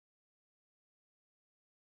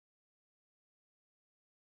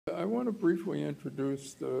I want to briefly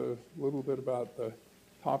introduce a little bit about the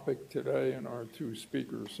topic today and our two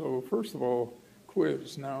speakers. So first of all,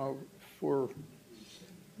 quiz. Now, for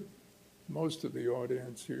most of the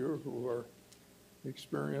audience here who are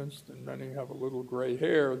experienced and many have a little gray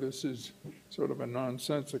hair, this is sort of a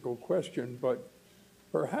nonsensical question, but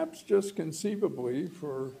perhaps just conceivably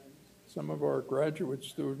for some of our graduate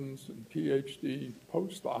students and Ph.D.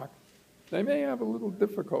 postdoc, they may have a little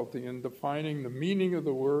difficulty in defining the meaning of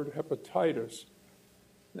the word hepatitis.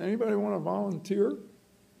 Anybody want to volunteer?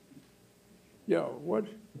 Yeah, what?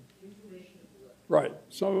 Right,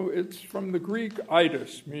 so it's from the Greek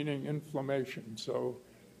itis, meaning inflammation, so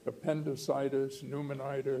appendicitis,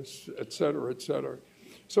 pneumonitis, et cetera, et cetera.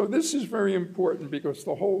 So this is very important because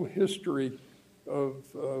the whole history of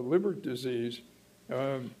liver disease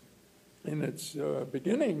in its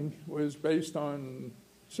beginning was based on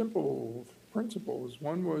simple principles.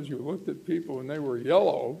 One was you looked at people and they were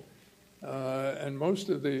yellow, and most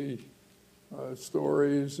of the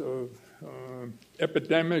stories of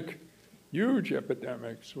huge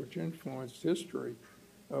epidemics which influenced history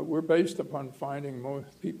were based upon finding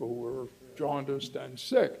most people were jaundiced and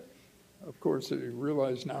sick. Of course, you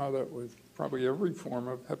realize now that with probably every form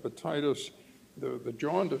of hepatitis, the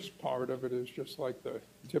jaundice part of it is just like the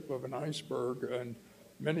tip of an iceberg, and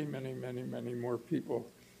many, many, many, many more people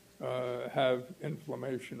have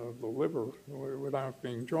inflammation of the liver without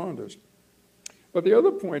being jaundiced. But the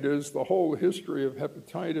other point is the whole history of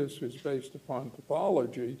hepatitis is based upon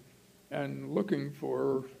pathology and looking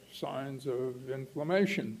for signs of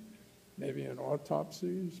inflammation, maybe in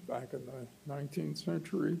autopsies back in the 19th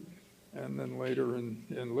century, and then later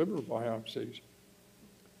in liver biopsies.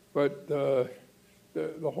 But the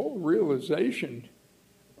whole realization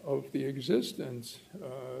of the existence,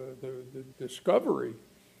 the discovery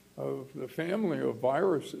of the family of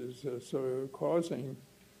viruses causing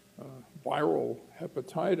viral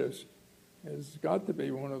hepatitis has got to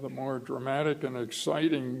be one of the more dramatic and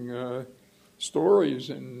exciting stories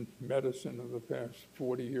in medicine of the past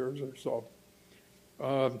 40 years or so.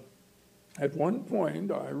 At one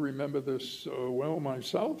point, I remember this well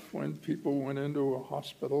myself, when people went into a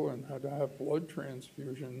hospital and had to have blood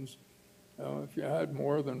transfusions. If you had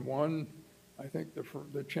more than one, I think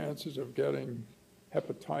the chances of getting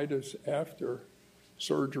hepatitis after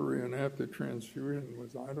surgery and after transfusion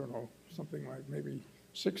was, I don't know, something like maybe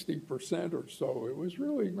 60% or so. It was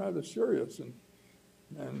really rather serious,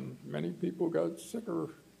 and many people got sicker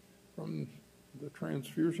from the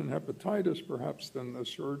transfusion hepatitis perhaps than the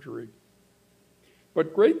surgery.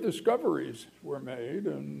 But great discoveries were made,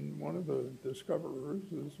 and one of the discoverers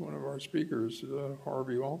is one of our speakers,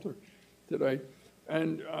 Harvey Alter, today.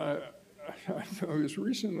 And I was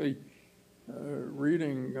recently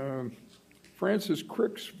reading Francis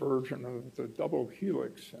Crick's version of the double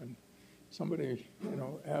helix, and somebody,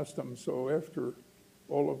 asked him, so after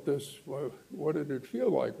all of this, what did it feel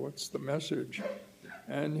like? What's the message?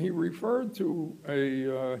 And he referred to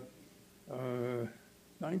a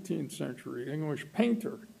 19th century English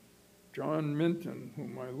painter, John Minton,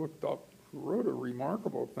 whom I looked up, who wrote a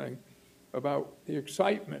remarkable thing about the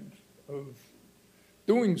excitement of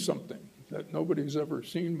doing something that nobody's ever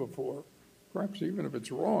seen before, perhaps even if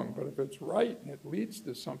it's wrong, but if it's right and it leads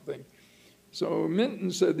to something. So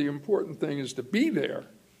Minton said the important thing is to be there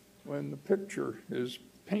when the picture is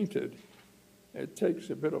painted. It takes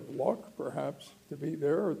a bit of luck, perhaps, to be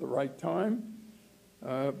there at the right time,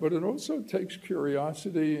 but it also takes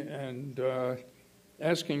curiosity and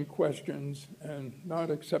asking questions and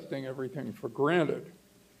not accepting everything for granted.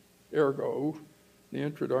 Ergo, the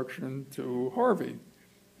introduction to Harvey,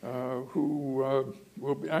 who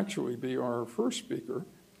will actually be our first speaker.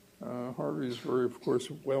 Harvey is very, of course,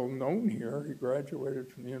 well known here. He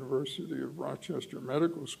graduated from the University of Rochester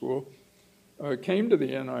Medical School, came to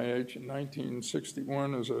the NIH in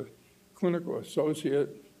 1961 as a clinical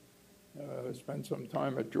associate, spent some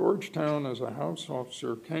time at Georgetown as a house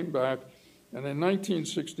officer, came back, and in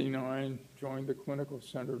 1969 joined the Clinical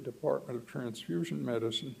Center Department of Transfusion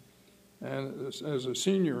Medicine and as a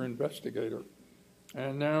senior investigator.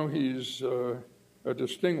 And now he's a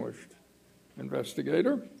distinguished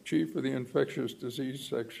investigator, chief of the infectious disease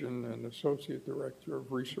section and associate director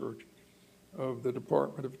of research of the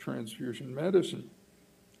Department of Transfusion Medicine.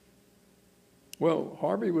 Well,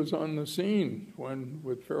 Harvey was on the scene when,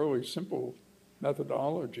 with fairly simple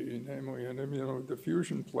methodology, namely an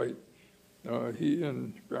immunodiffusion plate, he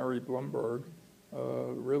and Barry Blumberg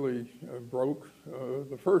really broke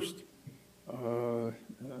the first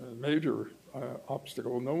major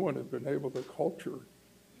obstacle. No one had been able to culture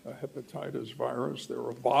a hepatitis virus. There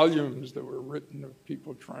were volumes that were written of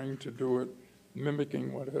people trying to do it,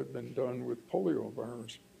 mimicking what had been done with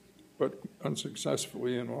poliovirus, but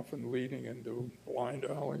unsuccessfully and often leading into blind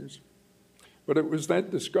alleys. But it was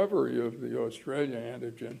that discovery of the Australia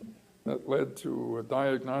antigen that led to a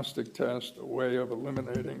diagnostic test, a way of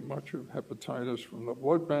eliminating much of hepatitis from the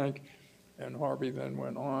blood bank, and Harvey then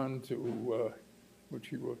went on to, which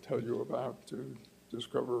he will tell you about, to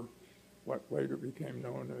discover what later became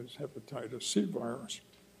known as hepatitis C virus.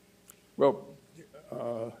 Well,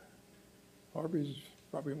 Harvey's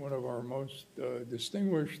probably one of our most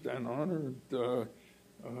distinguished and honored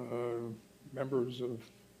members of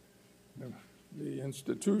the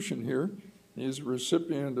institution here. He's a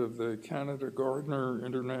recipient of the Canada Gardner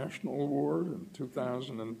International Award in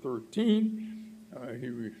 2013. He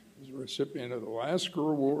was a recipient of the Lasker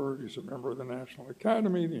Award. He's a member of the National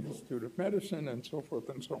Academy, the Institute of Medicine, and so forth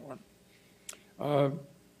and so on.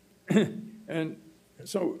 And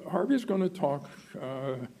so Harvey's going to talk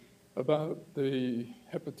about the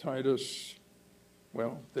hepatitis,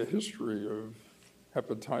 well, the history of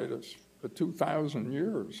hepatitis for 2,000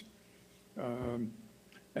 years.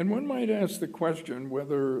 And one might ask the question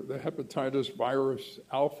whether the hepatitis virus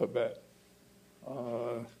alphabet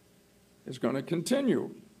is going to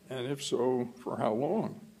continue, and if so, for how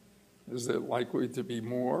long? Is there likely to be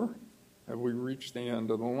more? Have we reached the end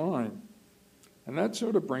of the line? And that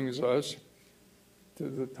sort of brings us to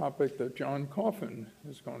the topic that John Coffin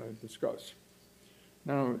is going to discuss.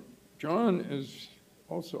 Now, John is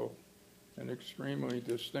also an extremely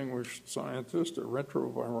distinguished scientist, a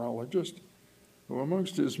retrovirologist, who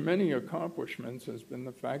amongst his many accomplishments has been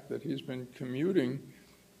the fact that he's been commuting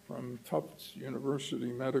from Tufts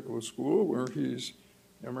University Medical School, where he's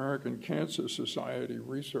American Cancer Society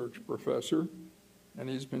research professor, and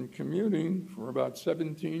he's been commuting for about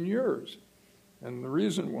 17 years. And the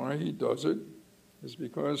reason why he does it is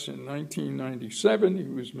because in 1997, he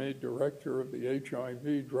was made director of the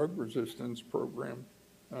HIV drug resistance program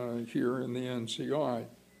here in the NCI.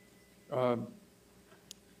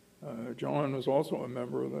 John was also a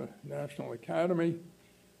member of the National Academy,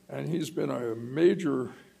 and he's been a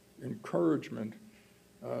major encouragement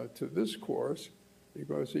to this course,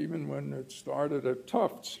 because even when it started at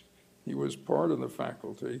Tufts, he was part of the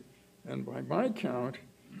faculty, and by my count,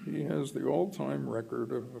 he has the all-time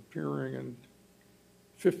record of appearing in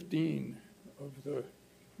 15 of the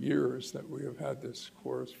years that we have had this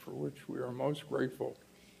course, for which we are most grateful.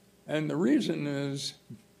 And the reason is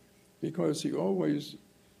because he always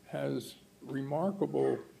has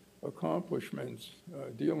remarkable accomplishments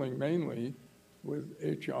dealing mainly with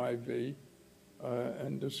HIV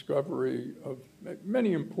and discovery of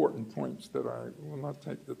many important points that I will not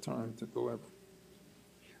take the time to deliver.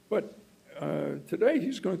 But today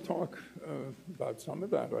he's going to talk about some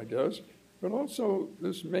of that, I guess, but also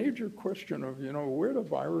this major question of, where do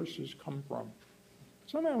viruses come from?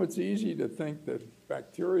 Somehow it's easy to think that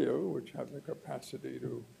bacteria, which have the capacity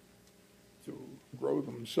to grow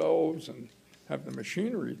themselves and have the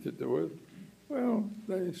machinery to do it, well,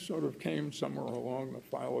 they sort of came somewhere along the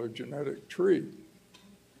phylogenetic tree.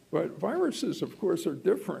 But viruses, of course, are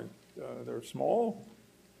different. They're small,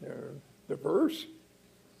 they're diverse.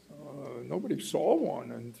 Nobody saw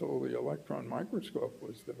one until the electron microscope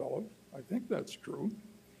was developed. I think that's true.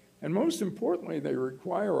 And most importantly, they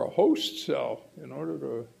require a host cell in order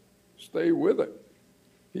to stay with it.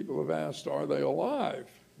 People have asked, are they alive?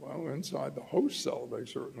 Well, inside the host cell, they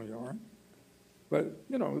certainly are. But,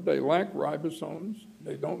 they lack ribosomes.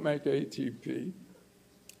 They don't make ATP.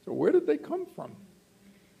 So where did they come from?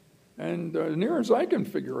 And near as I can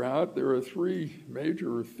figure out, there are three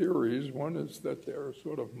major theories. One is that they're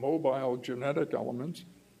sort of mobile genetic elements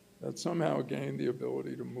that somehow gain the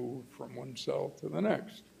ability to move from one cell to the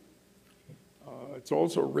next. It's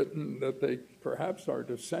also written that they perhaps are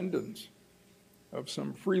descendants of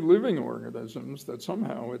some free-living organisms that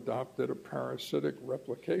somehow adopted a parasitic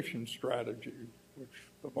replication strategy, which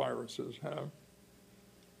the viruses have.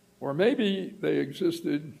 Or maybe they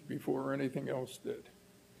existed before anything else did.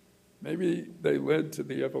 Maybe they led to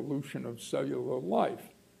the evolution of cellular life,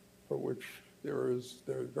 for which there's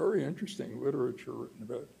very interesting literature written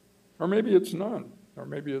about. Or maybe it's none, or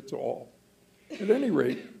maybe it's all. At any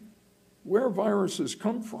rate, where viruses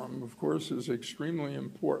come from, of course, is extremely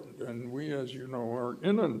important, and we, as you know, are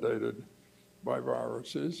inundated by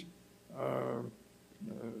viruses. A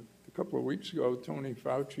couple of weeks ago, Tony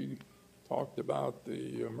Fauci talked about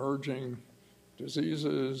the emerging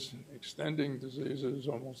diseases, extending diseases,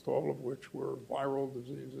 almost all of which were viral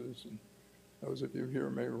diseases. And those of you here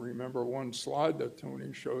may remember one slide that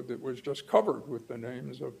Tony showed that was just covered with the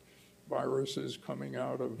names of viruses coming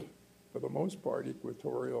out of, for the most part,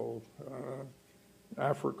 equatorial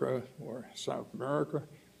Africa or South America.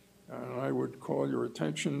 And I would call your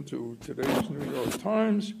attention to today's New York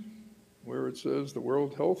Times, where it says the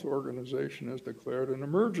World Health Organization has declared an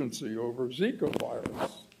emergency over Zika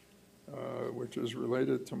virus, which is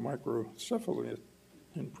related to microcephaly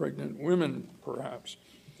in pregnant women, perhaps.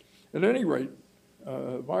 At any rate,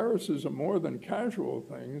 viruses are more than casual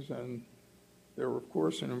things, and they're, of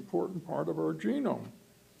course, an important part of our genome.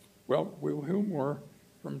 Well, we'll hear more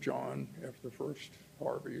from John after first.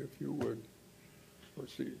 Harvey, if you would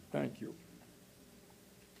proceed. Thank you.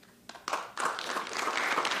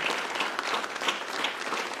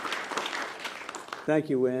 Thank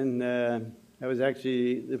you, Wynn. That was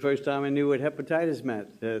actually the first time I knew what hepatitis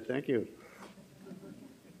meant. Thank you.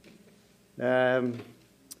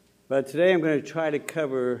 But today I'm going to try to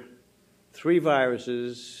cover 3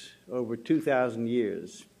 viruses over 2,000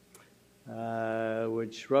 years,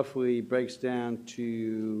 which roughly breaks down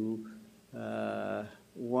to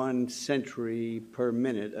 1 century per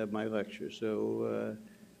minute of my lecture. So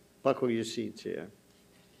buckle your seats here.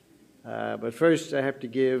 But first I have to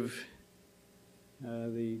give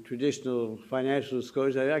the traditional financial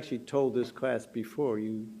disclosure. I actually told this class before,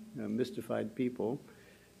 you mystified people,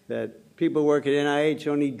 that people work at NIH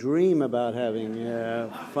only dream about having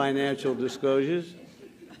financial disclosures.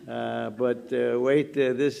 But wait,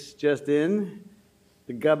 this just in,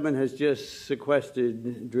 the government has just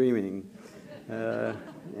sequestered dreaming. So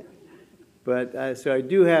I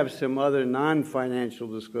do have some other non-financial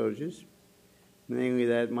disclosures, namely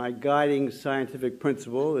that my guiding scientific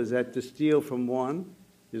principle is that to steal from one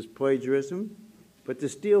is plagiarism, but to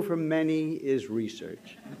steal from many is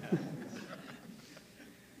research.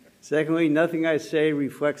 Secondly, nothing I say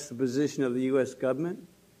reflects the position of the U.S. government,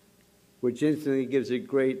 which instantly gives it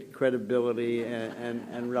great credibility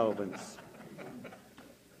and relevance.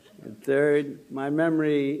 And third, my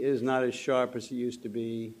memory is not as sharp as it used to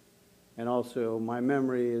be, and also my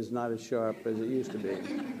memory is not as sharp as it used to be.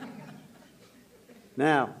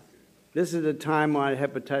 Now, this is a timeline of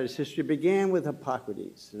hepatitis history. It began with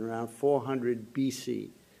Hippocrates in around 400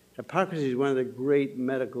 BC. Hippocrates is one of the great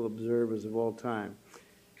medical observers of all time.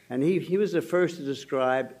 And he was the first to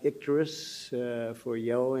describe icterus for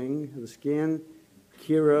yellowing of the skin,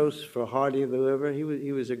 Kyros for hardening of the liver.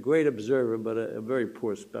 He was a great observer, but a very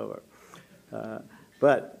poor speller.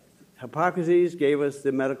 But Hippocrates gave us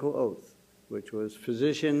the medical oath, which was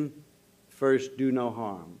physician, first do no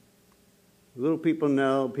harm. Little people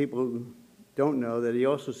don't know that he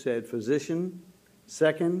also said physician,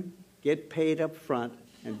 second, get paid up front,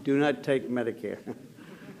 and do not take Medicare.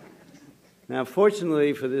 Now,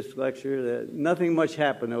 fortunately for this lecture, nothing much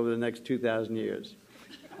happened over the next 2,000 years,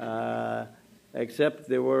 except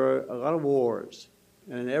there were a lot of wars.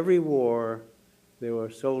 And in every war, there were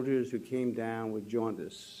soldiers who came down with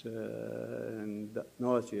jaundice and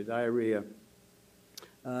nausea, diarrhea.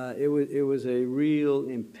 It was a real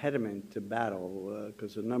impediment to battle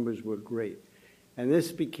because the numbers were great. And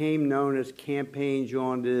this became known as campaign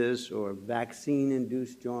jaundice or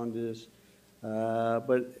vaccine-induced jaundice.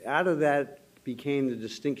 But out of that became the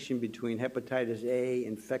distinction between hepatitis A,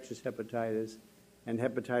 infectious hepatitis, and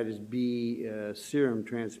hepatitis B,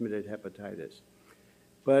 serum-transmitted hepatitis.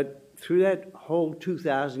 But through that whole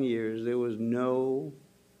 2,000 years, there was no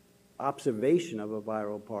observation of a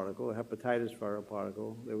viral particle, a hepatitis viral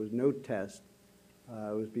particle. There was no test.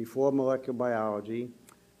 It was before molecular biology.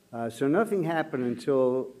 So nothing happened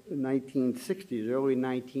until the 1960s, early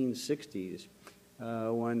 1960s,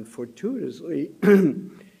 when fortuitously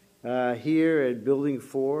here at Building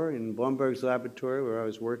 4 in Blumberg's laboratory, where I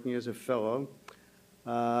was working as a fellow,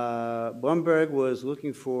 Blumberg was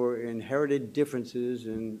looking for inherited differences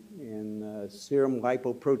in serum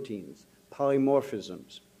lipoproteins,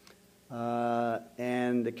 polymorphisms.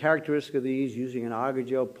 And the characteristic of these using an agar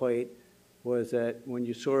gel plate was that when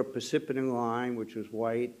you saw a precipitating line, which was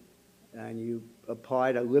white, and you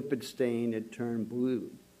applied a lipid stain, it turned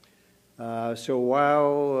blue. So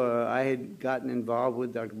while I had gotten involved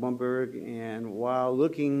with Dr. Blumberg, and while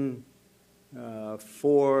looking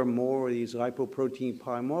for more of these lipoprotein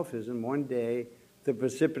polymorphism, one day the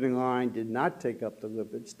precipitating line did not take up the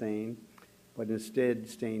lipid stain, but instead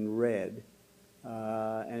stained red.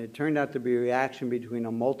 And it turned out to be a reaction between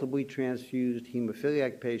a multiply transfused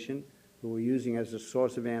hemophiliac patient who we're using as a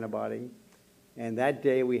source of antibody. And that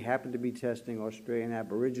day we happened to be testing Australian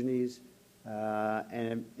Aborigines.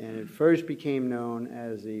 And it first became known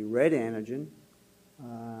as the red antigen.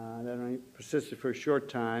 That only persisted for a short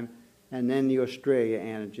time. And then the Australia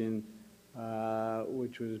antigen,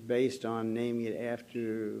 which was based on naming it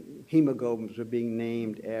after, hemoglobins were being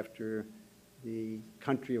named after the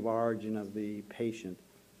country of origin of the patient.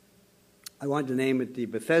 I wanted to name it the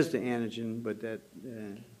Bethesda antigen, but that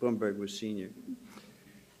Blumberg was senior.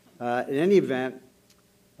 In any event,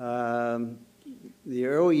 the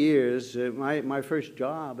early years, my first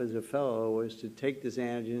job as a fellow was to take this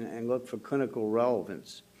antigen and look for clinical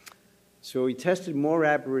relevance. So we tested more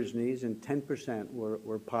Aborigines, and 10%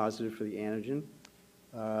 were positive for the antigen.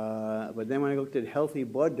 But then when I looked at healthy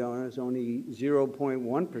blood donors, only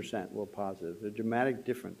 0.1% were positive, a dramatic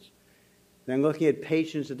difference. Then looking at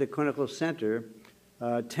patients at the clinical center,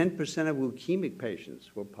 10% of leukemic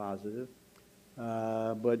patients were positive,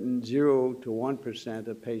 but 0 to 1%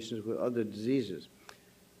 of patients with other diseases.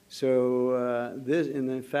 So this, and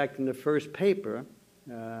in fact, in the first paper,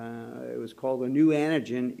 it was called a new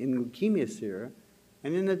antigen in leukemia sera,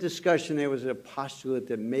 and in the discussion there was a postulate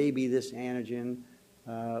that maybe this antigen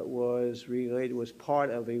was part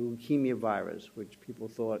of a leukemia virus, which people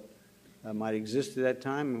thought might exist at that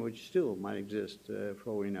time, and which still might exist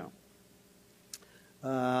for all we know.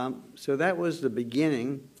 So that was the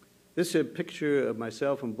beginning. This is a picture of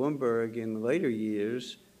myself and Blumberg in the later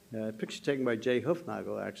years, a picture taken by Jay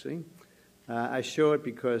Hufnagel, actually. I show it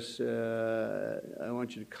because I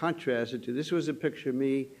want you to contrast it to, this was a picture of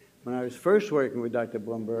me when I was first working with Dr.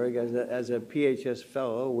 Blumberg as a PHS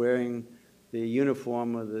fellow wearing the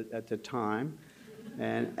uniform at the time.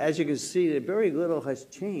 And as you can see, very little has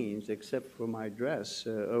changed except for my dress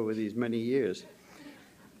over these many years.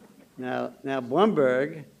 Now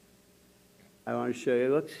Blumberg, I want to show you,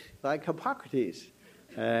 looks like Hippocrates.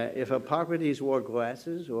 If Hippocrates wore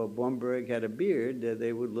glasses or Blumberg had a beard,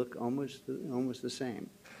 they would look almost the same.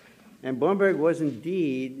 And Blumberg was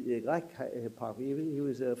indeed, like Hippocrates, he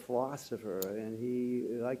was a philosopher, and he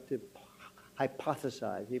liked to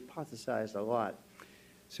hypothesize. He hypothesized a lot.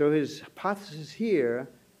 So his hypothesis here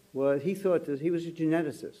was he thought that he was a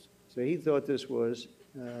geneticist. So he thought this was,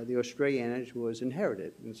 the Australian antigen was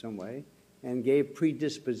inherited in some way and gave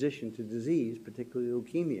predisposition to disease, particularly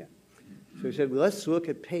leukemia. So he said, well, let's look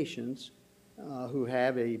at patients who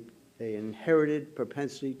have an inherited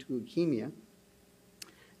propensity to leukemia,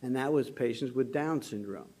 and that was patients with Down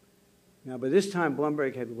syndrome. Now, by this time,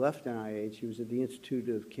 Blumberg had left NIH. He was at the Institute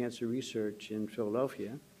of Cancer Research in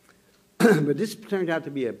Philadelphia. But this turned out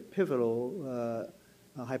to be a pivotal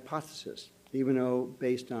hypothesis, even though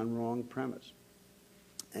based on wrong premise.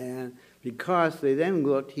 And because they then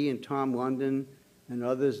looked, he and Tom London and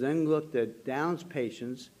others then looked at Down's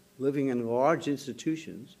patients living in large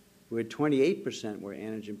institutions where 28% were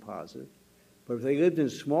antigen positive. But if they lived in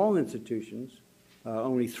small institutions,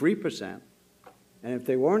 only 3%. And if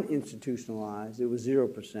they weren't institutionalized, it was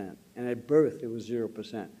 0%. And at birth, it was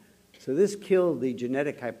 0%. So this killed the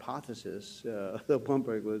genetic hypothesis, though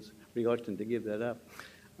Blumberg was reluctant to give that up.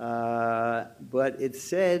 But it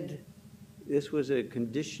said this was a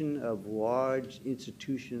condition of large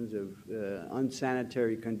institutions, of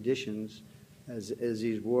unsanitary conditions, as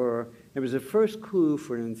these were. It was the first clue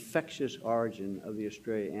for an infectious origin of the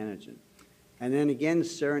Australia antigen. And then again,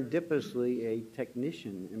 serendipitously, a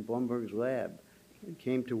technician in Blumberg's lab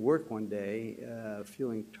came to work one day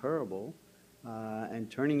feeling terrible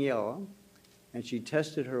and turning yellow, and she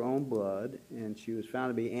tested her own blood, and she was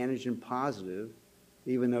found to be antigen positive,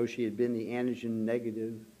 even though she had been the antigen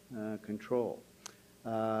negative control.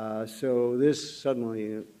 So this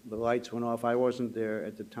suddenly, the lights went off. I wasn't there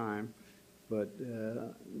at the time, but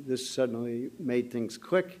this suddenly made things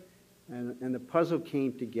click, and the puzzle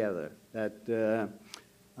came together. That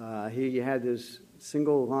here you had this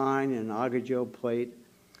single line in an agar-gel plate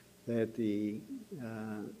that the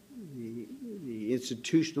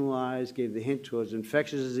institutionalized gave the hint towards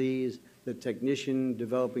infectious disease, the technician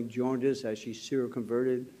developing jaundice as she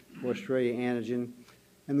seroconverted for Australia antigen,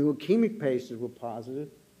 and the leukemic patients were positive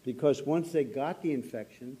because once they got the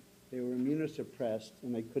infection, they were immunosuppressed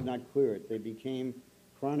and they could not clear it. They became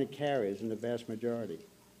chronic carriers in the vast majority.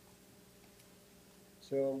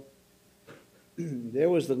 So there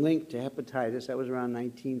was the link to hepatitis. That was around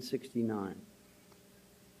 1969.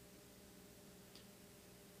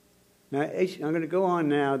 Now, I'm going to go on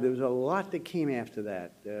now. There was a lot that came after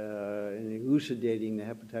that in elucidating the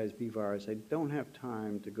hepatitis B virus. I don't have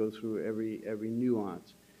time to go through every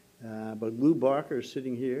nuance. But Lou Barker is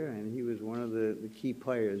sitting here, and he was one of the key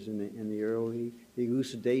players in the early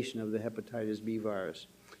elucidation of the hepatitis B virus.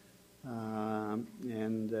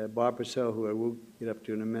 And Bob Purcell, who I will get up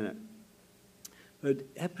to in a minute.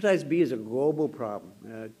 But hepatitis B is a global problem.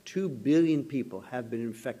 2 billion people have been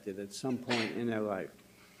infected at some point in their life.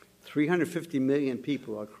 350 million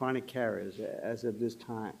people are chronic carriers as of this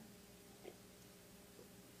time.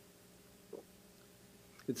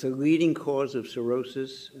 It's a leading cause of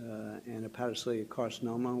cirrhosis and hepatocellular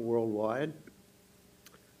carcinoma worldwide.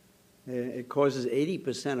 It causes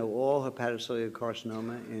 80% of all hepatocellular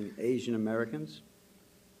carcinoma in Asian Americans.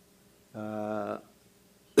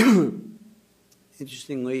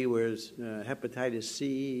 Interestingly, whereas hepatitis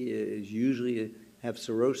C is usually have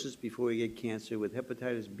cirrhosis before you get cancer, with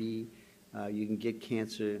hepatitis B, you can get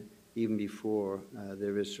cancer even before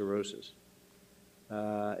there is cirrhosis.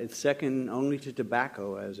 It's second only to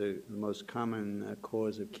tobacco as the most common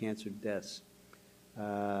cause of cancer deaths.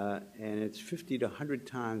 And it's 50 to 100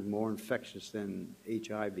 times more infectious than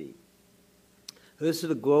HIV. This is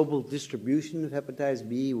the global distribution of hepatitis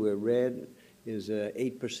B, where red is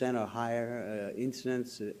 8% or higher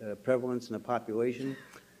incidence, prevalence in the population.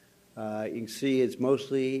 You can see it's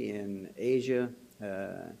mostly in Asia,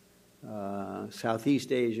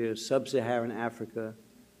 Southeast Asia, Sub-Saharan Africa,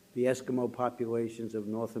 the Eskimo populations of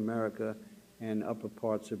North America, and upper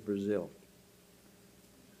parts of Brazil.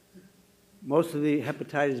 Most of the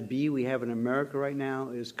hepatitis B we have in America right now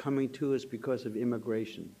is coming to us because of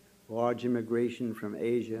immigration, large immigration from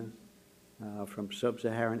Asia, from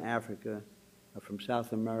Sub-Saharan Africa, from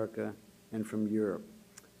South America, and from Europe,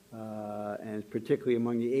 and particularly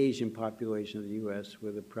among the Asian population of the U.S.,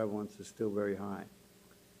 where the prevalence is still very high.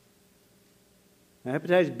 Now,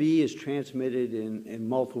 hepatitis B is transmitted in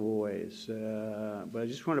multiple ways, but I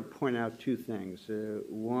just want to point out two things.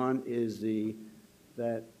 One is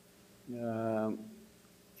that in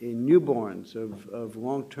newborns of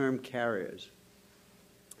long-term carriers,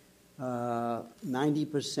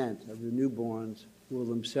 90% of the newborns will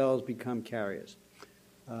themselves become carriers.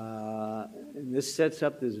 And this sets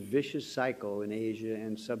up this vicious cycle in Asia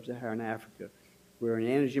and Sub-Saharan Africa, where an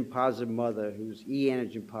antigen-positive mother who's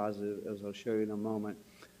e-antigen positive, as I'll show you in a moment,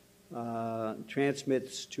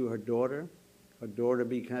 transmits to her daughter. Her daughter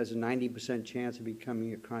has a 90% chance of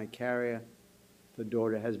becoming a chronic carrier. The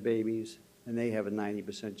daughter has babies, and they have a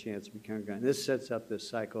 90% chance of becoming chronic. This sets up this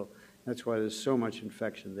cycle. That's why there's so much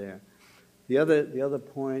infection there. The other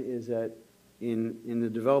point is that in the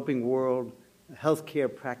developing world,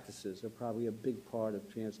 healthcare practices are probably a big part of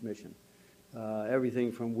transmission.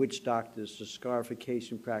 Everything from witch doctors to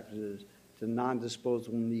scarification practices to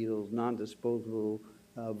non-disposable needles, non-disposable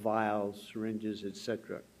vials, syringes,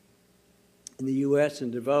 etc. In the U.S.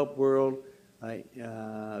 and developed world,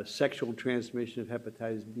 sexual transmission of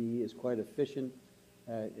hepatitis B is quite efficient,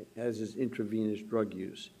 as is intravenous drug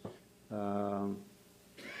use.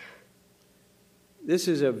 This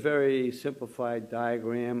is a very simplified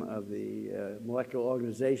diagram of the molecular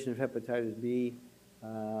organization of hepatitis B,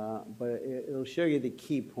 but it'll show you the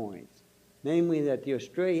key points, namely that the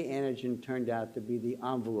Australia antigen turned out to be the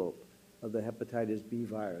envelope of the hepatitis B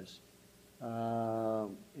virus.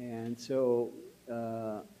 And so,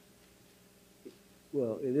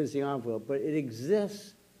 well, it is the envelope, but it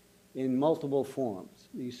exists in multiple forms.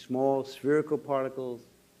 These small spherical particles,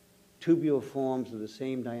 tubular forms of the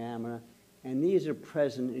same diameter, and these are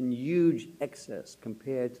present in huge excess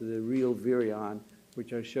compared to the real virion,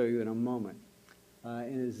 which I'll show you in a moment.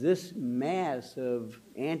 And it's this mass of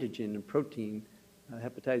antigen and protein,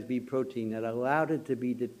 hepatitis B protein, that allowed it to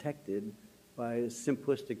be detected by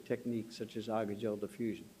simplistic techniques such as aerogel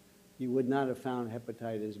diffusion. You would not have found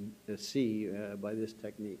hepatitis C by this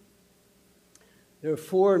technique. There are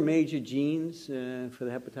 4 major genes for the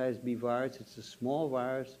hepatitis B virus. It's a small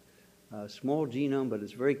virus, small genome, but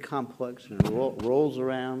it's very complex and it rolls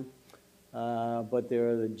around. But there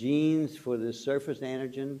are the genes for the surface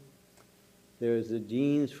antigen. There's the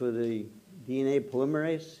genes for the DNA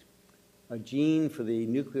polymerase, a gene for the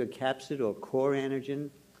nuclear capsid or core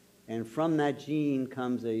antigen, and from that gene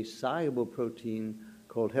comes a soluble protein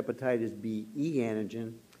called hepatitis B E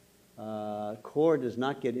antigen. Core does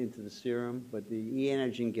not get into the serum, but the E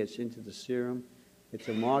antigen gets into the serum. It's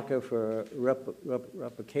a marker for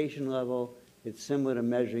replication level. It's similar to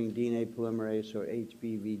measuring DNA polymerase or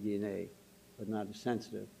HBV DNA, but not as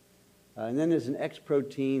sensitive. And then there's an X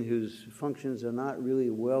protein whose functions are not really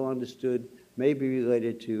well understood, may be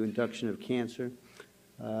related to induction of cancer,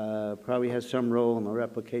 probably has some role in the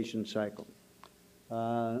replication cycle.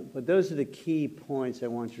 But those are the key points I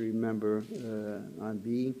want you to remember on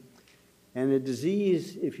B. And the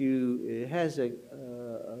disease, it has a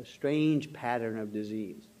strange pattern of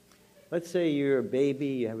disease. Let's say you're a baby,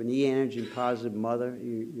 you have an E antigen positive mother,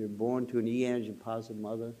 you're born to an E antigen positive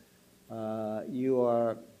mother, you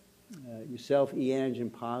are yourself E antigen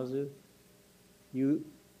positive. You,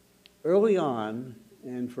 early on,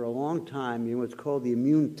 and for a long time, you're in what's called the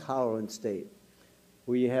immune tolerant state,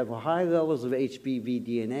 where you have high levels of HBV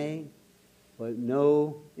DNA, but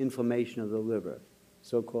no inflammation of the liver,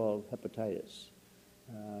 so-called hepatitis.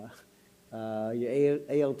 Your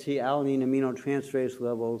ALT, alanine aminotransferase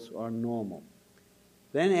levels are normal.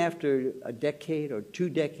 Then after a decade or 2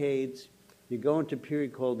 decades, you go into a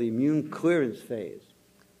period called the immune clearance phase,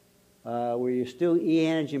 where you're still E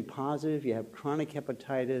antigen positive, you have chronic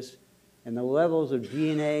hepatitis, and the levels of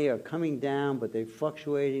DNA are coming down, but they're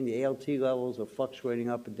fluctuating. The ALT levels are fluctuating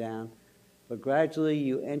up and down. But gradually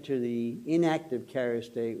you enter the inactive carrier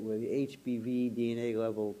state where the HBV DNA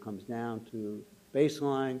level comes down to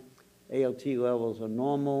baseline, ALT levels are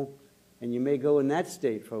normal, and you may go in that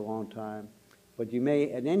state for a long time, but you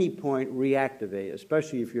may at any point reactivate,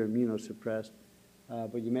 especially if you're immunosuppressed,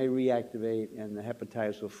 but you may reactivate and the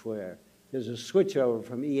hepatitis will flare. There's a switch over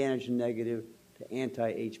from E antigen negative to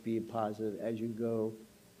anti-HB positive as you go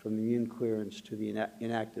from immune clearance to the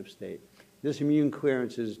inactive state. This immune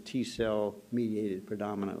clearance is T-cell mediated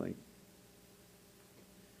predominantly.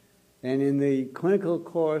 And in the clinical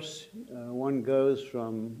course, one goes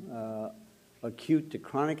from acute to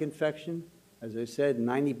chronic infection. As I said,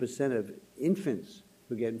 90% of infants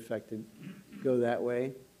who get infected go that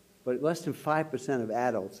way, but less than 5% of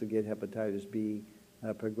adults who get hepatitis B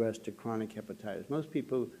progress to chronic hepatitis. Most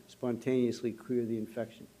people spontaneously clear the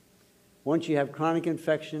infection. Once you have chronic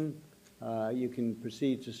infection, you can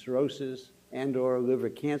proceed to cirrhosis and or liver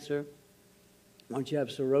cancer. Once you have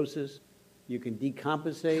cirrhosis, you can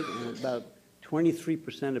decompensate, and about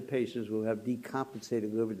 23% of patients will have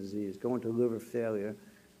decompensated liver disease, go into liver failure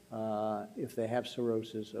if they have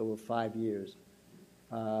cirrhosis over 5 years.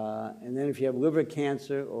 And then if you have liver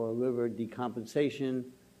cancer or liver decompensation,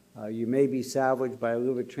 you may be salvaged by a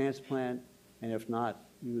liver transplant, and if not,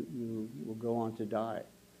 you will go on to die.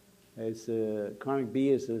 Chronic B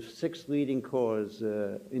is the 6th leading cause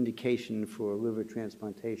indication for liver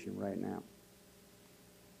transplantation right now.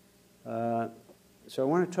 So I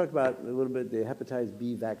want to talk about a little bit the hepatitis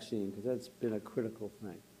B vaccine, because that's been a critical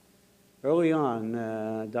thing. Early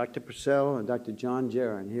on, Dr. Purcell and Dr. John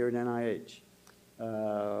Jaron here at NIH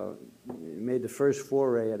made the first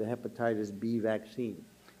foray at a hepatitis B vaccine.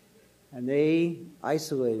 And they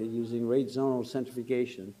isolated, using rate zonal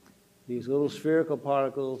centrifugation, these little spherical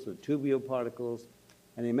particles, the tubule particles,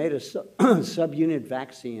 and they made a subunit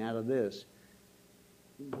vaccine out of this,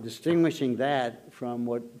 distinguishing that from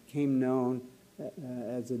what became known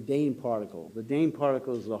as a Dane particle. The Dane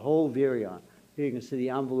particle is the whole virion. Here you can see the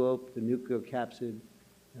envelope, the nucleocapsid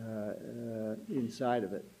inside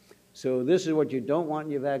of it. So this is what you don't want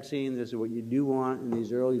in your vaccine. This is what you do want in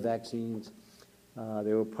these early vaccines.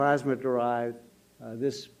 They were plasma-derived.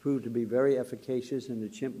 This proved to be very efficacious in the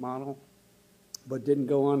chimp model, but didn't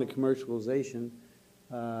go on to commercialization.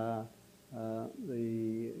 The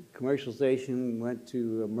commercialization went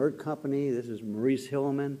to a Merck company. This is Maurice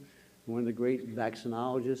Hilleman, one of the great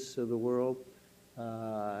vaccinologists of the world.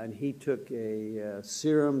 And he took a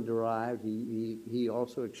serum derived. He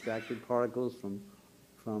also extracted particles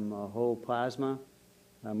from whole plasma,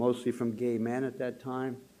 mostly from gay men at that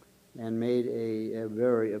time, and made a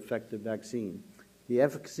very effective vaccine. The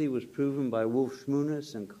efficacy was proven by Wolf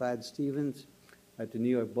Schmunis and Clad Stevens at the New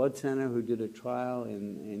York Blood Center, who did a trial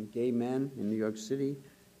in gay men in New York City.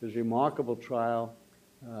 It was a remarkable trial,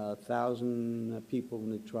 1,000 people in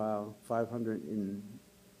the trial, 500 in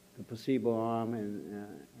the placebo arm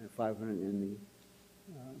and 500 in the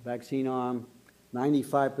vaccine arm.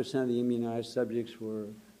 95% of the immunized subjects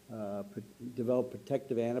developed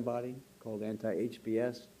protective antibody called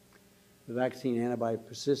anti-HBs. The vaccine antibody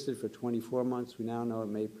persisted for 24 months. We now know it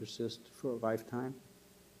may persist for a lifetime.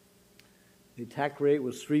 The attack rate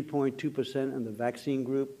was 3.2% in the vaccine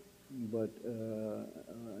group, but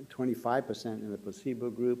 25% in the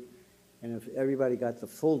placebo group. And if everybody got the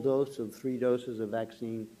full dose of 3 doses of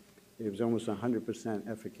vaccine, it was almost 100%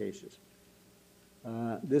 efficacious.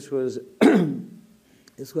 This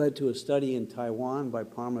led to a study in Taiwan by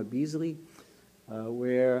Palmer Beasley,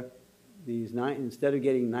 where instead of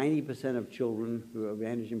getting 90% of children who are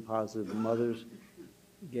antigen positive mothers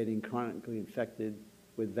getting chronically infected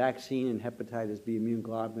with vaccine and hepatitis B immune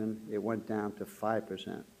globulin, it went down to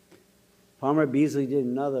 5%. Palmer Beasley did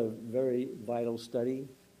another very vital study.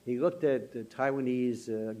 He looked at the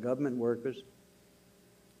Taiwanese government workers,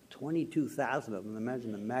 22,000 of them.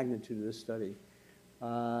 Imagine the magnitude of this study.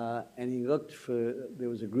 And he looked there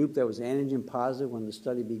was a group that was antigen positive when the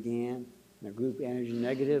study began, and a group antigen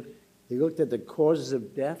negative. He looked at the causes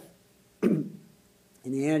of death. In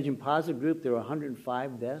the antigen positive group, there were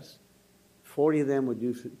 105 deaths. 40 of them were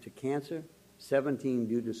due to cancer, 17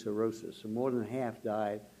 due to cirrhosis. So more than half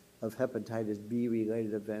died of hepatitis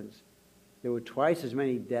B-related events. There were twice as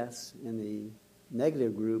many deaths in the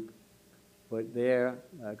negative group, but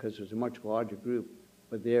because it was a much larger group,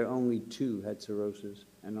 but there only 2 had cirrhosis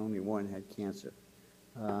and only 1 had cancer.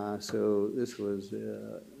 So this was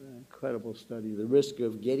incredible study. The risk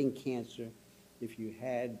of getting cancer if you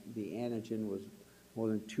had the antigen was more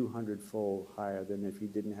than 200-fold higher than if you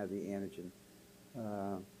didn't have the antigen.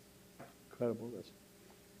 Incredible risk.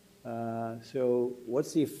 So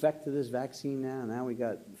what's the effect of this vaccine now? Now we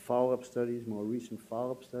got follow-up studies, more recent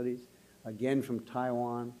follow-up studies, again from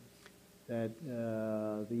Taiwan, that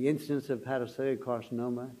the incidence of hepatocellular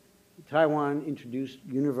carcinoma, Taiwan introduced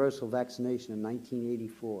universal vaccination in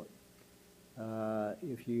 1984.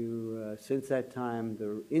 Since that time,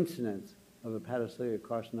 the incidence of hepatocellular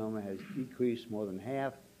carcinoma has decreased more than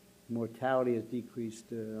half. Mortality has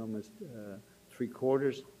decreased almost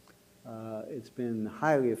 3/4. It's been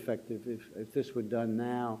highly effective. If this were done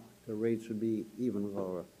now, the rates would be even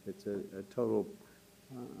lower. It's a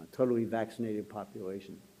totally vaccinated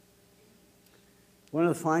population. One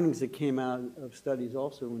of the findings that came out of studies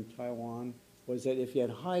also in Taiwan was that if you had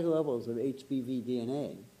high levels of HBV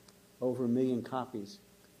DNA, over 1 million copies,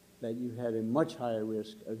 that you had a much higher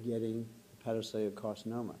risk of getting hepatocellular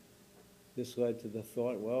carcinoma. This led to the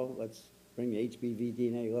thought, well, let's bring the HBV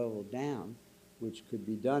DNA level down, which could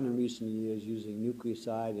be done in recent years using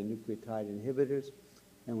nucleoside and nucleotide inhibitors.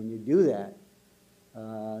 And when you do that,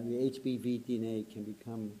 the HBV DNA can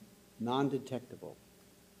become non-detectable.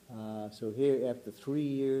 So here, after 3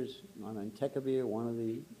 years on entecavir, one of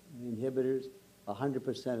the inhibitors,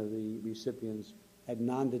 100% of the recipients had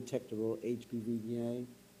non-detectable HBV DNA,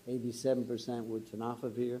 87% with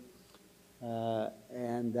tenofovir.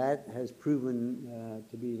 And that has proven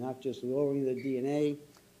to be not just lowering the DNA,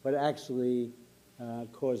 but actually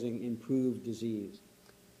causing improved disease.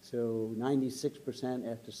 So 96%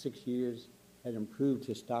 after 6 years had improved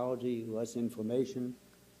histology, less inflammation,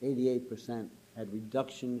 88% had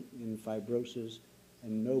reduction in fibrosis,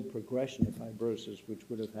 and no progression of fibrosis, which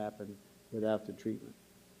would have happened without the treatment.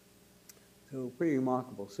 So pretty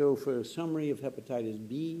remarkable. So for a summary of hepatitis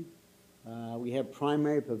B, we have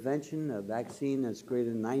primary prevention, a vaccine that's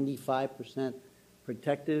greater than 95%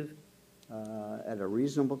 protective at a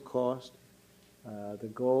reasonable cost. The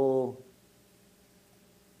goal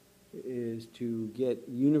is to get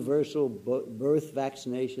universal birth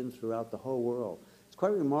vaccination throughout the whole world. It's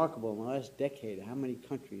quite remarkable in the last decade how many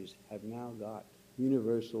countries have now got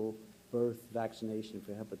universal birth vaccination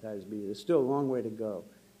for hepatitis B. There's still a long way to go,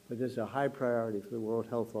 but this is a high priority for the World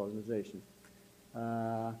Health Organization.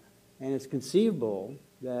 And it's conceivable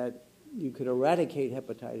that you could eradicate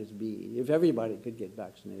hepatitis B. If everybody could get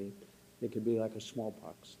vaccinated, it could be like a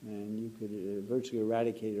smallpox, and you could virtually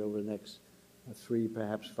eradicate it over the next 3,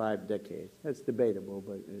 perhaps 5 decades. That's debatable,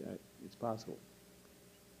 but it's possible.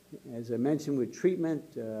 As I mentioned with treatment,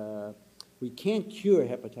 we can't cure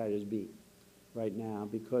hepatitis B right now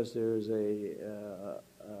because there's an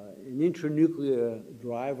intranuclear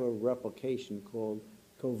driver of replication called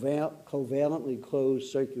covalently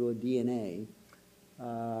closed circular DNA,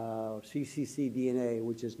 cccDNA,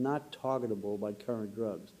 which is not targetable by current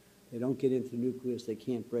drugs. They don't get into the nucleus, they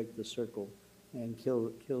can't break the circle and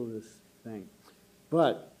kill this thing.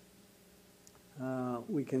 But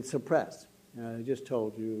we can suppress. I just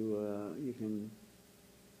told you,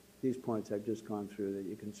 these points I've just gone through, that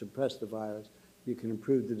you can suppress the virus, you can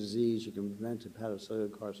improve the disease, you can prevent hepatocellular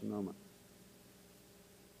carcinoma.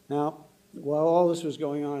 Now, while all this was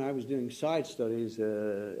going on, I was doing side studies,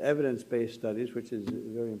 evidence-based studies, which is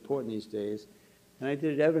very important these days. And I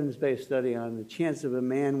did an evidence-based study on the chance of a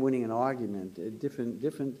man winning an argument at different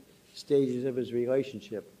stages of his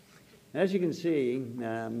relationship. And as you can see,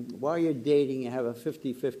 while you're dating, you have a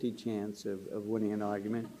 50-50 chance of winning an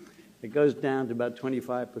argument. It goes down to about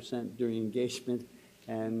 25% during engagement.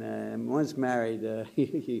 And once married,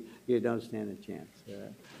 you don't stand a chance.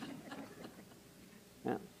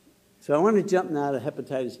 So I want to jump now to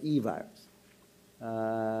hepatitis E virus.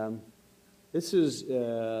 This is,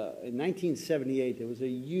 in 1978, there was a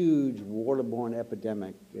huge waterborne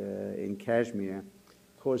epidemic in Kashmir,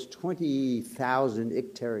 caused 20,000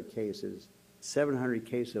 icteric cases, 700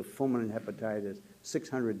 cases of fulminant hepatitis,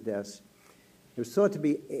 600 deaths. It was thought to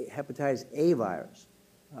be hepatitis A virus,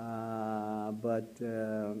 but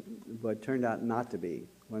turned out not to be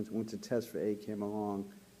once a test for A came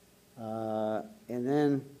along. And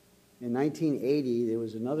then in 1980, there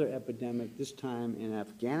was another epidemic, this time in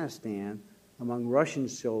Afghanistan, among Russian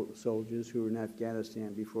soldiers who were in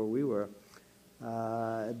Afghanistan before we were.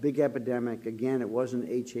 A big epidemic. Again, it wasn't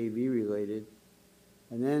HIV-related.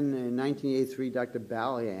 And then in 1983, Dr.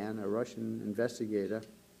 Balian, a Russian investigator,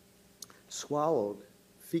 swallowed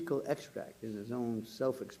fecal extract in his own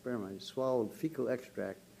self-experiment. He swallowed fecal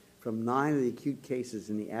extract from 9 of the acute cases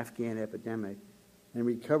in the Afghan epidemic and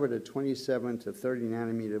recovered a 27 to 30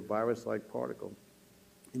 nanometer virus-like particle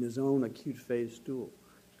in his own acute phase stool.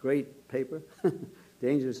 great paper,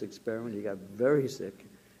 dangerous experiment. He got very sick.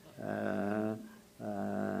 And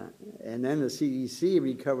then the CDC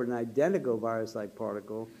recovered an identical virus-like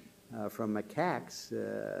particle from macaques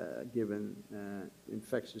given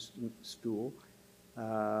infectious stool.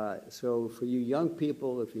 So for you young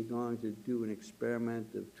people, if you're going to do an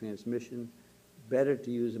experiment of transmission, better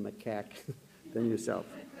to use a macaque than yourself.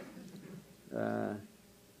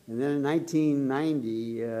 And then in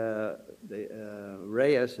 1990,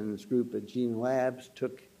 Reyes and his group at Gene Labs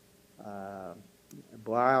took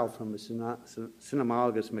bile from a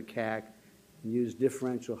cynomolgus macaque and used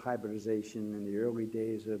differential hybridization in the early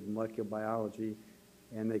days of molecular biology,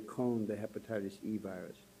 and they cloned the hepatitis E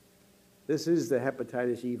virus. This is the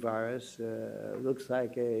hepatitis E virus. Looks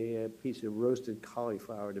like a piece of roasted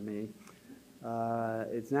cauliflower to me.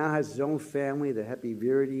 It now has its own family, the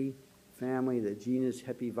Hepiviridae family, the genus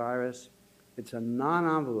Hepivirus. It's a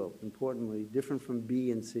non-envelope, importantly, different from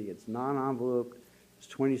B and C. It's non-envelope. It's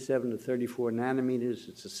 27 to 34 nanometers.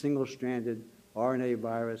 It's a single-stranded RNA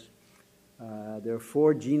virus. There are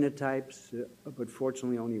 4 genotypes, but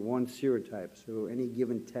fortunately only 1 serotype. So any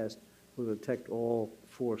given test will detect all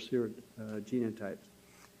 4 genotypes.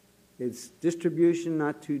 Its distribution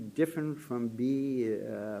not too different from B.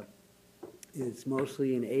 It's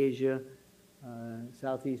mostly in Asia,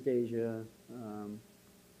 Southeast Asia,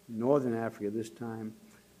 Northern Africa this time.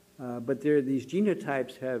 But these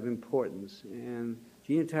genotypes have importance, and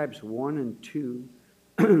genotypes 1 and 2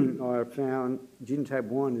 are found. Genotype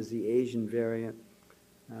 1 is the Asian variant,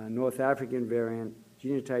 North African variant.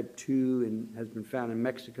 Genotype 2 has been found in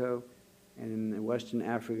Mexico and in Western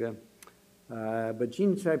Africa. But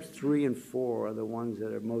genotypes 3 and 4 are the ones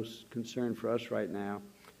that are most concerned for us right now.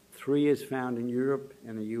 3 is found in Europe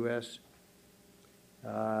and the U.S.,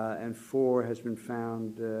 and 4 has been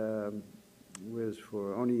found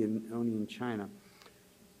only in China.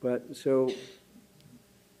 But so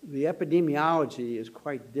the epidemiology is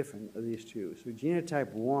quite different of these two. So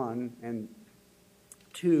genotype 1 and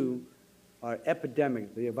 2 are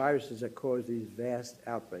epidemic, the viruses that cause these vast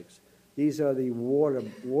outbreaks. These are the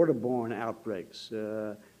waterborne outbreaks.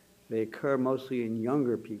 They occur mostly in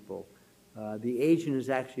younger people. The agent is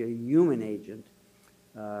actually a human agent.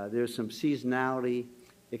 There's some seasonality.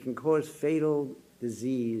 It can cause fatal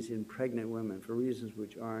disease in pregnant women for reasons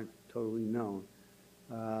which aren't totally known.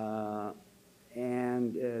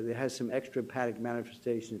 And it has some extrahepatic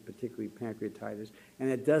manifestations, particularly pancreatitis, and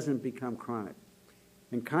it doesn't become chronic.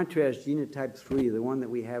 In contrast, genotype 3, the one that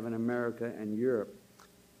we have in America and Europe,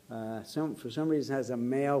 for some reason has a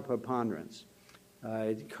male preponderance.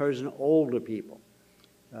 It occurs in older people.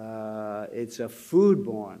 It's a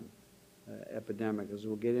foodborne epidemic, as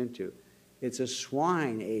we'll get into. It's a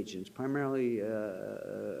swine agent. It's primarily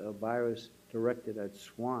a virus directed at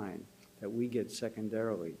swine that we get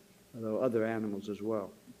secondarily, although other animals as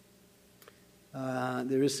well.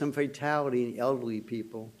 There is some fatality in elderly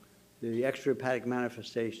people. The extrahepatic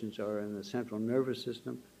manifestations are in the central nervous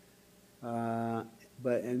system.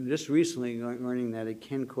 And just recently learning that it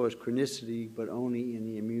can cause chronicity, but only in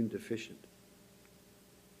the immune deficient.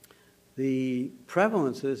 The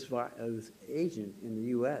prevalence of this agent in the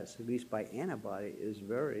U.S., at least by antibody, is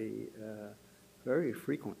very, very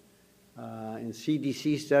frequent. In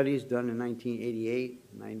CDC studies done in 1988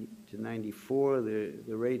 to 94,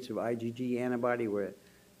 the rates of IgG antibody were at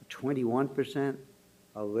 21%.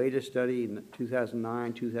 A later study in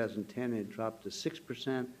 2009, 2010, it dropped to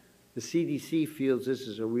 6%. The CDC feels this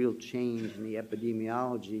is a real change in the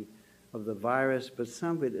epidemiology of the virus, but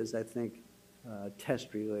some of it is, I think,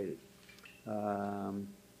 test-related.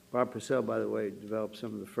 Bob Purcell, by the way, developed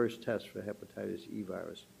some of the first tests for hepatitis E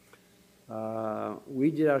virus.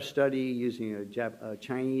 We did our study using a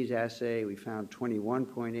Chinese assay. We found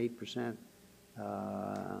 21.8%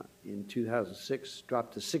 in 2006,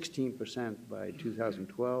 dropped to 16% by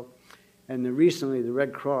 2012. And recently, the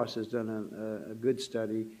Red Cross has done a good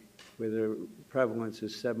study where the prevalence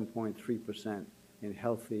is 7.3% in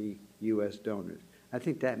healthy U.S. donors. I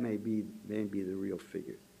think that may be the real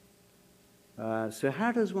figure. So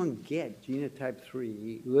how does one get genotype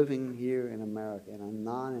 3 living here in America in a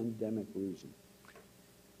non-endemic region?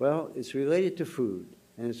 Well, it's related to food,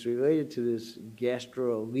 and it's related to this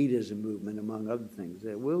gastro-elitism movement, among other things.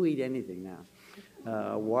 We'll eat anything now.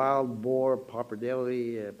 Wild boar,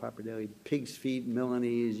 pappardelle, pig's feet,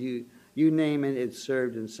 Milanese, you name it, it's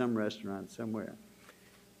served in some restaurant somewhere.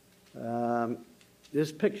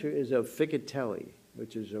 This picture is of ficatelli,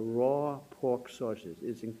 which is a raw pork sausage.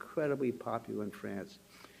 It's incredibly popular in France,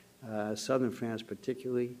 southern France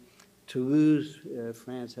particularly. Toulouse,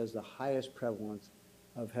 France, has the highest prevalence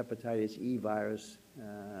of hepatitis E virus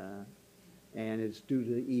and it's due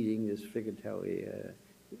to eating this figatelli.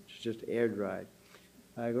 It's just air dried.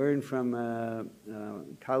 I learned from a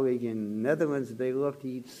colleague in Netherlands that they love to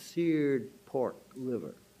eat seared pork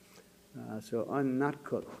liver, so not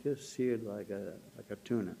cooked, just seared like a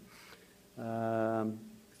tuna.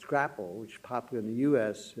 Scrapple, which is popular in the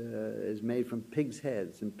U.S., is made from pig's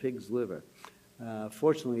heads and pig's liver.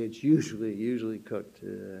 Fortunately, it's usually cooked,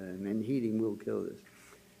 and then heating will kill this.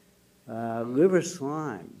 Liver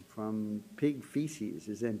slime from pig feces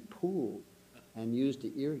is then pooled and used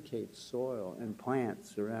to irrigate soil and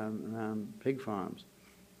plants around pig farms.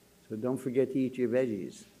 So don't forget to eat your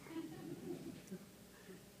veggies.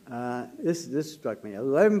 This struck me.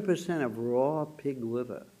 11% of raw pig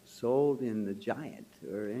liver sold in the Giant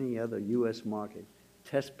or any other U.S. market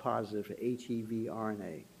test positive for HEV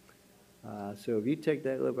RNA. So if you take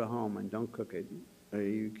that liver home and don't cook it,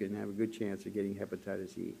 you can have a good chance of getting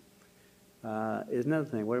hepatitis E. There's another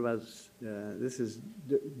thing. What about this is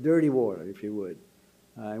dirty water, if you would.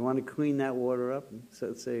 You want to clean that water up. So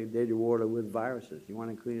let's say dirty water with viruses. You want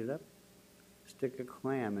to clean it up? Stick a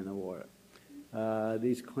clam in the water.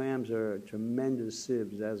 These clams are tremendous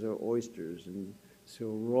sieves, as are oysters, and so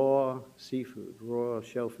raw seafood, raw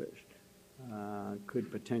shellfish, could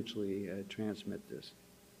potentially transmit this.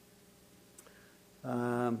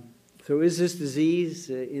 So is this disease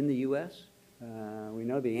in the U.S.? We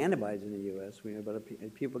know the antibodies in the U.S. We know about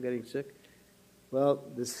people getting sick. Well,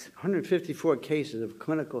 there's 154 cases of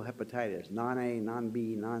clinical hepatitis, non-A,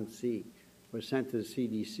 non-B, non-C, were sent to the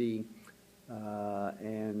CDC,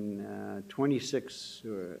 and 26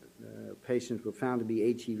 patients were found to be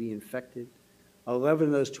HEV infected. 11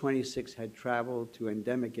 of those 26 had traveled to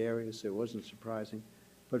endemic areas, so it wasn't surprising.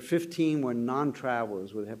 But 15 were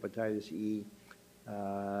non-travelers with hepatitis E,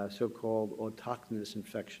 so-called autochthonous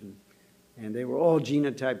infection. And they were all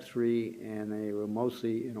genotype 3, and they were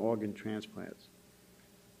mostly in organ transplants.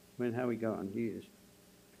 How are we going? Years.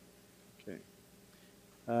 Okay.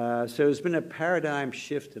 So there's been a paradigm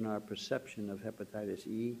shift in our perception of hepatitis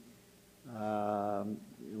E.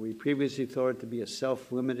 We previously thought it to be a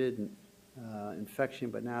self-limited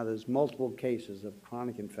infection, but now there's multiple cases of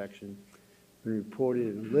chronic infection been reported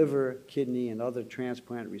in liver, kidney, and other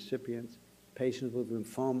transplant recipients, patients with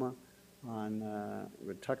lymphoma on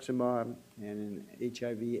rituximab, and in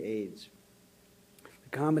HIV/AIDS.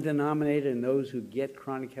 The common denominator in those who get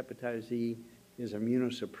chronic hepatitis E is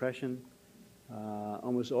immunosuppression.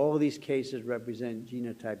 Almost all of these cases represent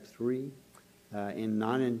genotype 3 in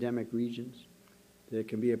non-endemic regions. There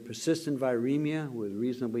can be a persistent viremia with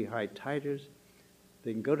reasonably high titers.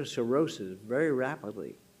 They can go to cirrhosis very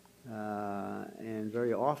rapidly and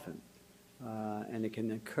very often. And it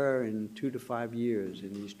can occur in 2 to 5 years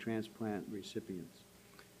in these transplant recipients.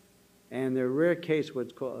 And there are rare cases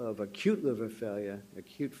what's called of acute liver failure,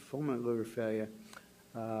 acute fulminant liver failure,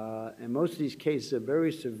 and most of these cases of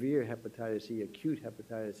very severe hepatitis E, acute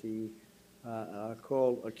hepatitis E, are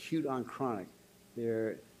called acute on chronic.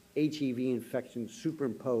 They're HEV infections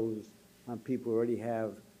superimposed on people who already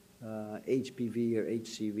have HPV or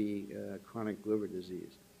HCV, chronic liver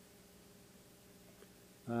disease.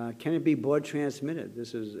 Can it be blood transmitted?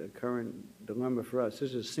 This is a current dilemma for us.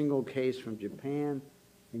 This is a single case from Japan.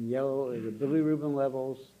 In yellow are the bilirubin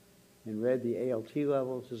levels. In red, the ALT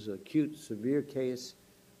levels. This is an acute, severe case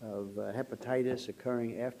of hepatitis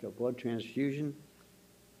occurring after a blood transfusion.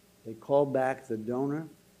 They called back the donor,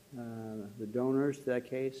 the donors to that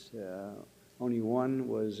case. Only one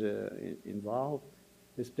was involved.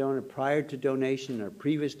 This donor, prior to donation or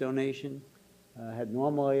previous donation, had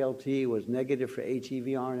normal ALT, was negative for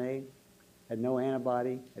HEV RNA, had no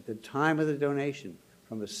antibody. At the time of the donation,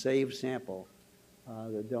 from a saved sample,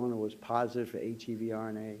 the donor was positive for HEV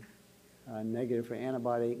RNA, negative for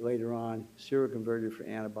antibody. Later on, seroconverted for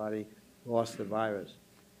antibody, lost the virus.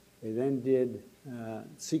 They then did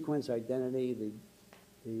sequence identity.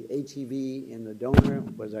 The HEV in the donor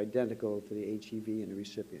was identical to the HEV in the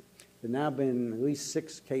recipient. There have now been at least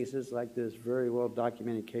 6 cases like this, very well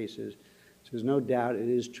documented cases. So there's no doubt it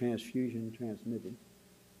is transfusion transmitted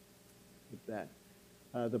with that.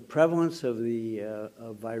 The prevalence of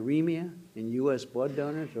of viremia in U.S. blood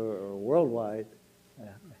donors or worldwide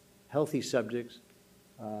healthy subjects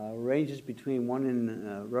ranges between 1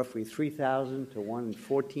 in roughly 3,000 to 1 in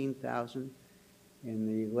 14,000. In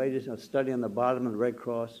the latest study on the bottom of the Red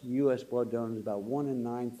Cross, U.S. blood donors, about 1 in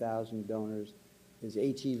 9,000 donors is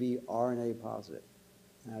HEV RNA positive.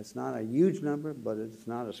 Now, it's not a huge number, but it's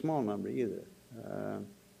not a small number either.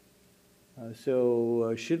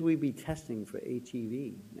 So should we be testing for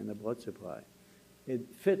HEV in the blood supply? It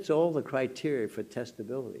fits all the criteria for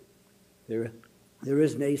testability. There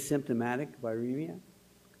is an asymptomatic viremia.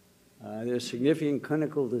 There's significant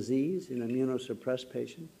clinical disease in immunosuppressed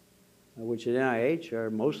patients, which at NIH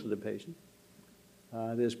are most of the patients.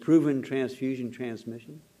 There's proven transfusion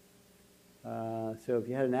transmission. So if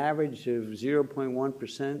you had an average of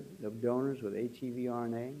 0.1% of donors with HEV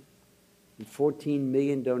RNA, and 14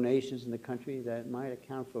 million donations in the country, that might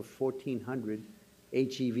account for 1,400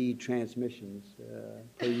 HEV transmissions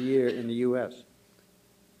per year in the U.S.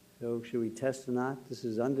 So should we test or not? This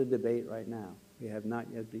is under debate right now. We have not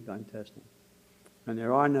yet begun testing. And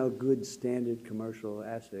there are no good standard commercial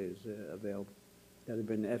assays available that have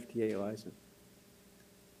been FDA licensed.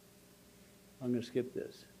 I'm going to skip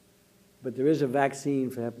this. But there is a vaccine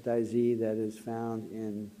for hepatitis E that is found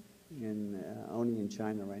only in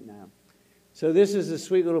China right now. So this is a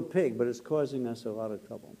sweet little pig, but it's causing us a lot of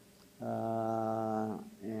trouble.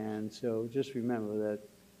 And so just remember that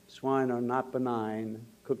swine are not benign.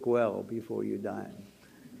 Cook well before you die.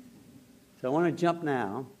 So I want to jump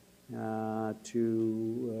now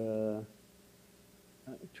to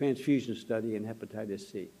transfusion study in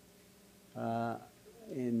hepatitis C.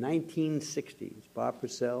 In 1960s, Bob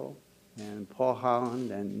Purcell and Paul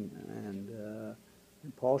Holland and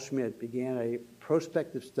Paul Schmidt began a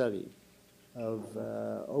prospective study of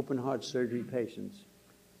open heart surgery patients,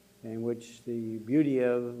 in which the beauty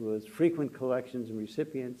of was frequent collections and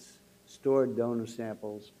recipients, stored donor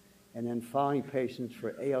samples, and then following patients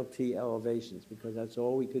for ALT elevations, because that's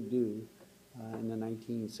all we could do in the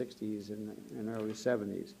 1960s and early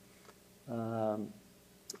 70s.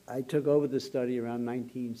 I took over the study around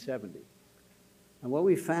 1970. And what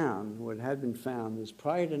we found, what had been found, is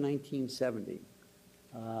prior to 1970,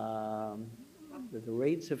 that the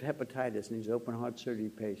rates of hepatitis in these open heart surgery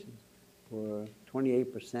patients were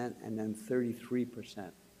 28% and then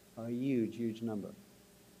 33%, a huge, huge number.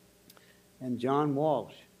 And John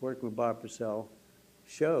Walsh, working with Bob Purcell,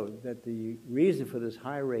 showed that the reason for this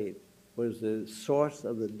high rate was the source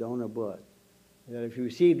of the donor blood. That if you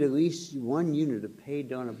received at least 1 unit of paid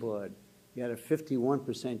donor blood, you had a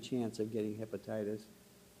 51% chance of getting hepatitis.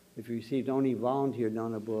 If you received only volunteer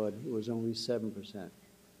donor blood, it was only 7%.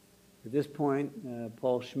 At this point,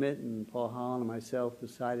 Paul Schmidt and Paul Holland and myself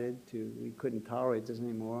decided we couldn't tolerate this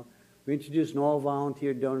anymore. We introduced an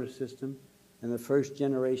all-volunteer donor system and the first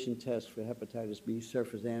generation test for hepatitis B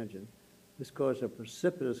surface antigen. This caused a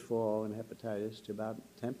precipitous fall in hepatitis to about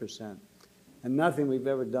 10%. And nothing we've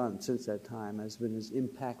ever done since that time has been as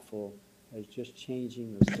impactful as just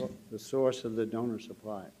changing the source of the donor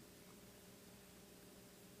supply.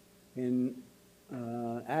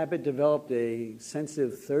 Abbott developed a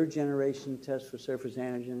sensitive third-generation test for surface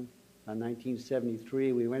antigen in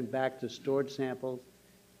 1973. We went back to stored samples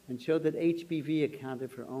and showed that HBV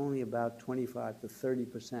accounted for only about 25 to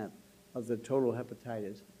 30% of the total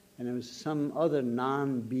hepatitis, and there was some other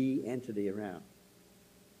non-B entity around.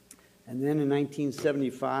 And then in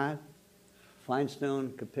 1975,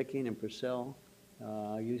 Feinstein, Kapickian, and Purcell,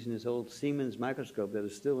 using this old Siemens microscope that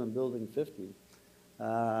is still in Building 50,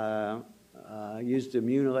 used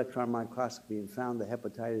immune electron microscopy and found the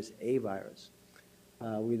hepatitis A virus.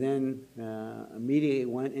 We then immediately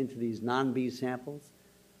went into these non-B samples,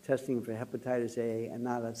 testing for hepatitis A, and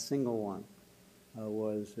not a single one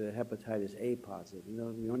was hepatitis A positive. You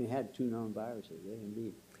know, we only had 2 known viruses, A and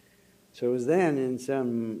B. So it was then, in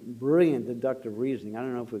some brilliant deductive reasoning, I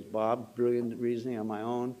don't know if it was Bob's brilliant reasoning or my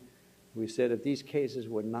own, we said if these cases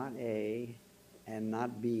were not A and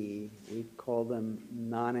not B, we'd call them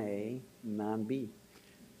non-A, non-B.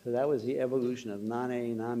 So that was the evolution of non-A,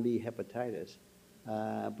 non-B hepatitis.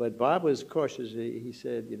 But Bob was cautious. He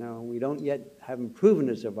said, you know, we haven't proven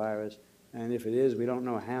it's a virus, and if it is, we don't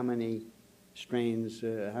know how many strains,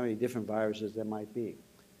 how many different viruses there might be.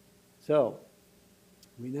 So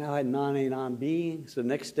we now had non-A, non-B. So the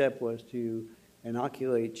next step was to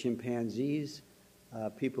inoculate chimpanzees.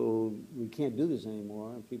 We can't do this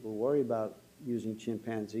anymore. People worry about using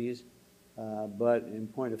chimpanzees. But in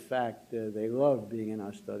point of fact, they love being in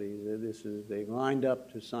our studies. They lined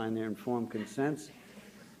up to sign their informed consents.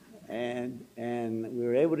 And we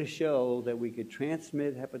were able to show that we could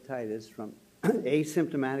transmit hepatitis from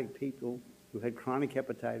asymptomatic people who had chronic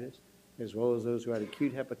hepatitis, as well as those who had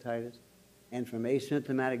acute hepatitis, and from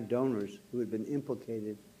asymptomatic donors who had been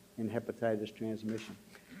implicated in hepatitis transmission.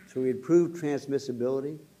 So we had proved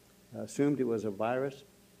transmissibility, assumed it was a virus,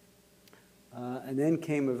 and then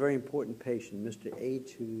came a very important patient, Mr.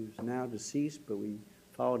 H., who's now deceased, but we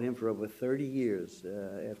followed him for over 30 years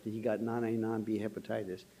after he got non-A, non-B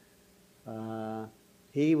hepatitis.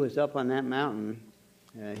 He was up on that mountain.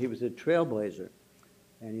 He was a trailblazer,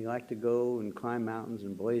 and he liked to go and climb mountains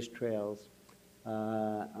and blaze trails.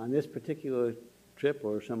 On this particular trip,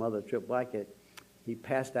 or some other trip like it, he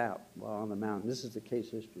passed out while on the mountain. This is the case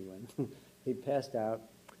history when he passed out.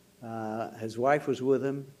 His wife was with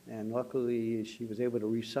him, and luckily she was able to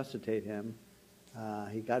resuscitate him.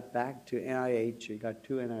 He got back to NIH. He got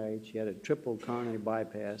to NIH. He had a triple coronary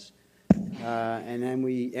bypass. And then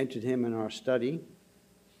we entered him in our study.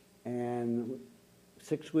 And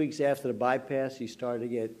 6 weeks after the bypass, he started to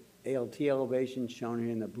get ALT elevation, shown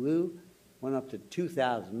here in the blue. Went up to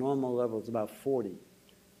 2,000. Normal level is about 40.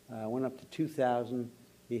 Went up to 2,000.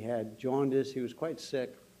 He had jaundice. He was quite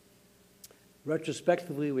sick.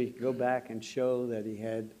 Retrospectively, we could go back and show that he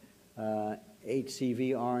had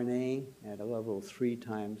HCV RNA at a level of 3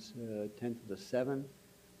 times 10 to the 7.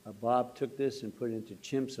 Bob took this and put it into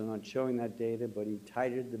chimps. I'm not showing that data, but he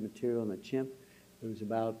titered the material in the chimp. It was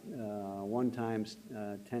about 1 times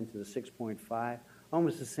 10 to the 6.5,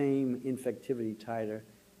 almost the same infectivity titer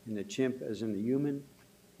in the chimp as in the human.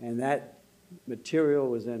 And that material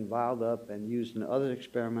was then vialed up and used in other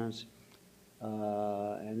experiments.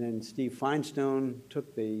 And then Steve Feinstone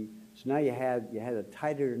took so now you had a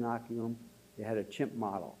titered inoculum, you had a chimp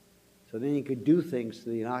model. So then you could do things to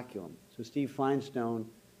the inoculum. So Steve Feinstone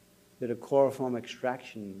did a chloroform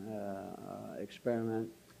extraction experiment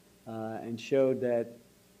and showed that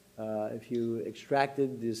if you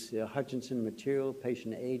extracted this Hutchinson material,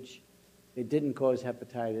 patient H, it didn't cause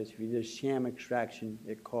hepatitis. If you did sham extraction,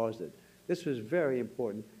 it caused it. This was very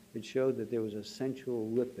important. It showed that there was a central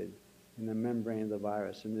lipid in the membrane of the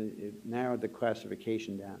virus, and it narrowed the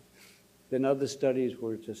classification down. Then other studies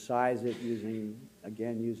were to size it using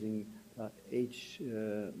H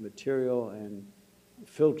material and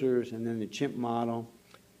filters, and then the chimp model.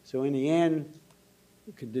 So in the end,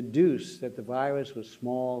 you could deduce that the virus was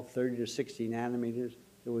small, 30 to 60 nanometers.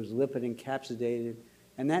 It was lipid encapsulated,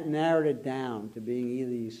 and that narrowed it down to being either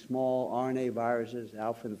these small RNA viruses,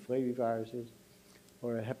 alpha and flaviviruses,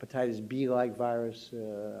 or a hepatitis B-like virus.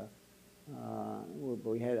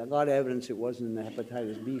 We had a lot of evidence it wasn't in the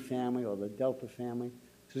hepatitis B family or the Delta family.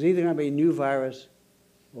 So it's either going to be a new virus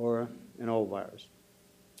or an old virus,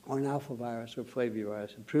 or an alpha virus or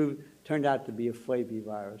flavivirus. It turned out to be a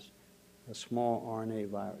flavivirus, a small RNA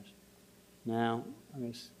virus. Now,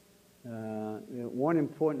 one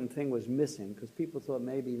important thing was missing because people thought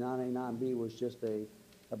maybe non-A, non-B was just a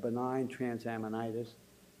benign transaminitis.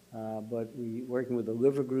 But working with the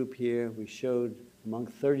liver group here, we showed among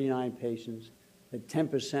 39 patients that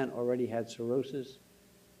 10% already had cirrhosis,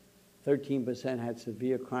 13% had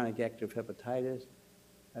severe chronic active hepatitis.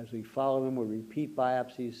 As we followed them with repeat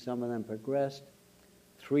biopsies, some of them progressed.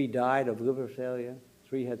 3 died of liver failure.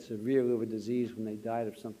 3 had severe liver disease when they died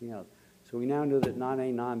of something else. So we now know that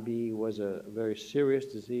non-A, non-B was a very serious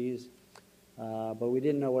disease, but we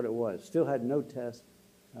didn't know what it was. Still had no test,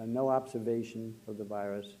 no observation of the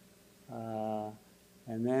virus.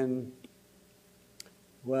 And then,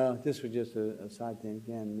 well, this was just a side thing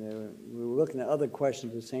again. We were looking at other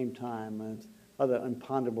questions at the same time, other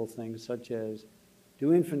unponderable things such as,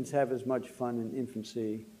 do infants have as much fun in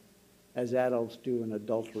infancy as adults do in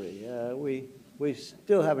adultery? We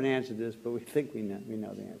still haven't answered this, but we think we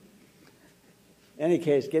know the answer. In any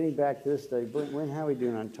case, getting back to this study, how are we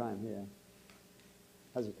doing on time here?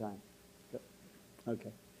 How's the time?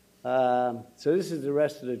 Okay. So this is the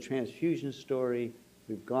rest of the transfusion story.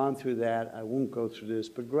 We've gone through that. I won't go through this,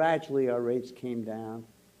 but gradually our rates came down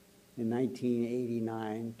in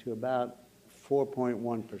 1989 to about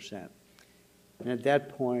 4.1%. And at that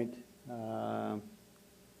point,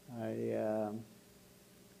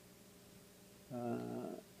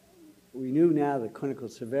 we knew now the clinical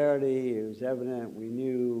severity. It was evident. We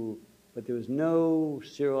knew, but there was no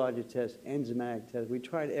serologic test, enzymatic test. We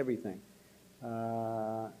tried everything.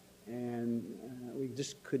 And we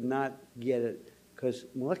just could not get it because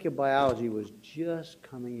molecular biology was just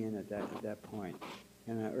coming in at that point.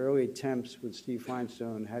 And our early attempts with Steve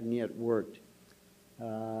Feinstone hadn't yet worked.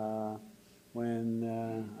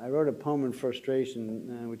 When I wrote a poem in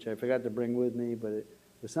frustration, which I forgot to bring with me, but it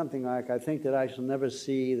was something like, I think that I shall never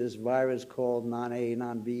see this virus called non-A,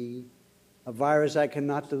 non-B, a virus I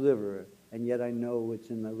cannot deliver, and yet I know it's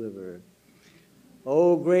in the liver.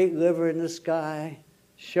 Oh, great liver in the sky,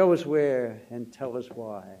 show us where and tell us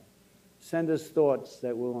why. Send us thoughts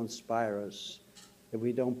that will inspire us. If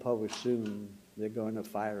we don't publish soon, they're going to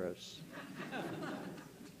fire us.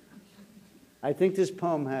 I think this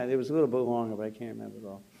poem it was a little bit longer, but I can't remember it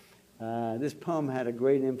all. This poem had a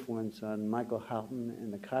great influence on Michael Houghton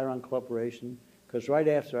and the Chiron Corporation, because right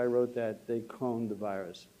after I wrote that, they cloned the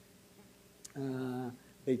virus.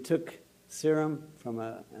 They took serum from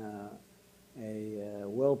a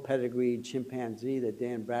well-pedigreed chimpanzee that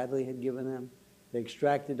Dan Bradley had given them. They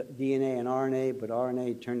extracted DNA and RNA, but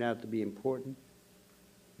RNA turned out to be important.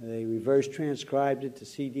 They reverse transcribed it to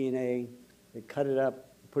cDNA. They cut it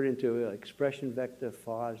up, put it into an expression vector,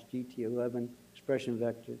 FOS, GT11 expression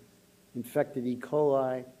vector, infected E.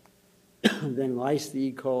 coli, then lysed the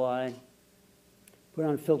E. coli, put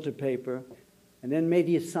on filter paper, and then made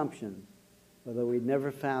the assumption, although we'd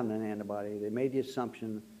never found an antibody, they made the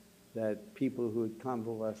assumption that people who had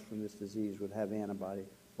convalesced from this disease would have antibody,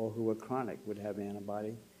 or who were chronic would have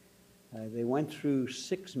antibody. They went through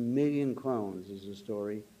 6 million clones, is the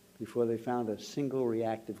story, before they found a single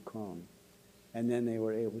reactive clone. And then they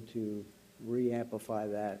were able to re-amplify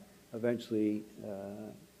that, eventually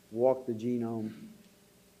walk the genome,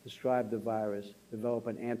 describe the virus, develop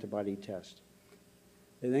an antibody test.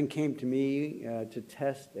 They then came to me to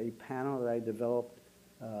test a panel that I developed,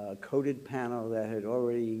 a coded panel that had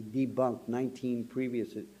already debunked 19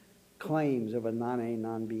 previous claims of a non-A,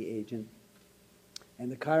 non-B agent.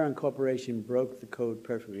 And the Chiron Corporation broke the code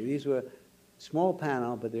perfectly. These were small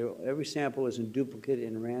panel, but every sample was in duplicate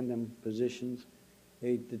in random positions.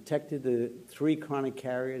 They detected the 3 chronic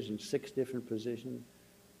carriers in 6 different positions,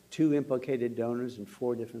 2 implicated donors in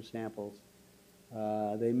 4 different samples.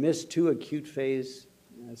 They missed 2 acute phase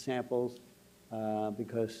samples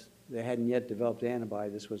because they hadn't yet developed antibody.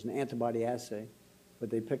 This was an antibody assay, but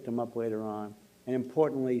they picked them up later on. And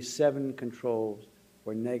importantly, 7 controls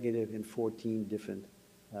were negative in 14 different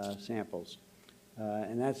samples.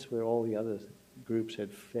 And that's where all the other groups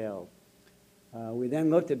had failed. We then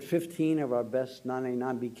looked at 15 of our best non-A,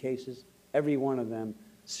 non-B cases. Every one of them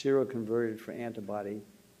seroconverted for antibody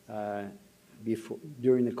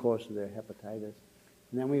during the course of their hepatitis.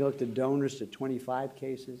 And then we looked at donors to 25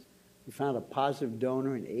 cases. We found a positive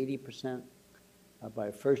donor in 80% by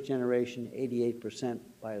a first generation, 88%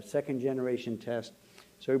 by a second generation test.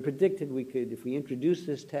 So we predicted we could, if we introduced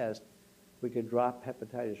this test, we could drop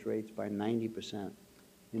hepatitis rates by 90%.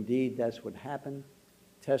 Indeed, that's what happened.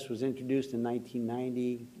 The test was introduced in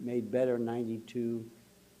 1990, made better in 92,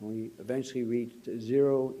 and we eventually reached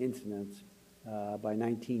 0 incidence by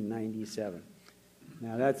 1997.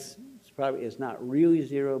 Now it's not really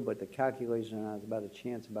 0, but the calculation on it is about a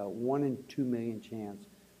chance, about 1 in 2 million chance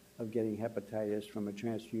of getting hepatitis from a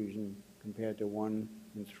transfusion compared to 1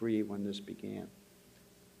 in 3 when this began.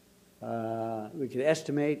 We could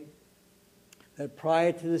estimate that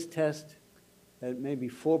prior to this test, that maybe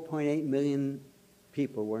 4.8 million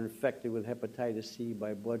people were infected with hepatitis C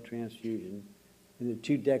by blood transfusion in the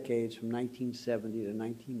 2 decades from 1970 to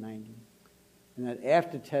 1990. And that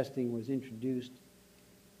after testing was introduced,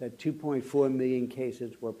 that 2.4 million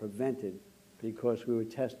cases were prevented because we were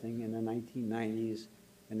testing in the 1990s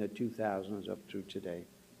and the 2000s up through today.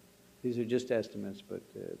 These are just estimates, but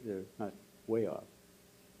they're not way off.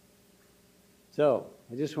 So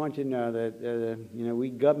I just want you to know that we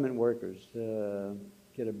government workers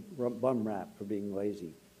get a bum rap for being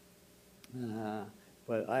lazy.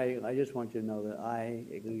 But I just want you to know that I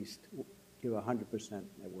at least give 100%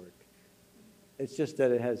 at work. It's just that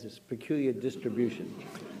it has this peculiar distribution.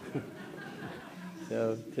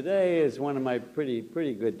 So today is one of my pretty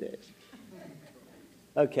good days.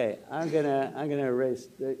 Okay, I'm gonna erase.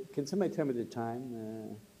 Can somebody tell me the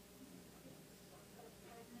time?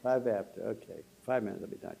 5 after. Okay, 5 minutes. I'll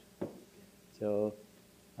be done. So,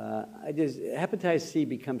 hepatitis C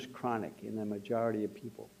becomes chronic in the majority of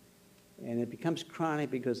people, and it becomes chronic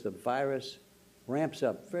because the virus ramps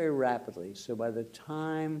up very rapidly. So by the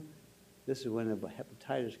time this is when the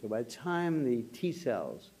hepatitis goes. By the time the T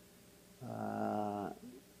cells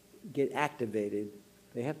get activated,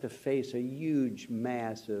 they have to face a huge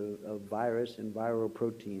mass of virus and viral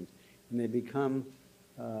proteins, and they become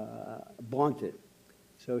blunted.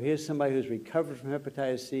 So here's somebody who's recovered from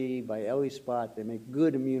hepatitis C by ELISpot. They make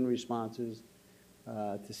good immune responses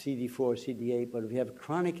to CD4, CD8, but if you have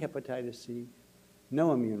chronic hepatitis C,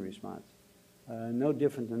 no immune response. No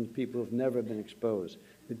different than people who've never been exposed.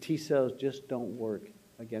 The T cells just don't work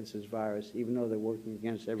against this virus, even though they're working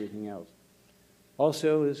against everything else.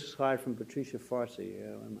 Also, this is a slide from Patricia Farsi,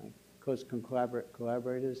 one of my close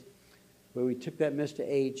collaborators, where we took that Mr.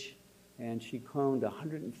 H, and she cloned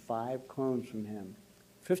 105 clones from him.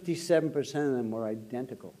 57% of them were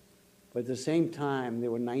identical. But at the same time,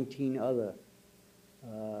 there were 19 other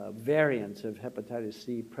variants of hepatitis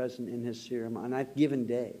C present in his serum on that given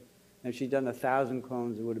day. And if she'd done 1,000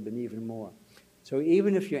 clones, it would have been even more. So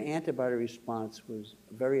even if your antibody response was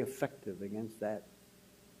very effective against that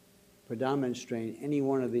predominant strain, any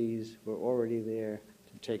one of these were already there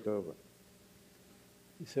to take over.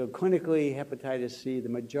 So clinically, hepatitis C, the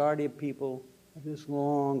majority of people have this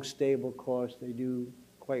long, stable course. They do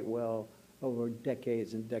quite well over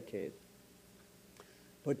decades and decades.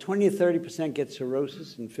 But 20 to 30% get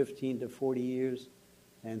cirrhosis in 15 to 40 years.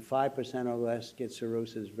 and 5% or less get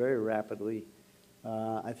cirrhosis very rapidly.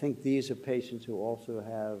 I think these are patients who also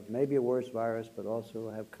have maybe a worse virus, but also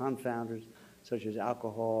have confounders such as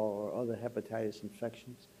alcohol or other hepatitis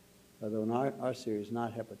infections, although in our series,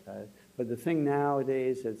 not hepatitis. But the thing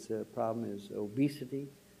nowadays that's a problem is obesity.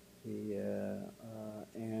 The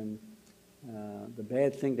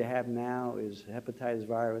bad thing to have now is hepatitis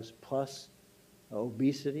virus plus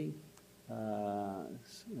obesity,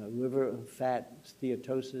 liver fat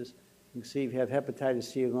steatosis. You can see if you have hepatitis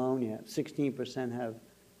C alone, you have 16% have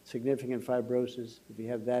significant fibrosis. If you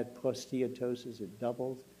have that plus steatosis, it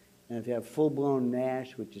doubles. And if you have full-blown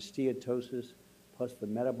NASH, which is steatosis plus the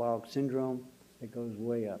metabolic syndrome, it goes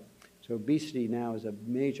way up. So obesity now is a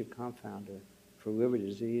major confounder for liver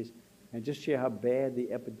disease. And just show how bad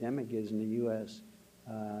the epidemic is in the U.S.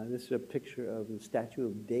 This is a picture of the statue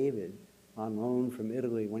of David on loan from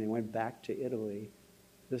Italy when he went back to Italy.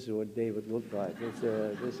 This is what David looked like.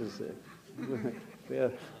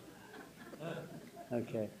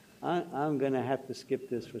 Okay. I'm going to have to skip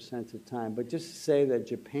this for sense of time, but just to say that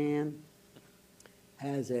Japan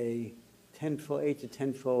has a 8 to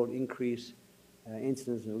 10-fold increase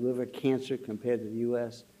incidence of liver cancer compared to the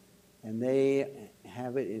U.S., and they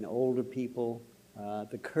have it in older people.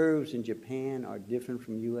 The curves in Japan are different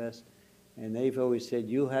from U.S., and they've always said,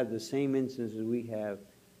 you'll have the same incidence as we have,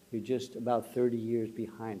 you're just about 30 years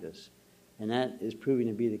behind us. And that is proving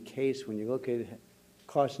to be the case when you look at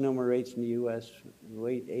carcinoma rates in the U.S. in the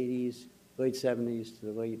late 80s, late 70s to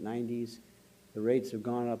the late 90s. The rates have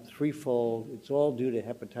gone up threefold. It's all due to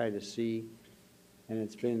hepatitis C. And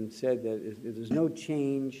it's been said that if there's no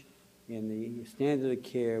change in the standard of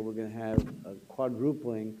care, we're going to have a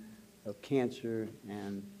quadrupling of cancer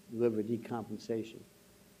and liver decompensation.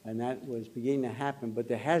 And that was beginning to happen, but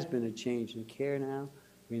there has been a change in care now.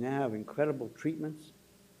 We now have incredible treatments,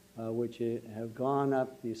 which have gone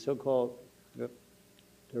up, the so-called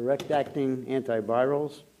direct-acting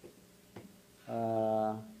antivirals,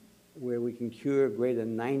 where we can cure greater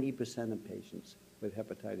than 90% of patients with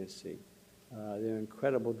hepatitis C. They're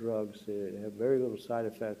incredible drugs. They have very little side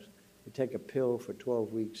effects. You take a pill for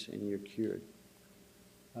 12 weeks and you're cured.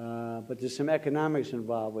 But there's some economics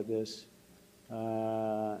involved with this.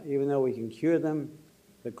 Even though we can cure them,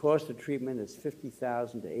 the cost of treatment is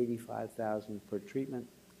 $50,000 to $85,000 per treatment.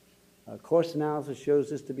 Cost analysis shows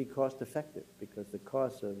this to be cost effective because the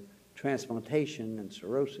costs of transplantation and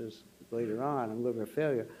cirrhosis later on and liver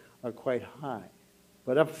failure are quite high.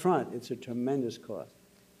 But up front, it's a tremendous cost.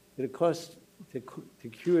 It costs to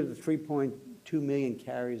cure the 3.2 million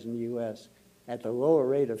carriers in the U.S. at the lower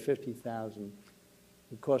rate of $50,000,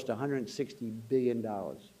 it costs $160 billion,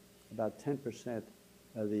 about 10%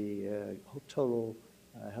 of the total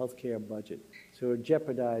healthcare budget. So it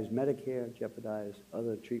jeopardized Medicare, jeopardized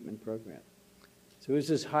other treatment programs. So is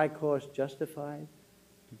this high cost justified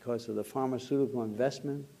because of the pharmaceutical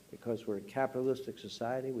investment, because we're a capitalistic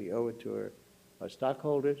society, we owe it to our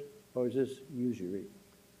stockholders, or is this usury?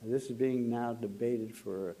 And this is being now debated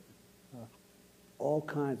for all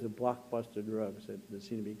kinds of blockbuster drugs that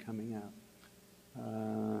seem to be coming out.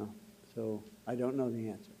 So I don't know the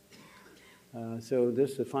answer. So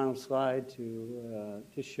this is the final slide to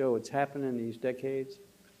just show what's happened in these decades.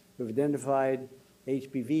 We've identified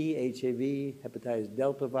HBV, HAV, hepatitis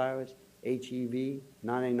delta virus, HEV,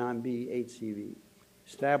 non-A, non-B, HCV.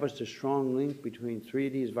 Established a strong link between 3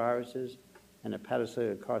 of these viruses and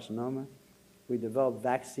hepatocellular carcinoma. We developed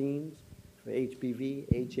vaccines for HBV,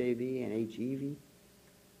 HAV, and HEV.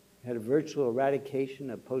 Had a virtual eradication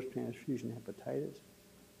of post-transfusion hepatitis.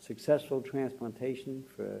 Successful transplantation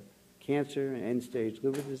for cancer and end-stage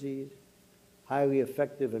liver disease. Highly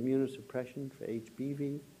effective immunosuppression for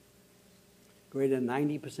HBV. Greater than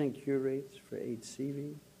 90% cure rates for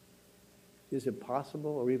HCV. Is it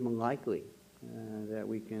possible or even likely that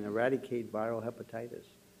we can eradicate viral hepatitis,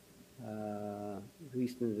 at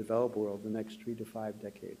least in the developed world, the next 3 to 5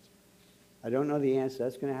 decades? I don't know the answer.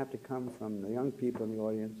 That's going to have to come from the young people in the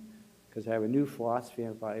audience, because I have a new philosophy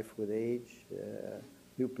of life with age,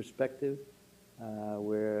 new perspective,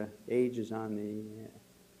 where age is on the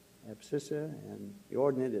abscissa and the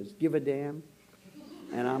ordinate is give a damn,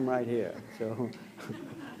 and I'm right here. So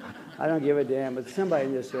I don't give a damn, but somebody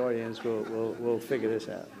in this audience will figure this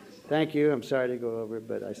out. Thank you. I'm sorry to go over,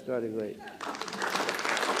 but I started late.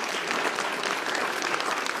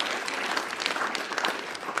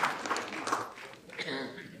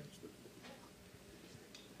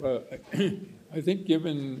 Well, I think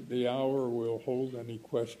given the hour, we'll hold any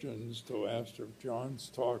questions till after John's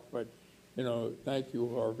talk. But, thank you,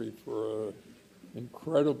 Harvey, for an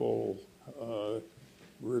incredible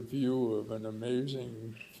review of an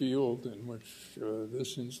amazing field in which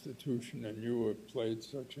this institution and you have played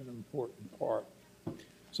such an important part.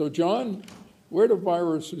 So, John, where do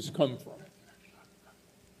viruses come from?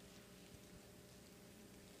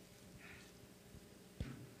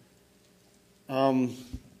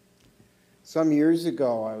 Some years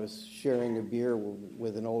ago, I was sharing a beer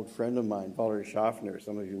with an old friend of mine, Walter Schaffner.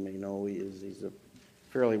 Some of you may know he's a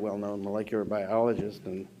fairly well-known molecular biologist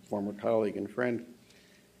and former colleague and friend.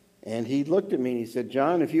 And he looked at me and he said,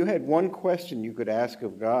 "John, if you had one question you could ask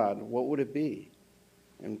of God, what would it be?"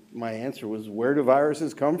 And my answer was, "Where do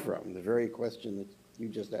viruses come from?" The very question that you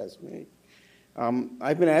just asked me.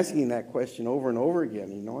 I've been asking that question over and over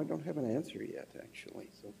again. I don't have an answer yet, actually.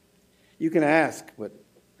 So you can ask, but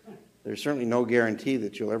there's certainly no guarantee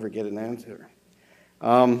that you'll ever get an answer.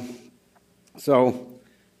 So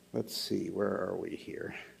let's see, where are we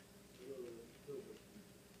here?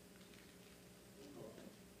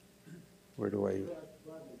 Where do I?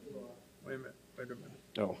 Wait a minute.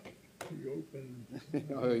 Oh. You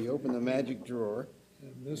You open the magic drawer.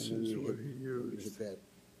 and this is what he used. Hit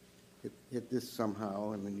that. Hit this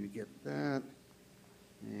somehow, and then you get that.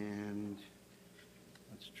 And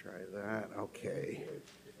let's try that. Okay.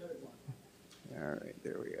 All right,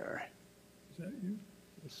 there we are. Is that you?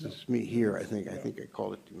 This is me here, I think. I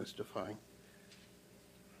called it demystifying.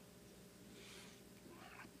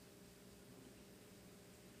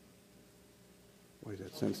 Boy, is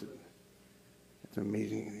that sensitive. That's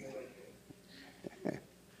amazing.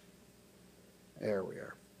 There we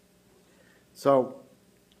are. So,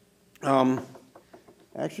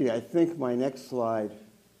 actually, I think my next slide,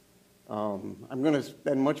 I'm going to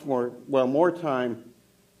spend more time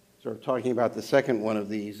sort of talking about the second one of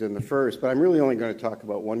these than the first, but I'm really only going to talk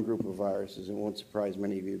about one group of viruses. It won't surprise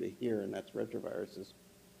many of you to hear, and that's retroviruses.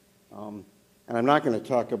 And I'm not going to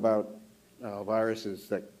talk about viruses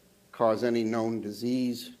that cause any known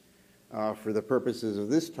disease for the purposes of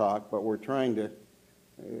this talk, but we're trying to,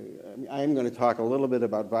 I am going to talk a little bit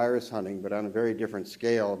about virus hunting, but on a very different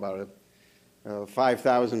scale, about a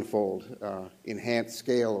 5,000-fold enhanced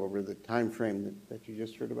scale over the time frame that you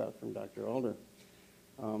just heard about from Dr. Alder.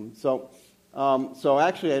 So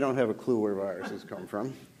actually I don't have a clue where viruses come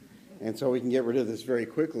from, and so we can get rid of this very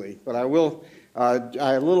quickly. But I will, I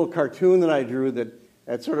have a little cartoon that I drew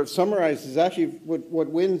that sort of summarizes actually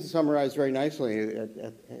what Wynne summarized very nicely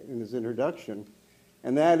in his introduction,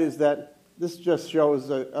 and that is that this just shows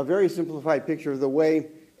a very simplified picture of the way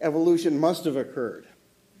evolution must have occurred.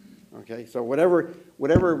 Okay, so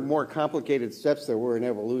whatever more complicated steps there were in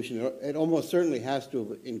evolution, it almost certainly has to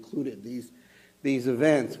have included these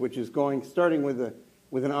events, which is starting with an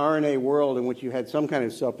RNA world in which you had some kind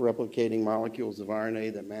of self-replicating molecules of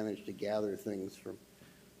RNA that managed to gather things from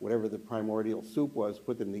whatever the primordial soup was,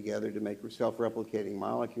 put them together to make self-replicating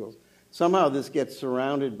molecules. Somehow this gets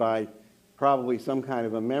surrounded by probably some kind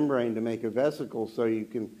of a membrane to make a vesicle so you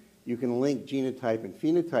can link genotype and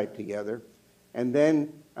phenotype together. And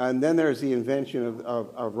then there's the invention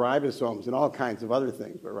of ribosomes and all kinds of other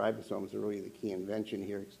things, but ribosomes are really the key invention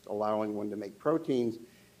here, allowing one to make proteins,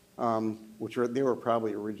 they were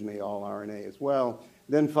probably originally all RNA as well.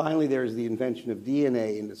 Then finally there's the invention of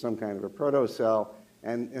DNA into some kind of a protocell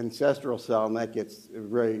and ancestral cell, and that gets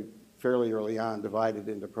fairly early on divided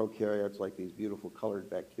into prokaryotes like these beautiful colored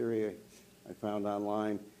bacteria I found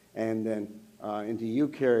online, and then into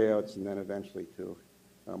eukaryotes, and then eventually to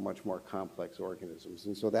much more complex organisms.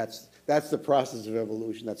 And so that's the process of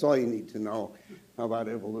evolution. That's all you need to know about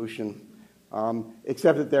evolution,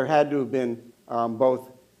 except that there had to have been both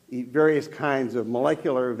various kinds of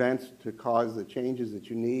molecular events to cause the changes that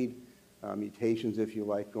you need, mutations, if you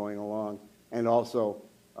like, going along, and also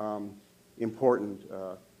important,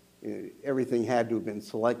 everything had to have been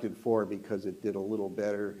selected for because it did a little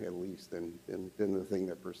better, at least, than the thing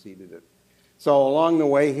that preceded it. So along the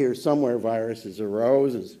way here, somewhere viruses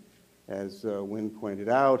arose, as Wynne pointed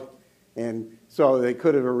out, and so they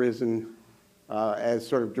could have arisen as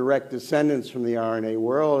sort of direct descendants from the RNA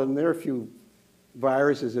world, and there are a few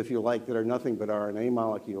viruses, if you like, that are nothing but RNA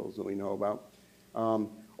molecules that we know about.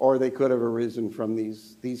 Or they could have arisen from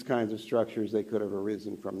these kinds of structures. They could have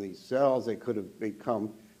arisen from these cells. They could have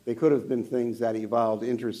been things that evolved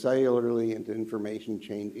intracellularly into information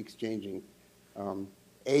exchanging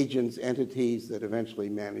agents, entities that eventually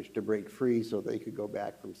managed to break free so they could go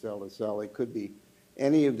back from cell to cell. It could be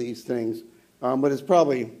any of these things, but it's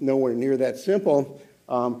probably nowhere near that simple.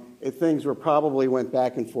 Things probably went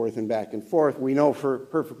back and forth and back and forth. We know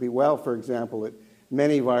perfectly well, for example, that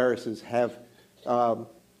many viruses have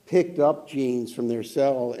picked up genes from their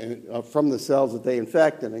cell and from the cells that they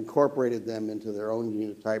infect and incorporated them into their own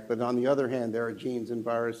genotype. But on the other hand, there are genes in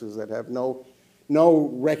viruses that have no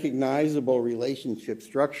recognizable relationship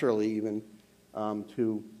structurally even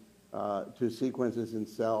to sequences in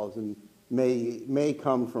cells, and may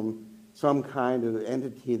come from some kind of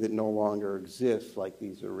entity that no longer exists, like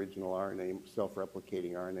these original RNA,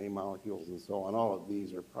 self-replicating RNA molecules and so on. All of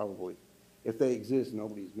these are probably, if they exist,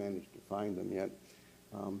 nobody's managed to find them yet.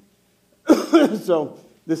 So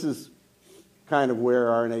this is kind of where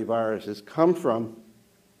RNA viruses come from.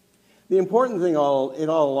 The important thing all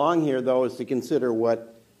along here, though, is to consider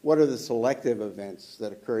what are the selective events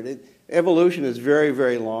that occurred. Evolution is very,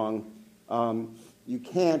 very long. You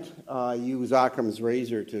can't use Occam's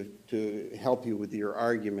razor to help you with your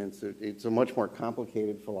arguments. It's a much more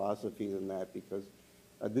complicated philosophy than that, because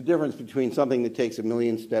the difference between something that takes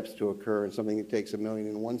 1,000,000 steps to occur and something that takes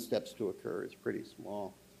 1,000,001 steps to occur is pretty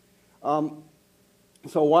small.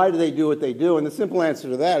 So why do they do what they do? And the simple answer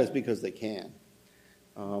to that is because they can.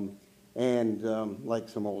 Like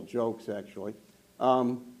some old jokes, actually.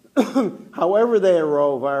 However they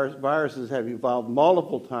arose, viruses have evolved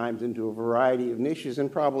multiple times into a variety of niches,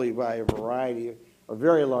 and probably by a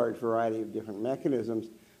very large variety of different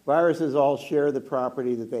mechanisms. Viruses all share the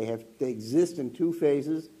property that they exist in two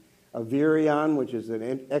phases: a virion, which is an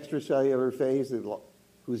extracellular phase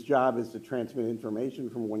whose job is to transmit information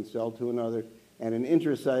from one cell to another, and an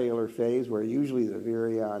intracellular phase where usually the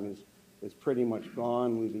virion is pretty much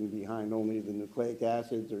gone, leaving behind only the nucleic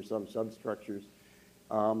acids or some substructures.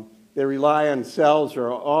 They rely on cells for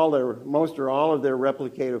most or all of their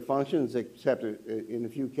replicative functions, except in a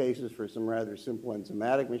few cases for some rather simple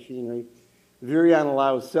enzymatic machinery. The virion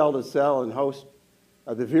allows cell-to-cell and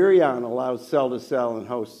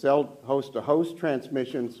host-to-host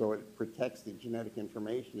transmission, so it protects the genetic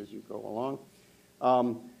information as you go along.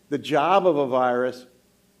 The job of a virus,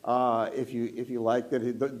 if you like, that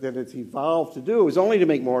it's evolved to do is only to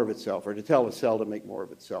make more of itself, or to tell a cell to make more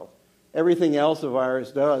of itself. Everything else a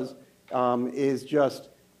virus does is just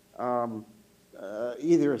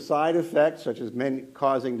either a side effect, such as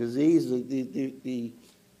causing disease.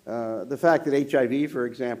 The fact that HIV, for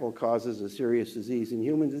example, causes a serious disease in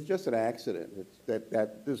humans is just an accident. It's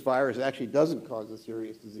that this virus actually doesn't cause a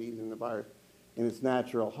serious disease in its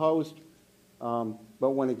natural host, but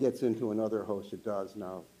when it gets into another host, it does.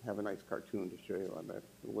 Now, I have a nice cartoon to show you on that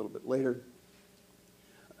a little bit later.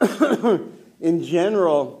 In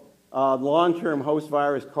general, long-term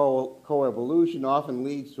host-virus coevolution often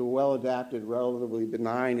leads to a well-adapted, relatively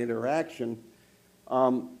benign interaction.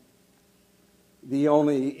 The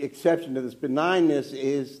only exception to this benignness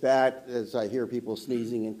is that, as I hear people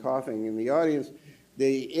sneezing and coughing in the audience,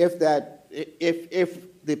 if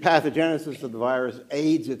the pathogenesis of the virus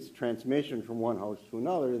aids its transmission from one host to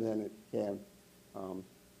another, then it can.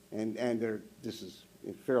 This is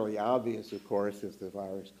fairly obvious, of course, if the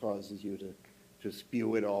virus causes you to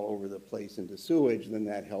spew it all over the place into sewage, then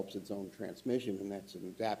that helps its own transmission, and that's an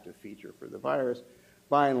adaptive feature for the virus.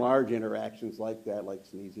 By and large, interactions like that, like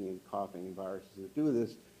sneezing and coughing and viruses that do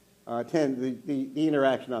this, the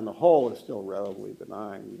interaction on the whole is still relatively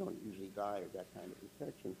benign. You don't usually die of that kind of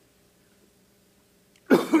infection.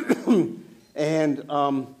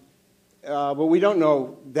 But we don't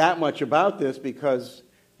know that much about this, because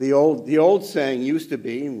the old saying used to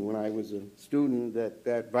be, when I was a student,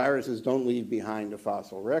 that viruses don't leave behind a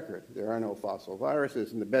fossil record. There are no fossil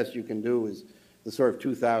viruses, and the best you can do is the sort of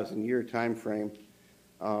 2,000-year time frame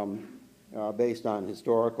based on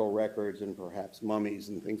historical records and perhaps mummies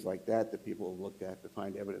and things like that people have looked at to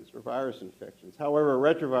find evidence for virus infections. However,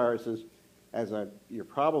 retroviruses, as you're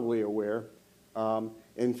probably aware,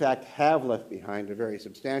 in fact have left behind a very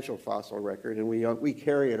substantial fossil record, and we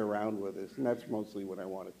carry it around with us, and that's mostly what I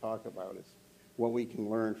want to talk about, is what we can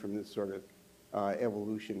learn from this sort of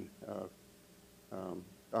evolution,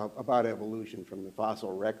 about evolution from the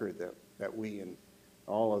fossil record that we and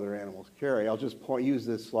all other animals carry. I'll just use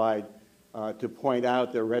this slide to point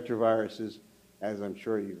out that retroviruses, as I'm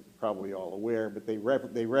sure you're probably all aware, but they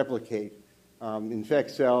replicate,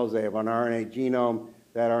 infect cells. They have an RNA genome.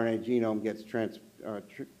 That RNA genome gets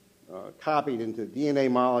copied into the DNA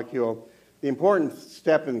molecule. The important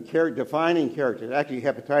step in defining characters, actually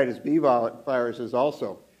hepatitis B viruses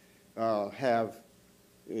also have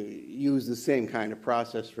used the same kind of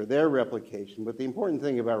process for their replication. But the important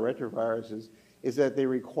thing about retroviruses is that they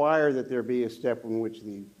require that there be a step in which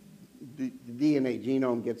the DNA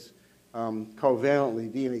genome gets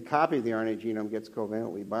covalently, DNA copy of the RNA genome gets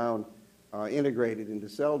covalently bound, integrated into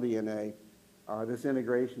cell DNA. This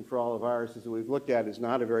integration for all the viruses that we've looked at is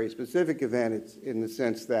not a very specific event. It's in the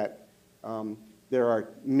sense that there are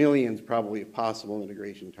millions probably of possible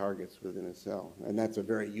integration targets within a cell, and that's a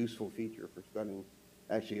very useful feature for studying,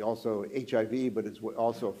 actually also HIV, but it's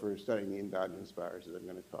also for studying the endogenous viruses I'm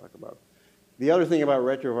going to talk about. The other thing about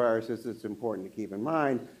retroviruses that's important to keep in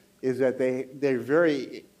mind is that they're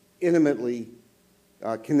very intimately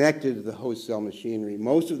connected to the host cell machinery.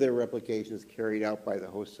 Most of their replication is carried out by the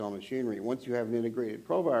host cell machinery. Once you have an integrated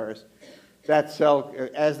provirus, that cell,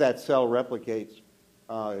 as that cell replicates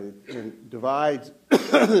and divides,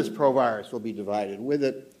 this provirus will be divided with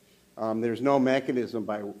it. There's no mechanism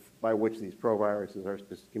by which these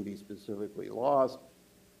proviruses can be specifically lost.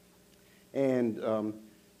 And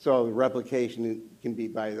so the replication can be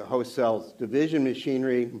by the host cell's division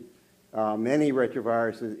machinery. Many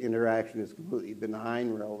retroviruses interaction is completely benign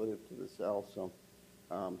relative to the cell, so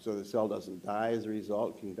the cell doesn't die as a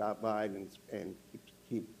result, can divide and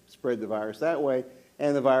spread the virus that way,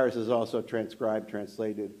 and the virus is also transcribed,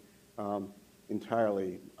 translated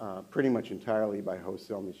entirely, pretty much entirely by host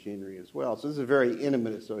cell machinery as well. So this is a very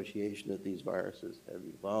intimate association that these viruses have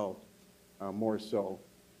evolved, more so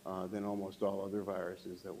than almost all other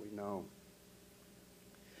viruses that we know.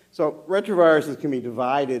 So retroviruses can be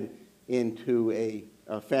divided into a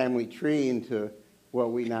family tree, into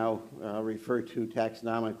what we now refer to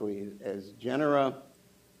taxonomically as genera.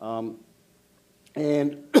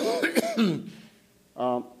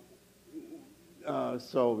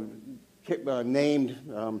 So named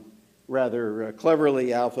rather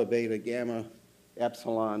cleverly alpha, beta, gamma,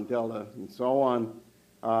 epsilon, delta, and so on.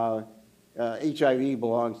 HIV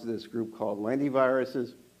belongs to this group called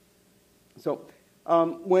lentiviruses. So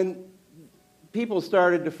when people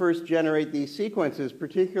started to first generate these sequences,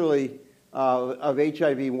 particularly of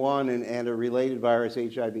HIV-1 and a related virus,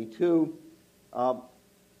 HIV-2,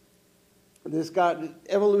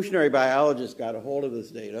 evolutionary biologists got a hold of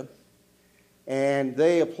this data, and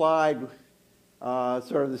they applied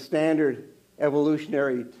sort of the standard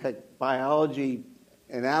evolutionary biology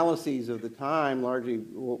analyses of the time,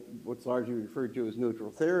 what's largely referred to as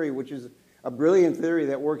neutral theory, which is a brilliant theory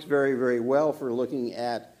that works very, very well for looking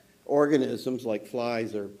at organisms like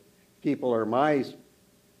flies or people or mice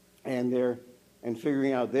and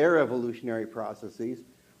figuring out their evolutionary processes.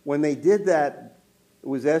 When they did that, it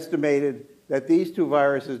was estimated that these two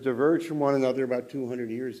viruses diverged from one another about 200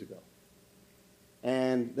 years ago,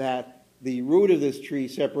 and that the root of this tree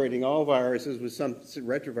separating all viruses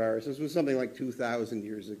retroviruses was something like 2,000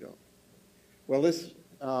 years ago. Well, this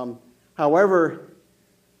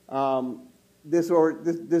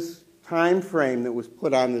time frame that was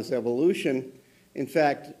put on this evolution, in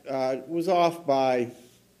fact, was off by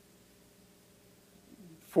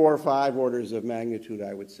 4 or 5 orders of magnitude,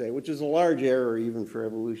 I would say, which is a large error even for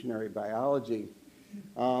evolutionary biology.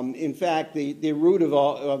 In fact, the root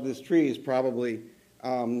of this tree is probably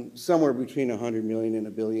somewhere between 100 million and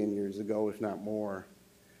 1 billion years ago, if not more.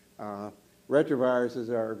 Retroviruses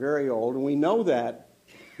are very old, and we know that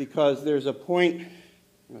because there's a point,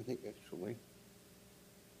 I think actually,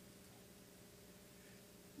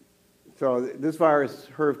 so this virus,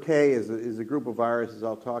 HERV-K, is a group of viruses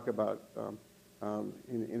I'll talk about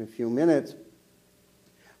in a few minutes.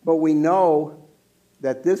 But we know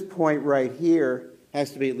that this point right here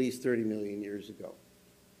has to be at least 30 million years ago.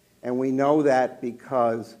 And we know that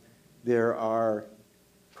because there are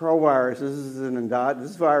proviruses.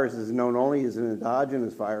 This virus is known only as an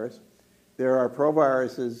endogenous virus. There are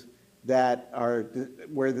proviruses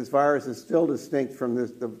where this virus is still distinct from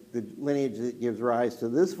the lineage that gives rise to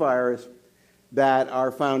this virus, that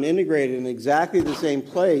are found integrated in exactly the same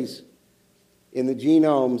place in the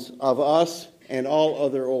genomes of us and all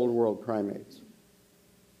other old world primates.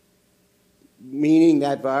 Meaning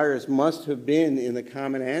that virus must have been in the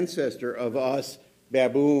common ancestor of us,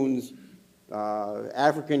 baboons,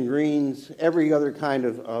 African greens, every other kind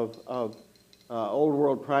of old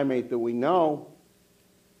world primate that we know.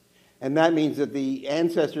 And that means that the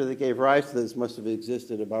ancestor that gave rise to this must have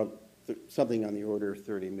existed about something on the order of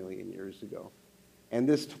 30 million years ago. And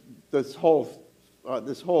this whole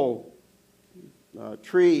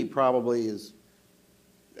tree probably is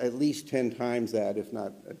at least 10 times that, if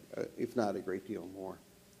not a great deal more.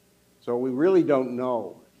 So we really don't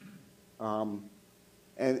know.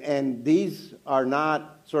 And these are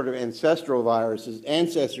not sort of ancestors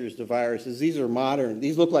to viruses. These are modern.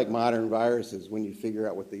 These look like modern viruses when you figure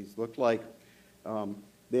out what these look like.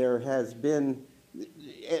 There has been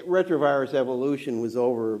retrovirus evolution was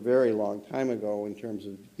over a very long time ago in terms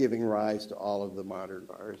of giving rise to all of the modern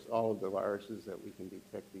viruses, all of the viruses that we can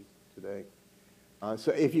detect today.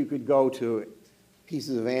 So if you could go to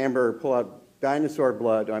pieces of amber, pull out dinosaur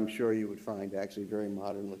blood, I'm sure you would find actually very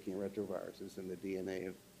modern-looking retroviruses in the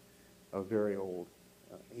DNA of very old,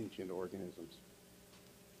 ancient organisms.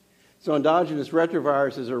 So endogenous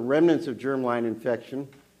retroviruses are remnants of germline infection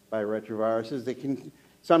by retroviruses. They can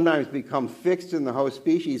sometimes become fixed in the host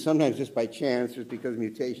species, sometimes just by chance, just because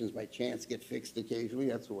mutations by chance get fixed occasionally.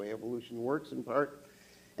 That's the way evolution works in part.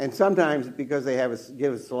 And sometimes because they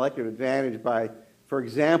give a selective advantage by, for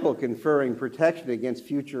example, conferring protection against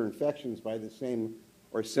future infections by the same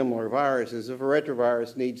or similar viruses. If a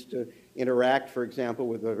retrovirus needs to interact, for example,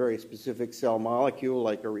 with a very specific cell molecule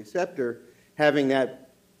like a receptor, having that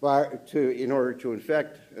in order to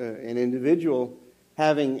infect an individual,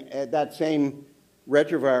 having that same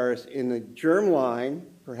retrovirus in the germline,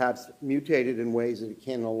 perhaps mutated in ways that it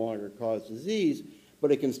can no longer cause disease,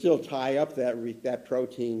 but it can still tie up that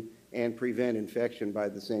protein and prevent infection by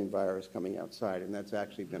the same virus coming outside. And that's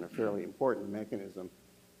actually been a fairly important mechanism,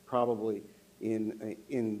 probably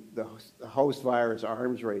in the host virus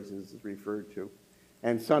arms races is referred to.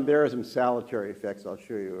 And there are some salutary effects. I'll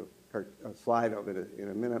show you a slide of it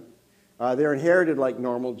in a minute. They're inherited like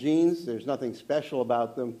normal genes. There's nothing special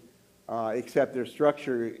about them, except their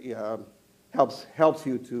structure helps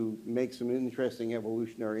you to make some interesting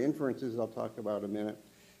evolutionary inferences I'll talk about in a minute.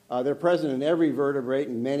 They're present in every vertebrate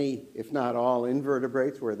and many, if not all,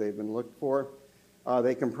 invertebrates where they've been looked for.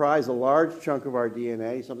 They comprise a large chunk of our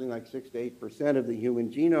DNA. Something like 6 to 8% of the human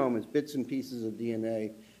genome is bits and pieces of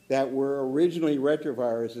DNA that were originally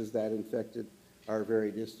retroviruses that infected our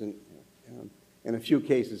very distant, in a few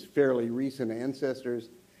cases, fairly recent ancestors.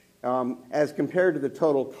 As compared to the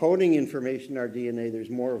total coding information in our DNA, there's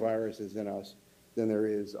more viruses in us than there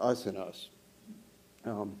is us in us.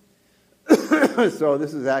 So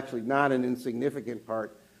this is actually not an insignificant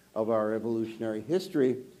part of our evolutionary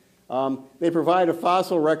history. They provide a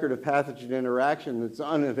fossil record of pathogen interaction that's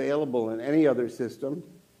unavailable in any other system.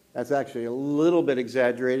 That's actually a little bit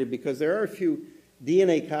exaggerated because there are a few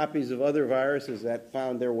DNA copies of other viruses that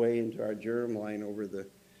found their way into our germline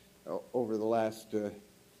over the last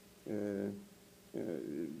 10,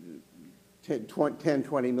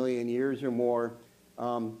 20 million years or more,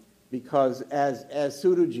 because as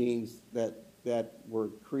pseudogenes that were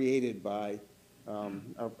created by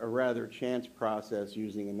a rather chance process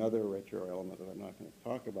using another retroelement that I'm not going to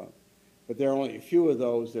talk about. But there are only a few of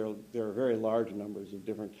those. There are very large numbers of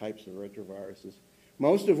different types of retroviruses,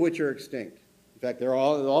 most of which are extinct. In fact, they're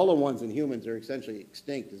all the ones in humans are essentially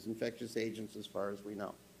extinct as infectious agents as far as we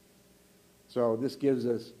know. So this gives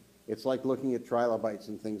us, it's like looking at trilobites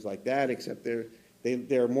and things like that, except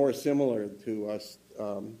they're more similar to us,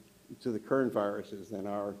 to the current viruses than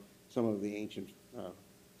are some of the ancient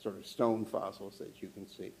sort of stone fossils that you can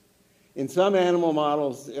see. In some animal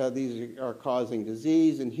models, these are causing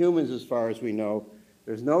disease. In humans, as far as we know,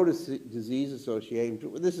 there's no disease associated.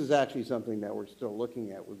 This is actually something that we're still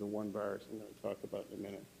looking at with the one virus I'm going to talk about in a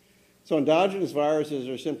minute. So endogenous viruses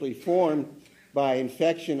are simply formed by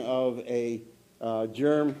infection of a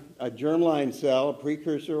germline cell, a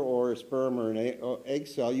precursor, or a sperm or an egg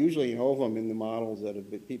cell, usually an ovum in the models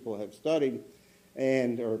that people have studied,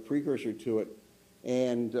 or a precursor to it.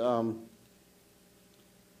 And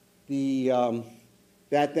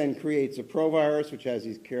that then creates a provirus, which has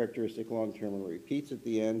these characteristic long terminal repeats at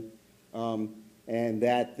the end, and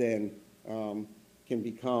that then can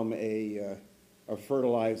become a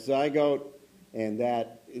fertilized zygote, and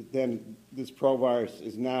then this provirus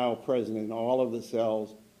is now present in all of the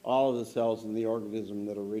cells in the organism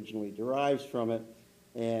that originally derives from it.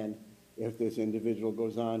 And if this individual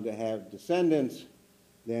goes on to have descendants,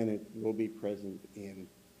 then it will be present in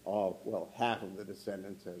half of the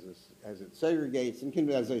descendants as it segregates, and can,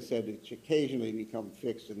 as I said, it occasionally become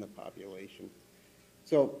fixed in the population.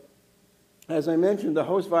 So, as I mentioned, the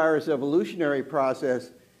host virus evolutionary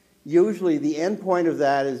process, usually the end point of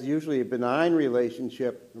that is usually a benign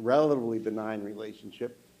relationship, relatively benign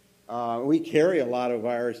relationship. We carry a lot of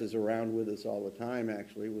viruses around with us all the time,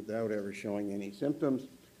 actually, without ever showing any symptoms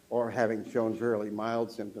or having shown fairly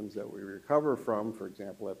mild symptoms that we recover from, for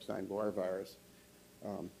example, Epstein-Barr virus.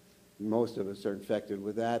 Most of us are infected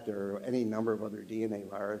with that. There are any number of other DNA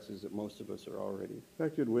viruses that most of us are already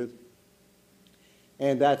infected with.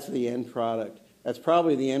 And that's the end product. That's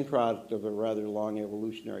probably the end product of a rather long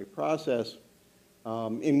evolutionary process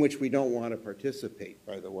in which we don't want to participate,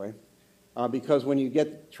 by the way. Because when you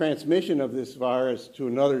get transmission of this virus to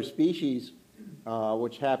another species,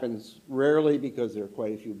 which happens rarely because there are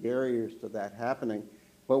quite a few barriers to that happening,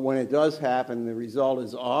 but when it does happen, the result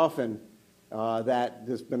is often that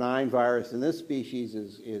this benign virus in this species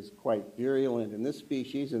is quite virulent in this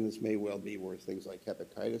species, and this may well be where things like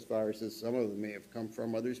hepatitis viruses, some of them may have come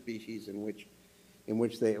from other species in which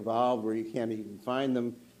they evolved where you can't even find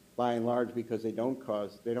them by and large because they don't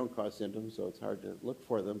cause symptoms, so it's hard to look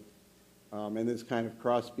for them. And this kind of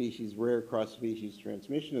rare cross-species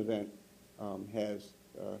transmission event has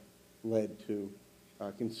led to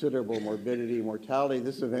considerable morbidity, mortality.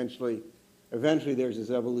 This eventually there's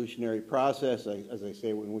this evolutionary process, as I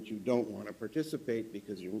say, in which you don't want to participate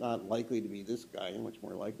because you're not likely to be this guy, you're much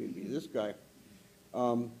more likely to be this guy.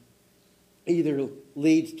 Either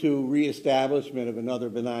leads to reestablishment of another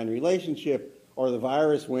benign relationship, or the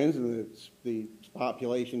virus wins and the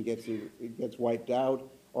population gets wiped out,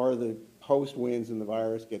 or the host wins and the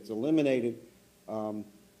virus gets eliminated.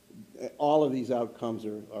 All of these outcomes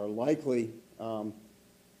are likely,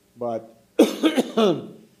 but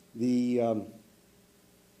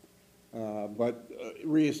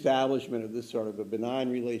reestablishment of this sort of a benign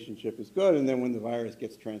relationship is good, and then when the virus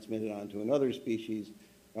gets transmitted onto another species,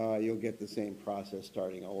 you'll get the same process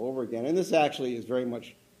starting all over again. And this actually is very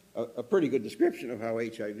much a pretty good description of how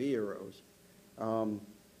HIV arose.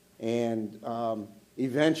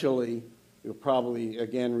 Eventually, you'll probably,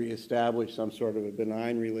 again, reestablish some sort of a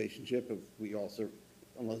benign relationship. If we also,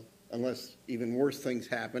 unless even worse things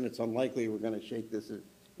happen, it's unlikely we're going to shake this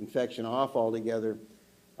infection off altogether.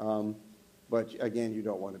 But again, you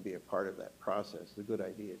don't want to be a part of that process. It's a good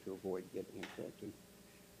idea to avoid getting infected.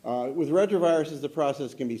 With retroviruses, the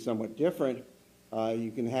process can be somewhat different.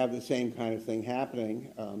 You can have the same kind of thing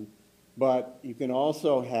happening, but you can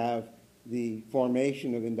also have the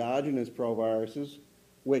formation of endogenous proviruses,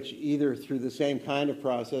 which either through the same kind of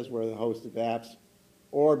process where the host adapts,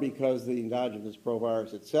 or because the endogenous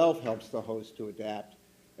provirus itself helps the host to adapt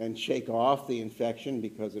and shake off the infection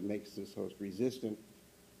because it makes this host resistant,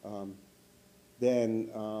 then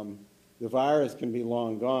the virus can be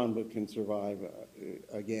long gone but can survive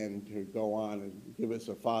again to go on and give us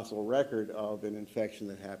a fossil record of an infection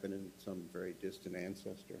that happened in some very distant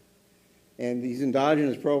ancestor. And these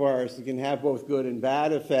endogenous proviruses can have both good and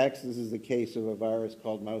bad effects. This is the case of a virus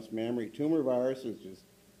called mouse mammary tumor virus, which is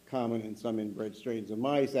common in some inbred strains of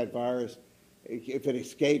mice. That virus, if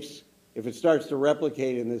it starts to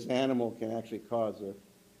replicate in this animal, can actually cause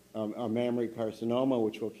a mammary carcinoma,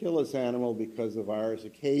 which will kill this animal because the virus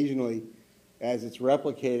occasionally, as it's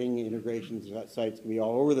replicating, integration sites can be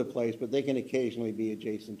all over the place, but they can occasionally be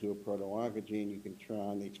adjacent to a proto-oncogene. You can turn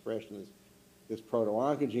on the expression of this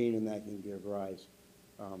proto-oncogene, and that can give rise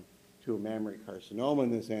to a mammary carcinoma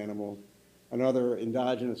in this animal. Another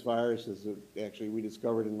endogenous virus is actually we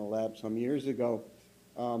discovered in the lab some years ago,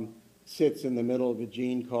 sits in the middle of a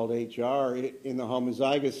gene called HR. In the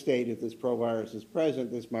homozygous state, if this provirus is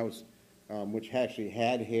present, this mouse, which actually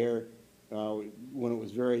had hair when it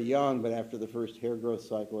was very young, but after the first hair growth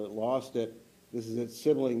cycle, it lost it. This is its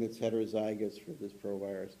sibling that's heterozygous for this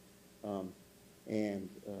provirus.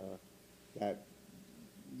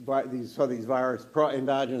 These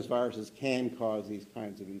endogenous viruses can cause these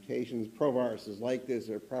kinds of mutations. Proviruses like this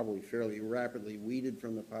are probably fairly rapidly weeded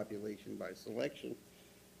from the population by selection.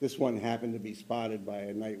 This one happened to be spotted by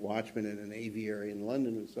a night watchman in an aviary in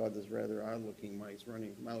London who saw this rather odd-looking mouse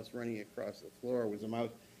running across the floor. It was a mouse,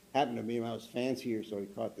 happened to be a mouse fancier, so he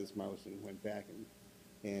caught this mouse and went back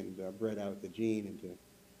and bred out the gene into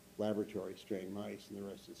laboratory strain mice, and the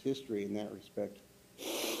rest is history in that respect.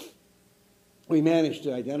 We managed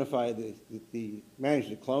to identify managed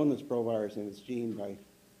to clone this provirus and its gene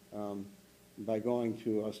by going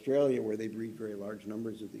to Australia, where they breed very large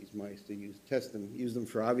numbers of these mice to use them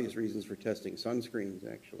for obvious reasons for testing sunscreens,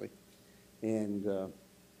 actually, and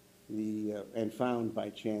found by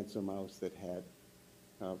chance a mouse that had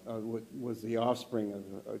was the offspring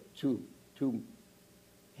of two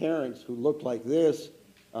parents who looked like this,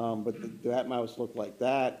 but that mouse looked like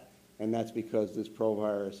that. And that's because this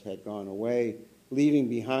provirus had gone away, leaving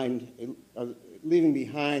behind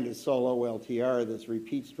a solo LTR. This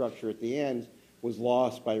repeat structure at the end was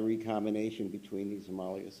lost by recombination between these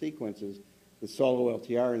homologous sequences. The solo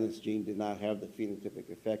LTR in this gene did not have the phenotypic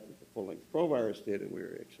effect that the full-length provirus did, and we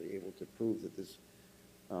were actually able to prove that this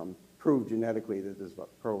proved genetically that this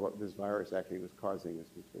virus actually was causing this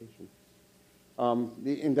mutation.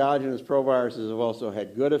 The endogenous proviruses have also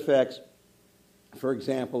had good effects. For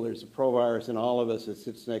example, there's a provirus in all of us that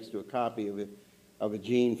sits next to a copy of a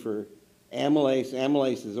gene for amylase.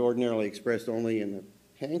 Amylase is ordinarily expressed only in the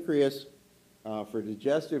pancreas for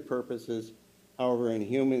digestive purposes. However, in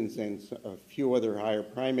humans and a few other higher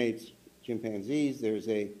primates, chimpanzees, there's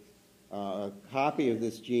a copy of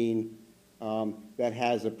this gene that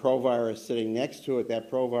has a provirus sitting next to it.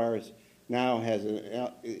 That provirus now has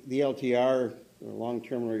the LTR,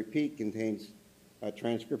 long-term repeat, contains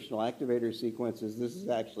transcriptional activator sequences. This is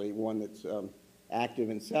actually one that's active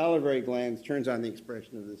in salivary glands, turns on the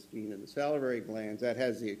expression of this gene in the salivary glands. That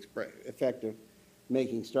has the effect of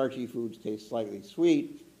making starchy foods taste slightly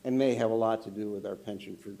sweet and may have a lot to do with our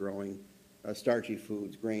penchant for growing starchy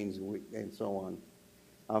foods, grains, and so on.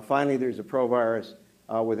 Finally, there's a provirus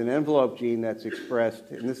with an envelope gene that's expressed,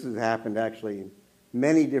 and this has happened actually in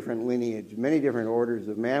many different lineage, many different orders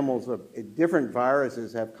of mammals. Different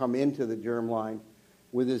viruses have come into the germline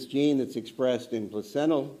with this gene that's expressed in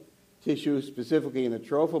placental tissue, specifically in the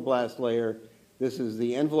trophoblast layer. This is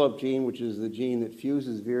the envelope gene, which is the gene that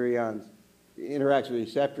fuses virions, interacts with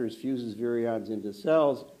receptors, fuses virions into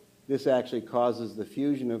cells. This actually causes the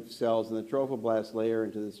fusion of cells in the trophoblast layer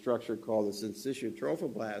into the structure called the syncytial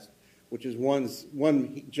trophoblast, which is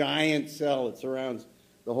one giant cell that surrounds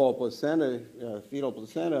the whole placenta, fetal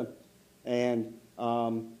placenta, and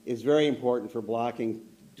is very important for blocking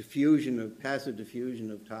passive diffusion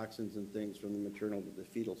of toxins and things from the maternal to the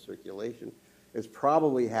fetal circulation. It's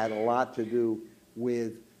probably had a lot to do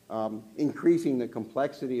with increasing the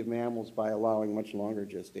complexity of mammals by allowing much longer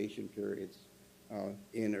gestation periods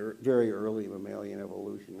in very early mammalian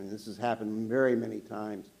evolution. And this has happened very many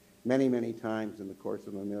times, many times in the course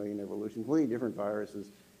of mammalian evolution, including different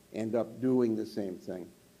viruses end up doing the same thing.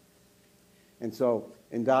 And so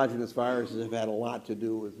endogenous viruses have had a lot to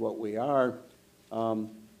do with what we are. So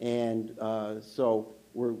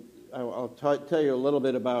I'll tell you a little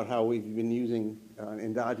bit about how we've been using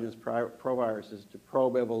endogenous proviruses to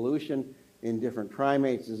probe evolution in different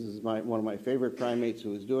primates. This is one of my favorite primates who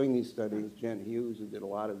was doing these studies, Jen Hughes, who did a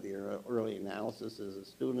lot of the early analysis as a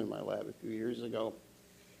student in my lab a few years ago.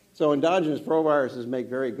 So endogenous proviruses make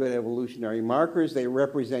very good evolutionary markers. They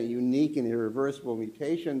represent unique and irreversible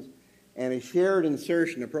mutations, and a shared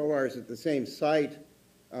insertion of provirus at the same site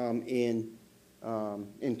in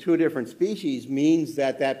two different species means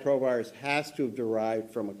that provirus has to have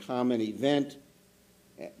derived from a common event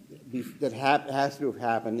that has to have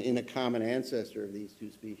happened in a common ancestor of these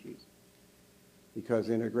two species, because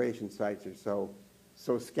integration sites are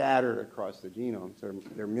so scattered across the genome. So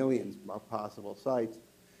there are millions of possible sites.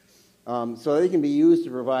 So they can be used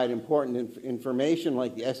to provide important information,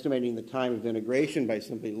 like estimating the time of integration by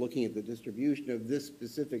simply looking at the distribution of this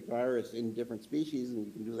specific virus in different species, and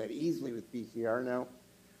you can do that easily with PCR now.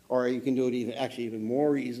 Or you can do it even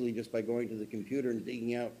more easily just by going to the computer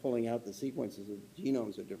and pulling out the sequences of the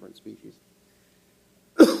genomes of different species.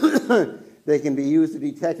 They can be used to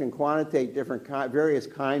detect and quantitate various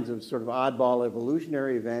kinds of sort of oddball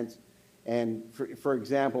evolutionary events, and for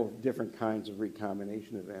example, different kinds of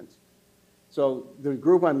recombination events. So the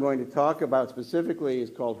group I'm going to talk about specifically is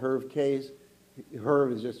called HERV-Ks.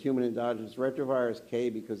 HERV is just human endogenous retrovirus, K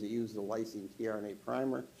because it uses the lysine tRNA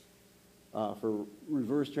primer for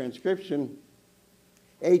reverse transcription.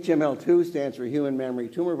 HML2 stands for human mammary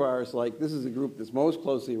tumor virus. This is a group that's most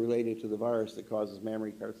closely related to the virus that causes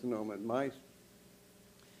mammary carcinoma in mice,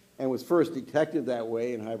 and was first detected that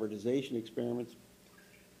way in hybridization experiments.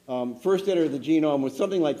 First entered the genome was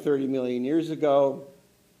something like 30 million years ago,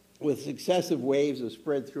 with successive waves of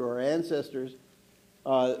spread through our ancestors.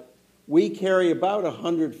 We carry about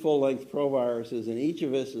 100 full-length proviruses in each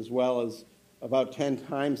of us, as well as about 10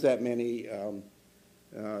 times that many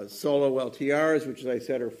solo LTRs, which, as I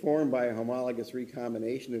said, are formed by a homologous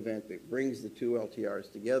recombination event that brings the two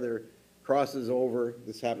LTRs together, crosses over,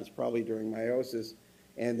 this happens probably during meiosis,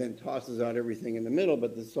 and then tosses out everything in the middle,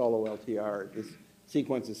 but the solo LTR, this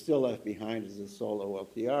sequence is still left behind as a solo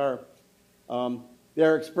LTR.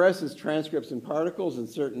 They're expressed as transcripts and particles in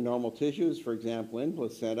certain normal tissues, for example, in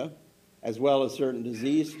placenta, as well as certain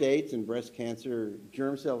disease states. In breast cancer,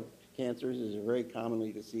 germ cell cancers is very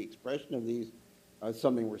commonly to see expression of these. It's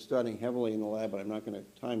something we're studying heavily in the lab, but I'm not going to,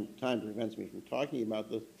 time prevents me from talking about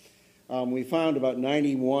this. We found about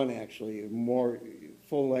 91, actually, more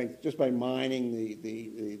full-length, just by mining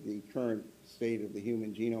the current state of the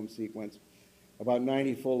human genome sequence, about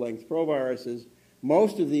 90 full-length proviruses.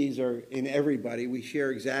 Most of these are in everybody. We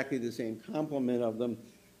share exactly the same complement of them.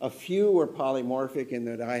 A few are polymorphic in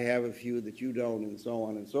that I have a few that you don't, and so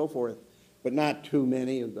on and so forth, but not too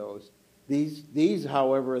many of those. These,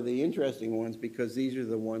 however, are the interesting ones because these are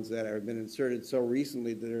the ones that have been inserted so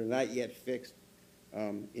recently that are not yet fixed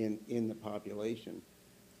in the population.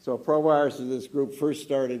 So proviruses of this group first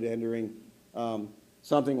started entering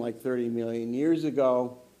something like 30 million years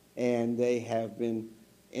ago, and they have been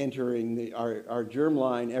entering our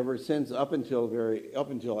germline ever since, up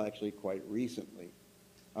until actually quite recently.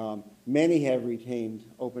 Many have retained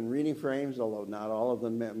open reading frames, although not all of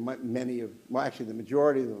them. Actually, the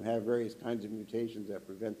majority of them have various kinds of mutations that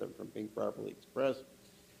prevent them from being properly expressed.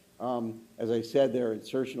 As I said, some are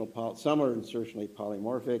insertionally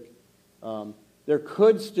polymorphic. there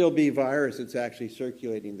could still be virus that's actually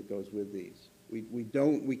circulating that goes with these.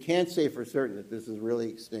 We can't say for certain that this is really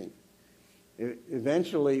extinct.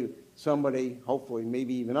 Eventually, somebody, hopefully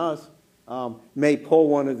maybe even us, may pull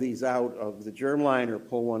one of these out of the germline or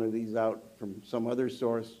pull one of these out from some other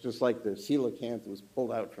source, just like the coelacanth was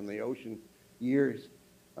pulled out from the ocean years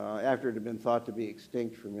after it had been thought to be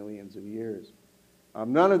extinct for millions of years.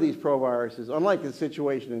 None of these proviruses, unlike the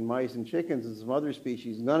situation in mice and chickens and some other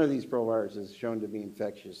species, none of these proviruses is shown to be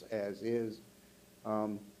infectious as is.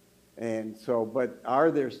 And so, but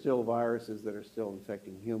are there still viruses that are still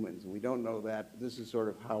infecting humans? And we don't know that. This is sort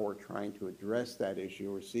of how we're trying to address that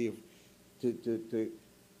issue, or see if to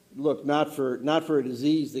look not for a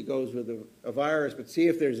disease that goes with a virus, but see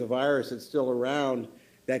if there's a virus that's still around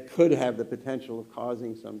that could have the potential of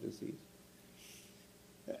causing some disease.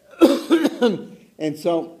 And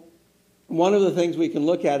so, one of the things we can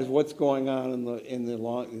look at is what's going on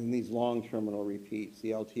in these long terminal repeats,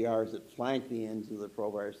 the LTRs that flank the ends of the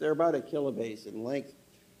provirus. They're about a kilobase in length,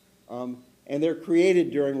 and they're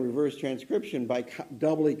created during reverse transcription by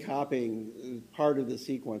doubly copying part of the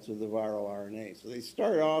sequence of the viral RNA. So they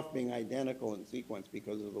start off being identical in sequence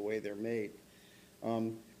because of the way they're made,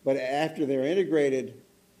 but after they're integrated,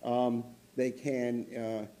 they can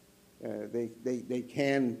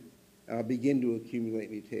begin to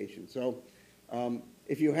accumulate mutations. So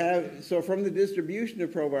so from the distribution of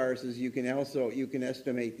proviruses, you can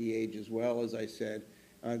estimate the age as well, as I said.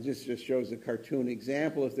 This just shows a cartoon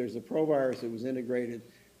example. If there's a provirus that was integrated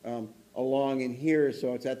along in here,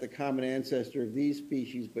 so it's at the common ancestor of these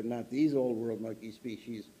species, but not these old world monkey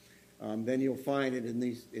species, then you'll find it in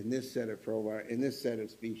this set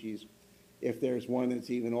of species. If there's one that's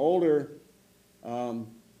even older,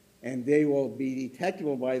 and they will be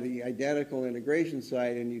detectable by the identical integration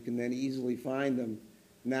site, and you can then easily find them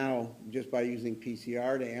now just by using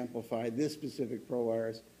PCR to amplify this specific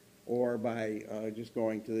provirus, or by just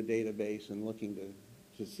going to the database and looking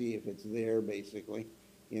to see if it's there, basically,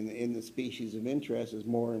 in the species of interest as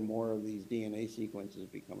more and more of these DNA sequences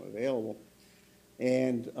become available.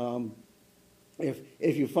 And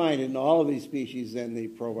if you find it in all of these species, then the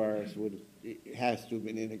provirus has to have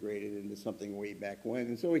been integrated into something way back when.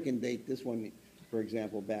 And so we can date this one, for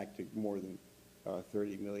example, back to more than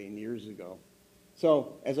 30 million years ago.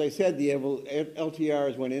 So, as I said, the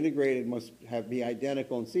LTRs, when integrated, must be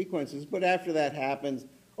identical in sequences, but after that happens,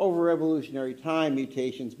 over evolutionary time,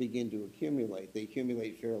 mutations begin to accumulate. They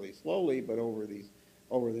accumulate fairly slowly, but over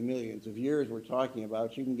the millions of years we're talking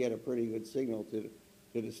about, you can get a pretty good signal to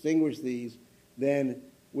distinguish these. Then,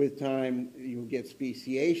 with time, you'll get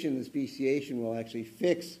speciation. The speciation will actually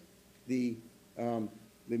fix the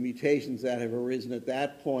mutations that have arisen at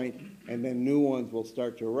that point, and then new ones will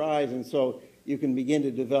start to arise. And so you can begin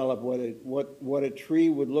to develop what a tree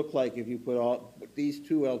would look like if you put these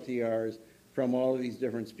two LTRs from all of these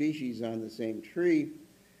different species on the same tree.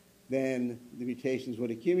 Then the mutations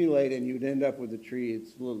would accumulate, and you'd end up with a tree.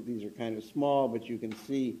 These are kind of small, but you can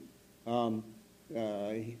see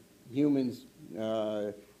humans,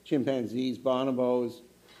 chimpanzees, bonobos,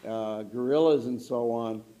 gorillas, and so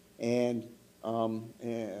on, and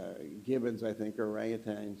gibbons, I think, or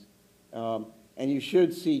orangutans. And you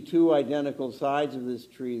should see two identical sides of this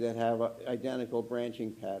tree that have identical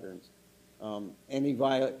branching patterns.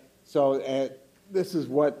 So this is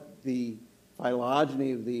what the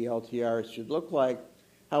phylogeny of the LTRs should look like.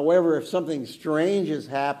 However, if something strange has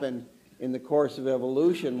happened in the course of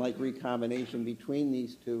evolution, like recombination between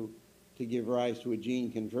these two to give rise to a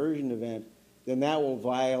gene conversion event, then that will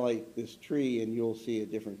violate this tree and you'll see a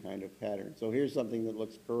different kind of pattern. So here's something that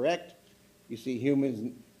looks correct. You see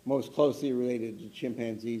humans most closely related to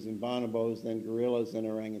chimpanzees and bonobos, then gorillas, then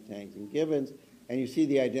orangutans and gibbons, and you see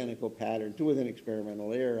the identical pattern with an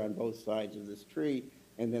experimental error on both sides of this tree,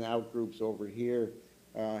 and then outgroups over here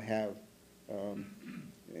have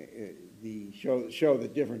show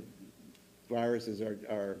that different viruses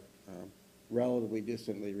are relatively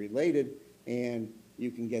distantly related, and you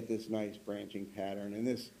can get this nice branching pattern. And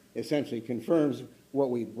this essentially confirms what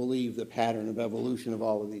we believe the pattern of evolution of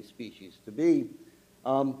all of these species to be.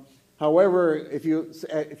 However, if you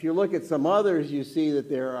look at some others, you see that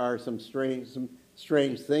there are some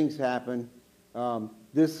strange things happen.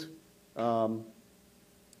 This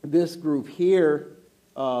group here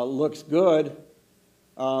looks good,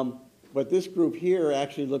 but this group here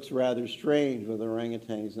actually looks rather strange, with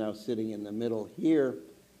orangutans now sitting in the middle here.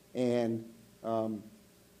 And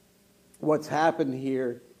what's happened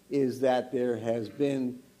here is that there has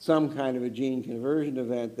been some kind of a gene conversion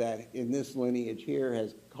event that in this lineage here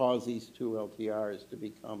has caused these two LTRs to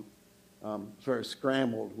become sort of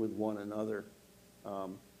scrambled with one another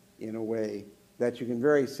in a way. that you can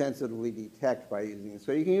very sensitively detect by using it.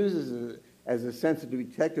 So you can use this as a sensitive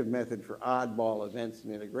detective method for oddball events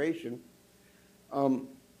and integration.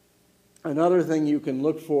 Another thing you can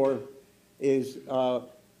look for is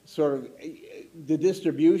sort of the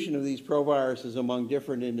distribution of these proviruses among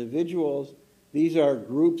different individuals. These are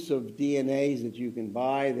groups of DNAs that you can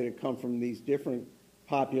buy that have come from these different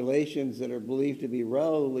populations that are believed to be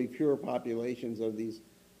relatively pure populations of these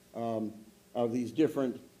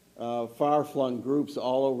different far-flung groups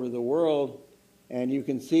all over the world. And you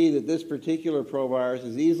can see that this particular provirus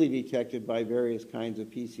is easily detected by various kinds of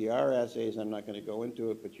PCR assays. I'm not going to go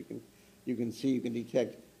into it, but you can see you can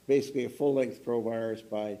detect basically a full-length provirus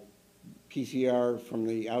by PCR from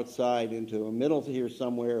the outside into a middle here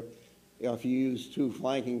somewhere. If you use 2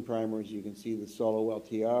 flanking primers, you can see the solo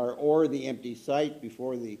LTR or the empty site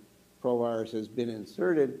before the provirus has been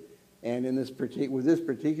inserted. And in this with this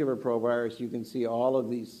particular provirus, you can see all of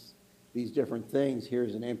these different things.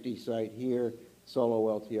 Here's an empty site here,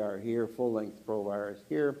 solo LTR here, full-length provirus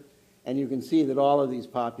here. And you can see that all of these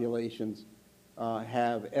populations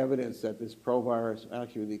have evidence that this provirus,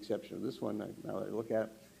 actually with the exception of this one, now that I look at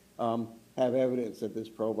it, have evidence that this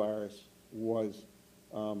provirus was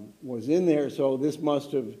in there. So this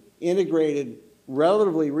must have integrated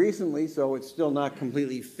relatively recently, so it's still not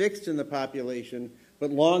completely fixed in the population, but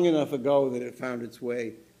long enough ago that it found its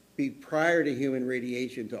way prior to human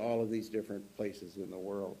radiation to all of these different places in the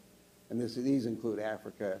world. And these include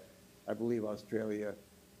Africa, I believe Australia,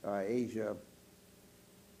 Asia,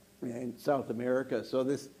 and South America. So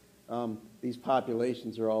these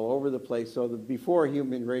populations are all over the place. So before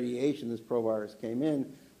human radiation, this provirus came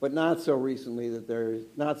in, but not so recently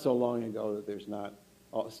not so long ago that there's not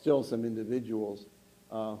still some individuals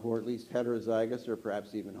who are at least heterozygous or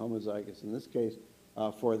perhaps even homozygous in this case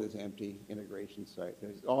for this empty integration site.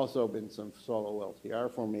 There's also been some solo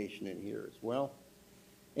LTR formation in here as well.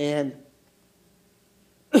 And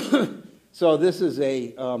so this is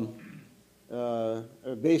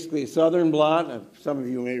basically a southern blot. Some of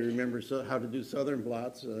you may remember how to do southern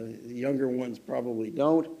blots. The younger ones probably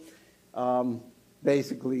don't.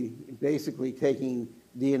 Basically taking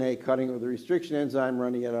DNA, cutting with a restriction enzyme,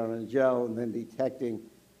 running it on a gel, and then detecting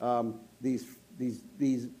these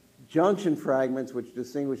junction fragments which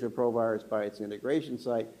distinguish a provirus by its integration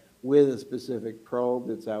site with a specific probe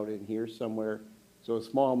that's out in here somewhere. So a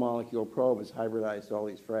small molecule probe has hybridized all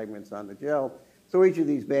these fragments on the gel. So each of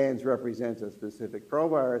these bands represents a specific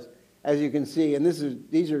provirus. As you can see, and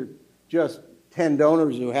these are just 10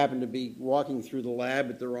 donors who happened to be walking through the lab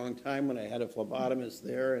at the wrong time when I had a phlebotomist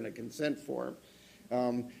there and a consent form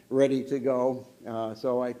ready to go.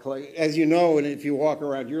 So I collect, as you know, and if you walk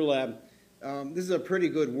around your lab, this is a pretty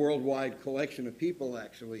good worldwide collection of people,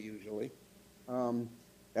 actually, usually.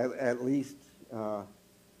 At least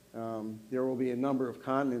there will be a number of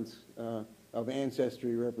continents of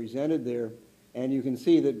ancestry represented there. And you can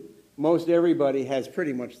see that most everybody has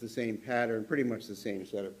pretty much the same pattern, pretty much the same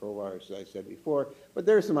set of proviruses I said before. But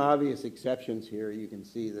there are some obvious exceptions here. You can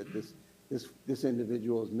see that this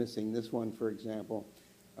individual is missing this one, for example.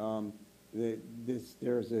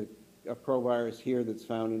 There's a provirus here that's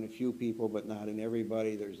found in a few people, but not in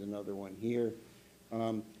everybody. There's another one here.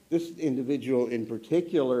 This individual in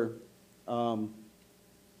particular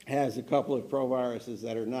has a couple of proviruses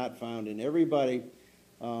that are not found in everybody.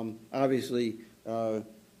 Obviously,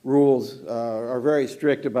 rules are very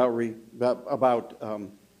strict about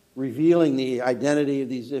revealing the identity of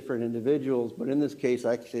these different individuals, but in this case,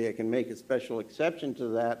 actually, I can make a special exception to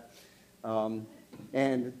that,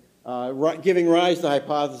 and giving rise to the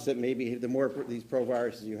hypothesis that maybe the more these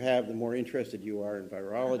proviruses you have, the more interested you are in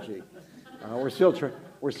virology. We're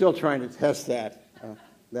still trying to test that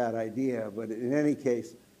idea, but in any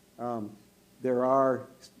case,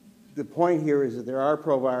 the point here is that there are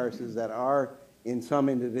proviruses that are in some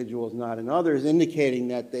individuals, not in others, indicating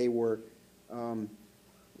that they were,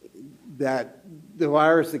 that the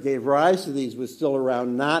virus that gave rise to these was still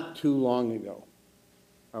around not too long ago.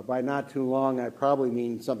 By not too long, I probably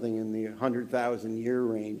mean something in the 100,000 year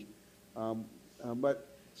range.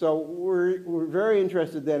 So we're very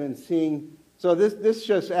interested then in seeing, so this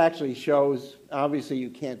just actually shows, obviously you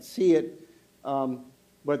can't see it,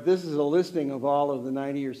 but this is a listing of all of the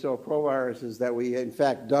 90 or so proviruses that we, in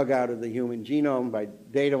fact, dug out of the human genome, by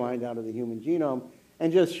data mined out of the human genome,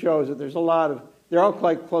 and just shows that there's a lot of, they're all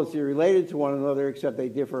quite closely related to one another, except they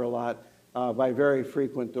differ a lot by very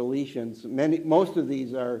frequent deletions. Most of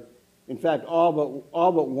these are, in fact, all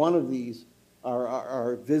but one of these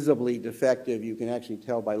are visibly defective. You can actually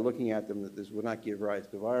tell by looking at them that this would not give rise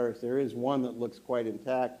to virus. There is one that looks quite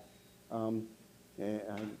intact.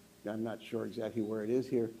 I'm not sure exactly where it is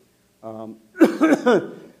here. Um,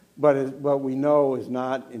 but what we know is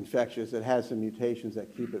not infectious. It has some mutations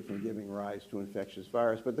that keep it from giving rise to infectious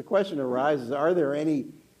virus. But the question arises, are there any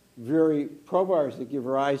provirus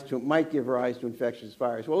that might give rise to infectious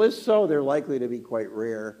virus? Well, if so, they're likely to be quite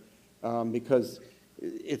rare because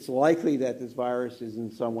it's likely that this virus is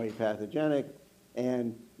in some way pathogenic,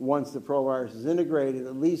 and once the provirus is integrated,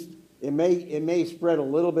 at least it may spread a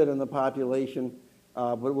little bit in the population,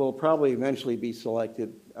 but will probably eventually be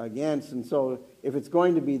selected against. And so if it's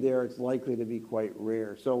going to be there, it's likely to be quite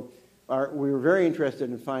rare. So we were very interested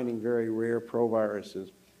in finding very rare proviruses.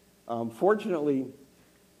 Fortunately,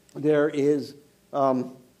 there are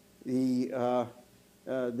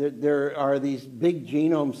these big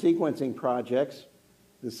genome sequencing projects,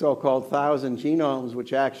 the so-called 1,000 genomes,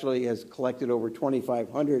 which actually has collected over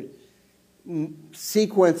 2,500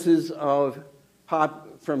 sequences of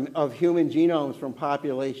human genomes from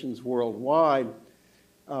populations worldwide.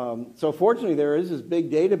 So fortunately, there is this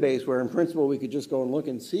big database where, in principle, we could just go and look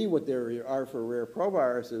and see what there are for rare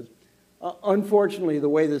proviruses. Unfortunately, the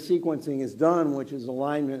way the sequencing is done, which is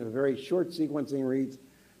alignment of very short sequencing reads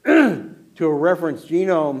to a reference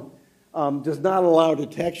genome, does not allow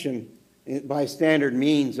detection by standard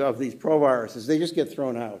means of these proviruses. They just get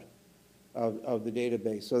thrown out of the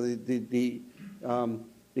database. So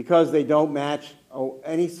because they don't match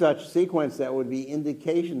any such sequence that would be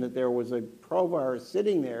indication that there was a provirus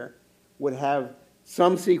sitting there, would have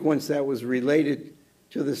some sequence that was related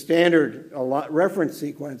to the standard reference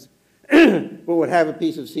sequence, but would have a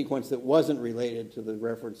piece of sequence that wasn't related to the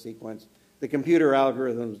reference sequence. The computer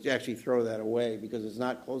algorithms actually throw that away because it's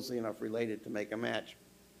not closely enough related to make a match.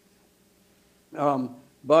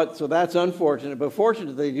 So that's unfortunate, but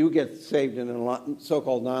fortunately they do get saved in a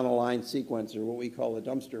so-called non-aligned sequence, or what we call a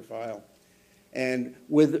dumpster file. And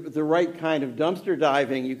with the right kind of dumpster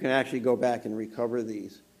diving, you can actually go back and recover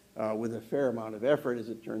these with a fair amount of effort, as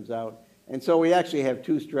it turns out. And so we actually have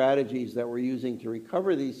two strategies that we're using to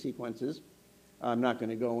recover these sequences. I'm not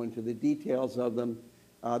going to go into the details of them.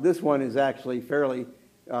 This one is actually fairly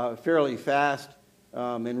fast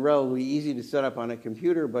and relatively easy to set up on a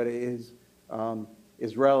computer, but it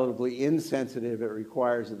is relatively insensitive. It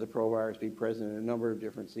requires that the provirus be present in a number of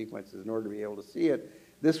different sequences in order to be able to see it.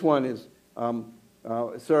 This one is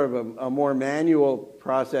sort of a more manual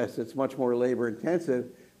process that's much more labor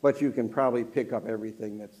intensive, but you can probably pick up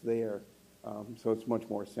everything that's there. So it's much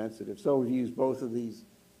more sensitive. So we've used both of these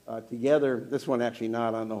together. This one actually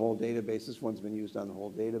not on the whole database. This one's been used on the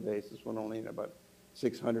whole database. This one only in about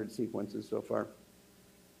 600 sequences so far.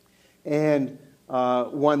 And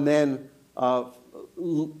one then aligns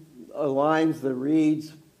the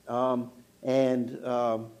reads and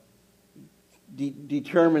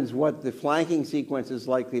determines what the flanking sequence is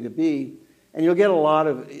likely to be. And you'll get a lot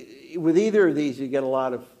of, with either of these, you get a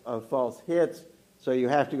lot of false hits. So you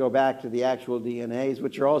have to go back to the actual DNAs,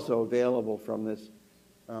 which are also available from this,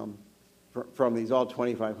 from these. All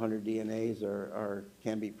 2,500 DNAs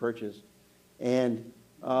can be purchased. And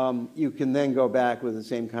you can then go back with the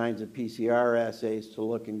same kinds of PCR assays to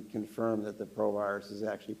look and confirm that the provirus is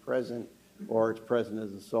actually present, or it's present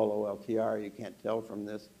as a solo LTR. You can't tell from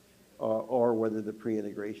this, or whether the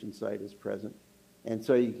pre-integration site is present. And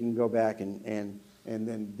so you can go back and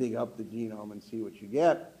then dig up the genome and see what you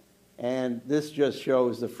get. And this just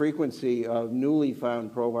shows the frequency of newly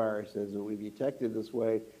found proviruses that we've detected this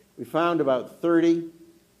way. We found about 30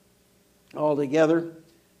 altogether.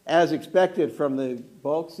 As expected from the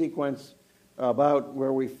bulk sequence, there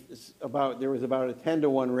was about a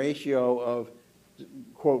 10-to-1 ratio of,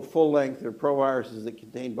 quote, full-length or proviruses that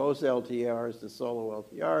contain both LTRs to solo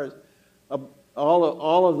LTRs.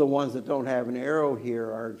 All of the ones that don't have an arrow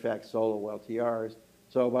here are, in fact, solo LTRs.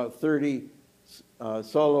 So about 30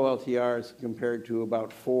 solo LTRs compared to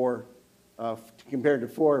about four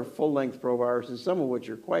full-length proviruses, some of which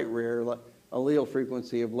are quite rare, allele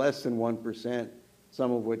frequency of less than 1%,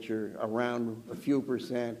 some of which are around a few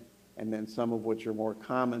percent, and then some of which are more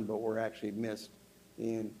common but were actually missed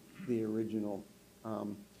in the original.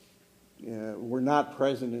 Were not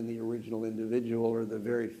present in the original individual, or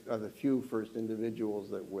the few first individuals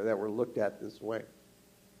that were looked at this way.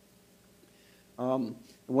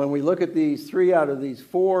 When we look at these, 3 out of these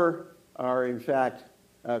 4 are in fact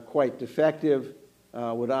quite defective,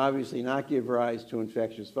 would obviously not give rise to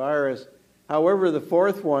infectious virus. However, the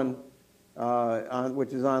 4th one,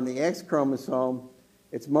 which is on the X chromosome,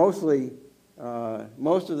 it's mostly,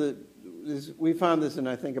 we found this in,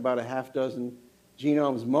 I think, about a half dozen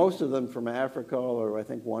genomes, most of them from Africa, or I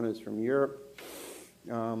think one is from Europe.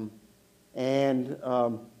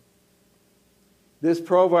 This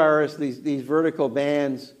provirus, these vertical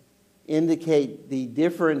bands, indicate the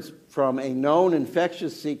difference from a known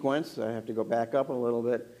infectious sequence. I have to go back up a little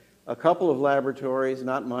bit. A couple of laboratories,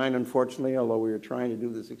 not mine, unfortunately, although we were trying to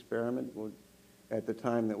do this experiment at the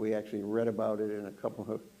time that we actually read about it in a couple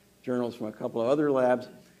of journals from a couple of other labs,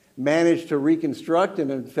 managed to reconstruct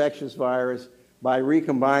an infectious virus by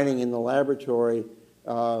recombining in the laboratory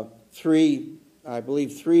three of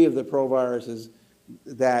the proviruses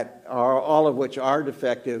that are, all of which are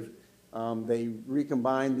defective. They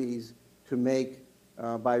recombined these to make,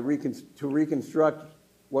 to reconstruct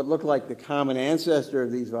what looked like the common ancestor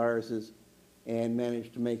of these viruses and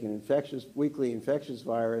managed to make an weakly infectious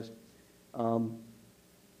virus. And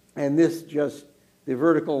this just, the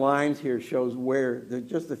vertical lines here shows where,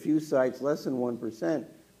 just a few sites, less than 1%,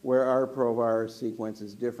 where our provirus sequence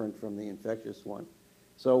is different from the infectious one.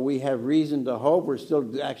 So we have reason to hope. We're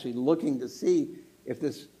still actually looking to see if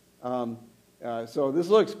this, so this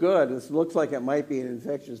looks good. This looks like it might be an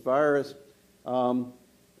infectious virus.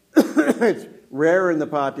 It's rare in the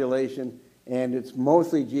population, and it's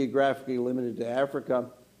mostly geographically limited to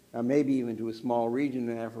Africa, maybe even to a small region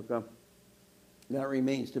in Africa. That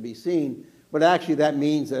remains to be seen. But actually that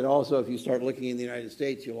means that also if you start looking in the United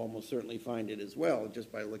States, you'll almost certainly find it as well,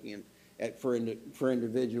 just by looking for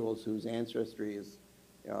individuals whose ancestry is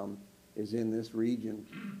in this region.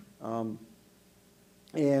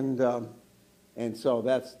 And so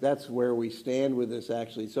that's where we stand with this,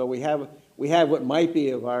 actually. So we have what might be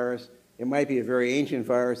a virus. It might be a very ancient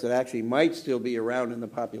virus that actually might still be around in the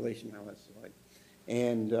population. Now that's slide.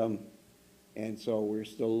 And so we're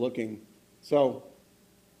still looking. So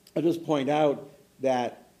I'll just point out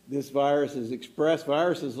that this virus is expressed,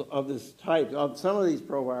 viruses of this type, some of these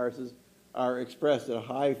proviruses are expressed at a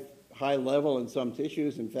high level in some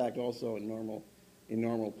tissues, in fact also in normal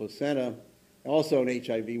placenta, also an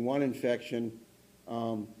HIV-1 infection,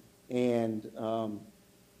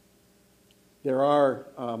 there are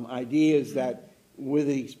ideas that with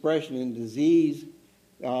the expression in disease,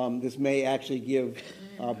 this may actually give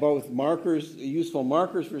both markers, useful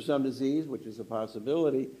markers for some disease, which is a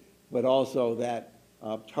possibility, but also that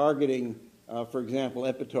targeting, for example,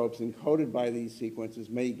 epitopes encoded by these sequences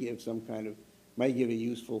may give a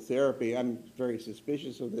useful therapy. I'm very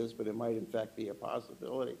suspicious of this, but it might in fact be a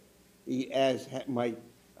possibility, as might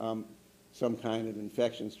some kind of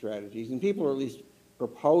infection strategies. And people are at least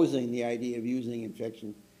proposing the idea of using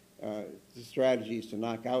infection strategies to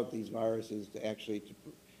knock out these viruses to actually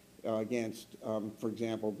against, for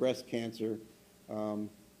example, breast cancer and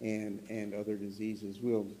other diseases.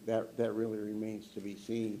 That really remains to be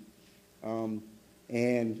seen.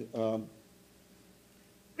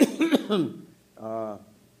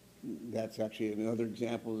 That's actually another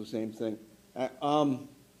example of the same thing.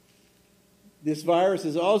 This virus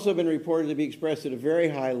has also been reported to be expressed at a very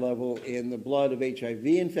high level in the blood of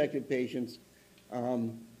HIV-infected patients.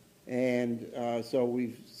 So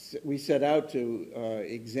we set out to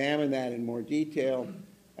examine that in more detail.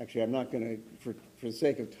 Actually, I'm not going to, for the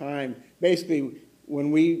sake of time, basically,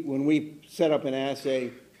 when we set up an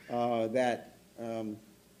assay that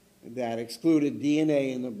excluded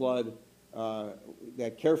DNA in the blood,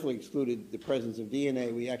 that carefully excluded the presence of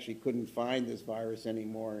DNA, we actually couldn't find this virus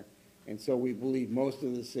anymore. And so we believe most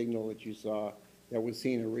of the signal that you saw that was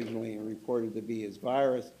seen originally and reported to be as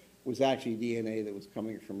virus was actually DNA that was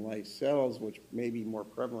coming from live cells, which may be more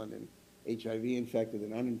prevalent in HIV-infected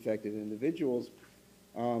than uninfected individuals.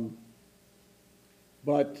 I'm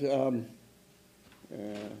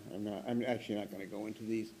actually not going to go into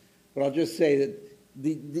these, but I'll just say that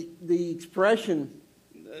the expression,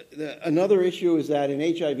 another issue is that in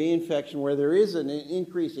HIV infection, where there is an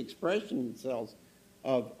increased expression in cells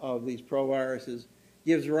of these proviruses,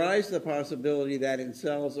 gives rise to the possibility that in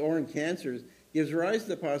cells or in cancers, gives rise to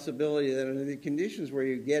the possibility that under the conditions where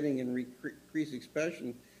you're getting increased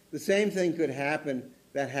expression, the same thing could happen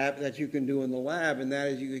that you can do in the lab, and that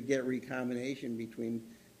is you could get recombination between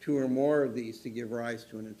two or more of these to give rise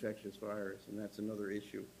to an infectious virus, and that's another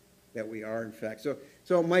issue that we are, in fact. So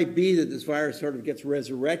it might be that this virus sort of gets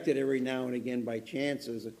resurrected every now and again by chance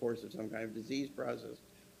as a course of some kind of disease process,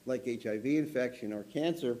 like HIV infection or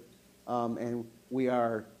cancer, and we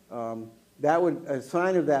are, a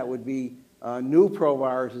sign of that would be new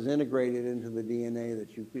proviruses integrated into the DNA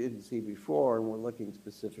that you didn't see before, and we're looking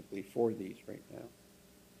specifically for these right now.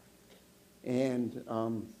 And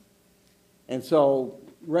so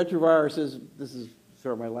retroviruses, this is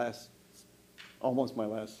sort of almost my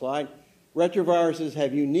last slide. Retroviruses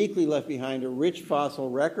have uniquely left behind a rich fossil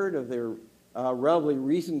record of their relatively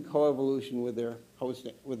recent coevolution with their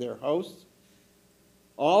hosts.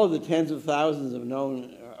 All of the tens of thousands of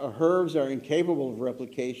known herbs are incapable of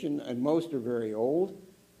replication, and most are very old.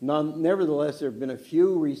 Nevertheless, there have been a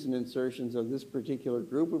few recent insertions of this particular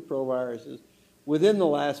group of proviruses within the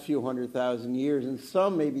last few 100,000 years, and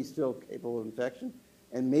some may be still capable of infection,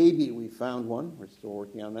 and maybe we found one. We're still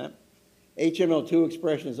working on that. HML2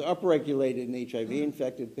 expression is upregulated in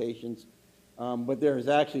HIV-infected patients, but there is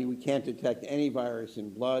actually, we can't detect any virus in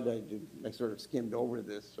blood. I sort of skimmed over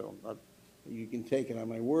this, so you can take it on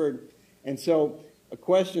my word. And so a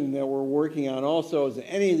question that we're working on also is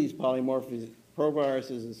any of these polymorphic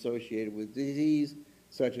proviruses associated with disease,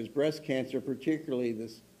 such as breast cancer, particularly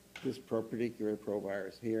this particular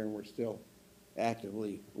provirus here, and we're still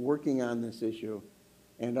actively working on this issue.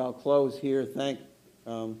 And I'll close here. Thank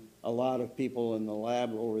a lot of people in the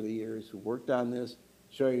lab over the years who worked on this.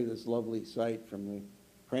 Show you this lovely site from the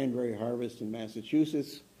cranberry harvest in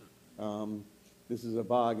Massachusetts. This is a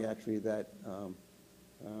bog, actually, that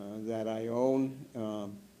I own,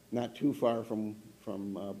 not too far from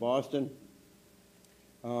Boston.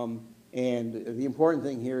 And the important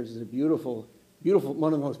thing here is a beautiful,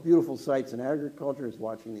 one of the most beautiful sights in agriculture is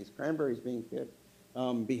watching these cranberries being picked.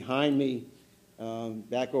 Behind me,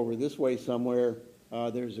 back over this way somewhere,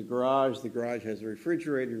 there's a garage. The garage has a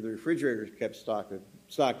refrigerator. The refrigerator is kept stocked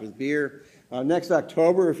with beer. Next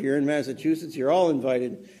October, if you're in Massachusetts, you're all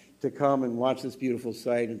invited to come and watch this beautiful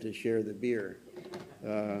site and to share the beer.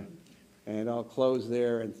 And I'll close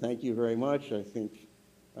there, and thank you very much. I think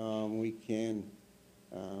we can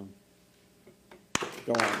go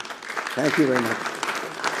on. Thank you very much.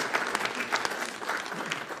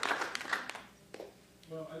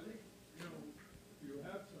 Well, I think, you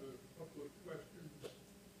have a couple of questions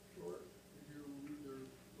short. Could you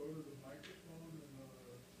either go to the microphone in the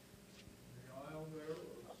aisle there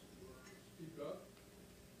or speak up?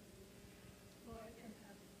 Well, I can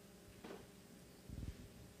have.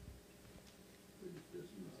 Please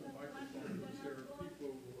just use the microphone because there are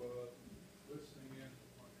people listening in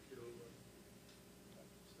who want to hear what you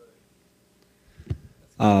have to say.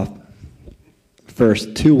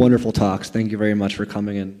 First, 2 wonderful talks. Thank you very much for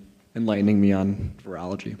coming and enlightening me on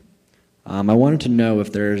virology. I wanted to know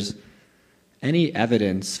if there's any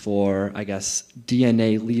evidence for, I guess,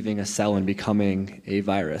 DNA leaving a cell and becoming a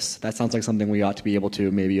virus. That sounds like something we ought to be able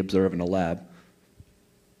to maybe observe in a lab.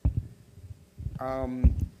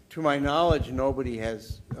 To my knowledge, nobody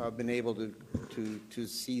has been able to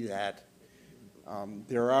see that.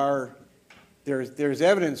 There's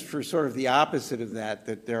evidence for sort of the opposite of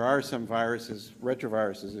that there are some viruses,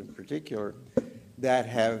 retroviruses in particular, that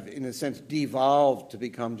have, in a sense, devolved to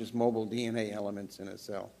become just mobile DNA elements in a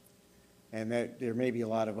cell. And that there may be a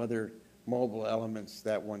lot of other mobile elements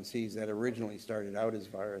that one sees that originally started out as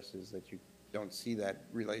viruses that you don't see that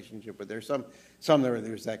relationship, but there's some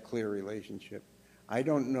there's that clear relationship. I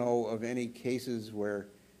don't know of any cases where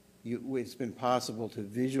it's been possible to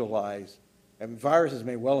visualize. And viruses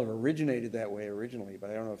may well have originated that way originally,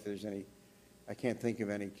 but I don't know if there's any, I can't think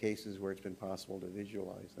of any cases where it's been possible to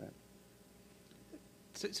visualize that.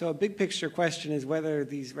 So a big picture question is whether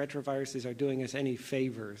these retroviruses are doing us any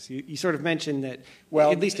favors. You sort of mentioned that,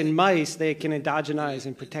 well, at least in mice, they can endogenize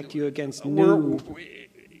and protect you against new...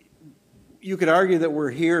 You could argue that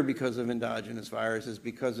we're here because of endogenous viruses,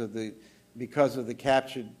 because of the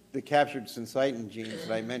captured syncytin genes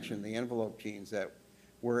that I mentioned, the envelope genes that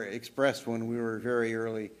were expressed when we were very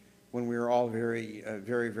early, when we were all very,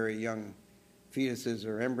 very young fetuses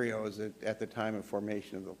or embryos at the time of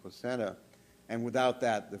formation of the placenta. And without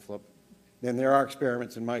that, then there are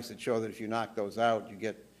experiments in mice that show that if you knock those out, you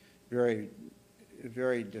get very,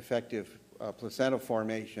 very defective placenta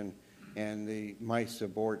formation, and the mice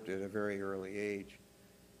abort at a very early age.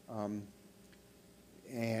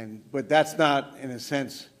 But that's not, in a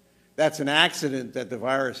sense, that's an accident that the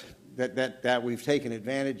virus, that we've taken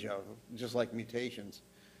advantage of, just like mutations,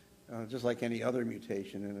 just like any other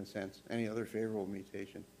mutation, in a sense, any other favorable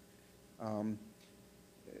mutation.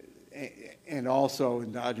 And also,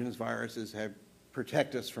 endogenous viruses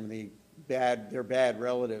protect us from their bad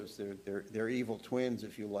relatives, their evil twins,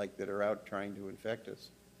 if you like, that are out trying to infect us.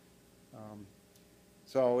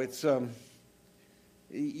 So it's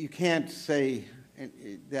you can't say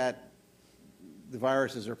that the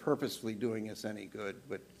viruses are purposefully doing us any good,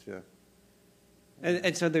 but.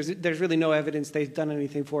 And so there's really no evidence they've done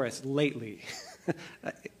anything for us lately.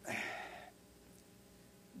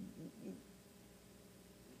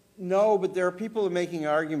 No, but there are people making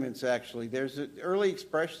arguments, actually. There's an early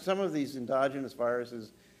expression. Some of these endogenous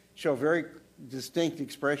viruses show very distinct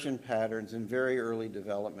expression patterns in very early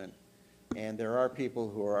development. And there are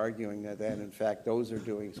people who are arguing that in fact, those are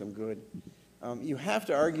doing some good. You have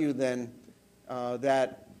to argue, then,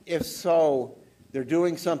 that if so, they're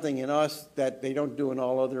doing something in us that they don't do in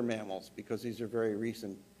all other mammals, because these are very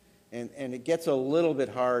recent And it gets a little bit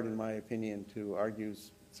hard, in my opinion, to argue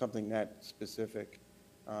something that specific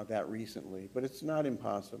that recently, but it's not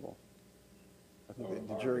impossible. I think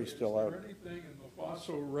the jury's still out. Is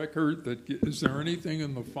there anything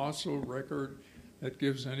in the fossil record that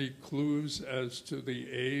gives any clues as to the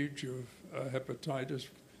age of hepatitis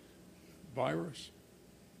virus?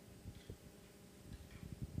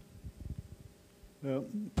 Well,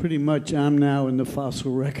 pretty much I'm now in the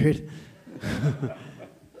fossil record.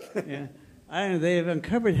 Yeah. I don't know, they have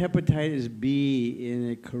uncovered hepatitis B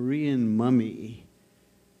in a Korean mummy.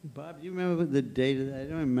 Bob, do you remember the date of that? I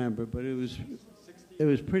don't remember, but it was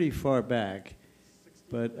pretty far back.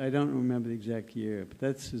 But I don't remember the exact year. But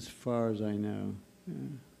that's as far as I know. Yeah.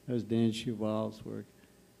 That was Dan Cheval's work.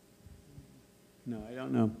 No, I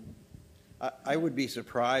don't know. I would be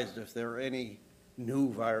surprised if there are any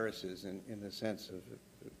new viruses in the sense of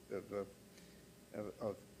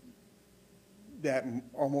that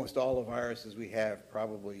almost all the viruses we have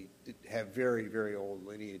probably have very, very old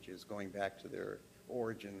lineages going back to their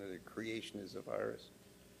origin, the creation as a virus.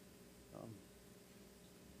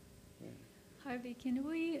 Yeah. Harvey, can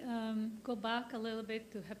we go back a little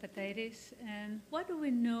bit to hepatitis? And what do we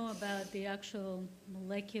know about the actual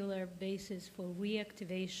molecular basis for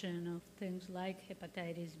reactivation of things like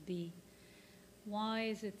hepatitis B? Why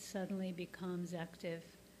is it suddenly becomes active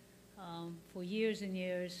for years and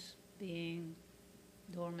years being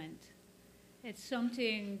dormant? It's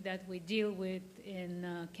something that we deal with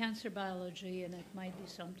in cancer biology, and it might be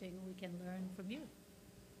something we can learn from you.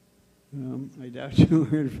 I doubt you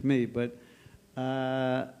heard from me, but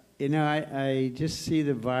I just see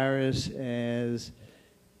the virus as,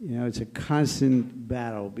 it's a constant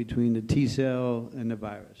battle between the T cell and the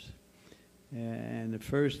virus. And at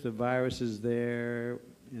first the virus is there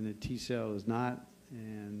and the T cell is not,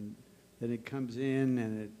 and then it comes in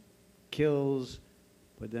and it kills,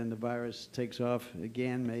 but then the virus takes off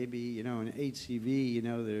again, maybe, in HCV,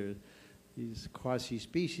 there these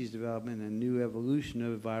quasi-species development and new evolution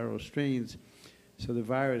of viral strains. So the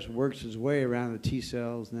virus works its way around the T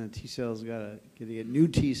cells, and then the T cells got to get new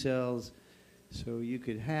T cells. So you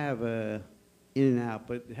could have a in and out.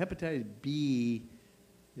 But hepatitis B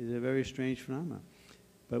is a very strange phenomenon.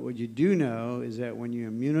 But what you do know is that when you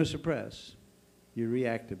immunosuppress, you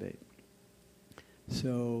reactivate.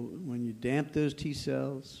 So when you damp those T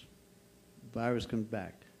cells, the virus comes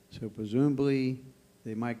back. So presumably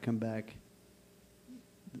they might come back.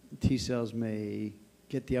 T cells may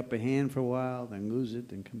get the upper hand for a while, then lose it,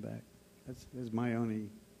 then come back. That's my only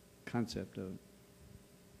concept of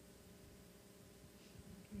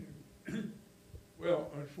it.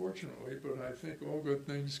 Well, unfortunately, but I think all good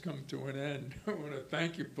things come to an end. I want to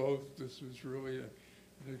thank you both. This was really an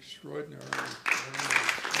extraordinary.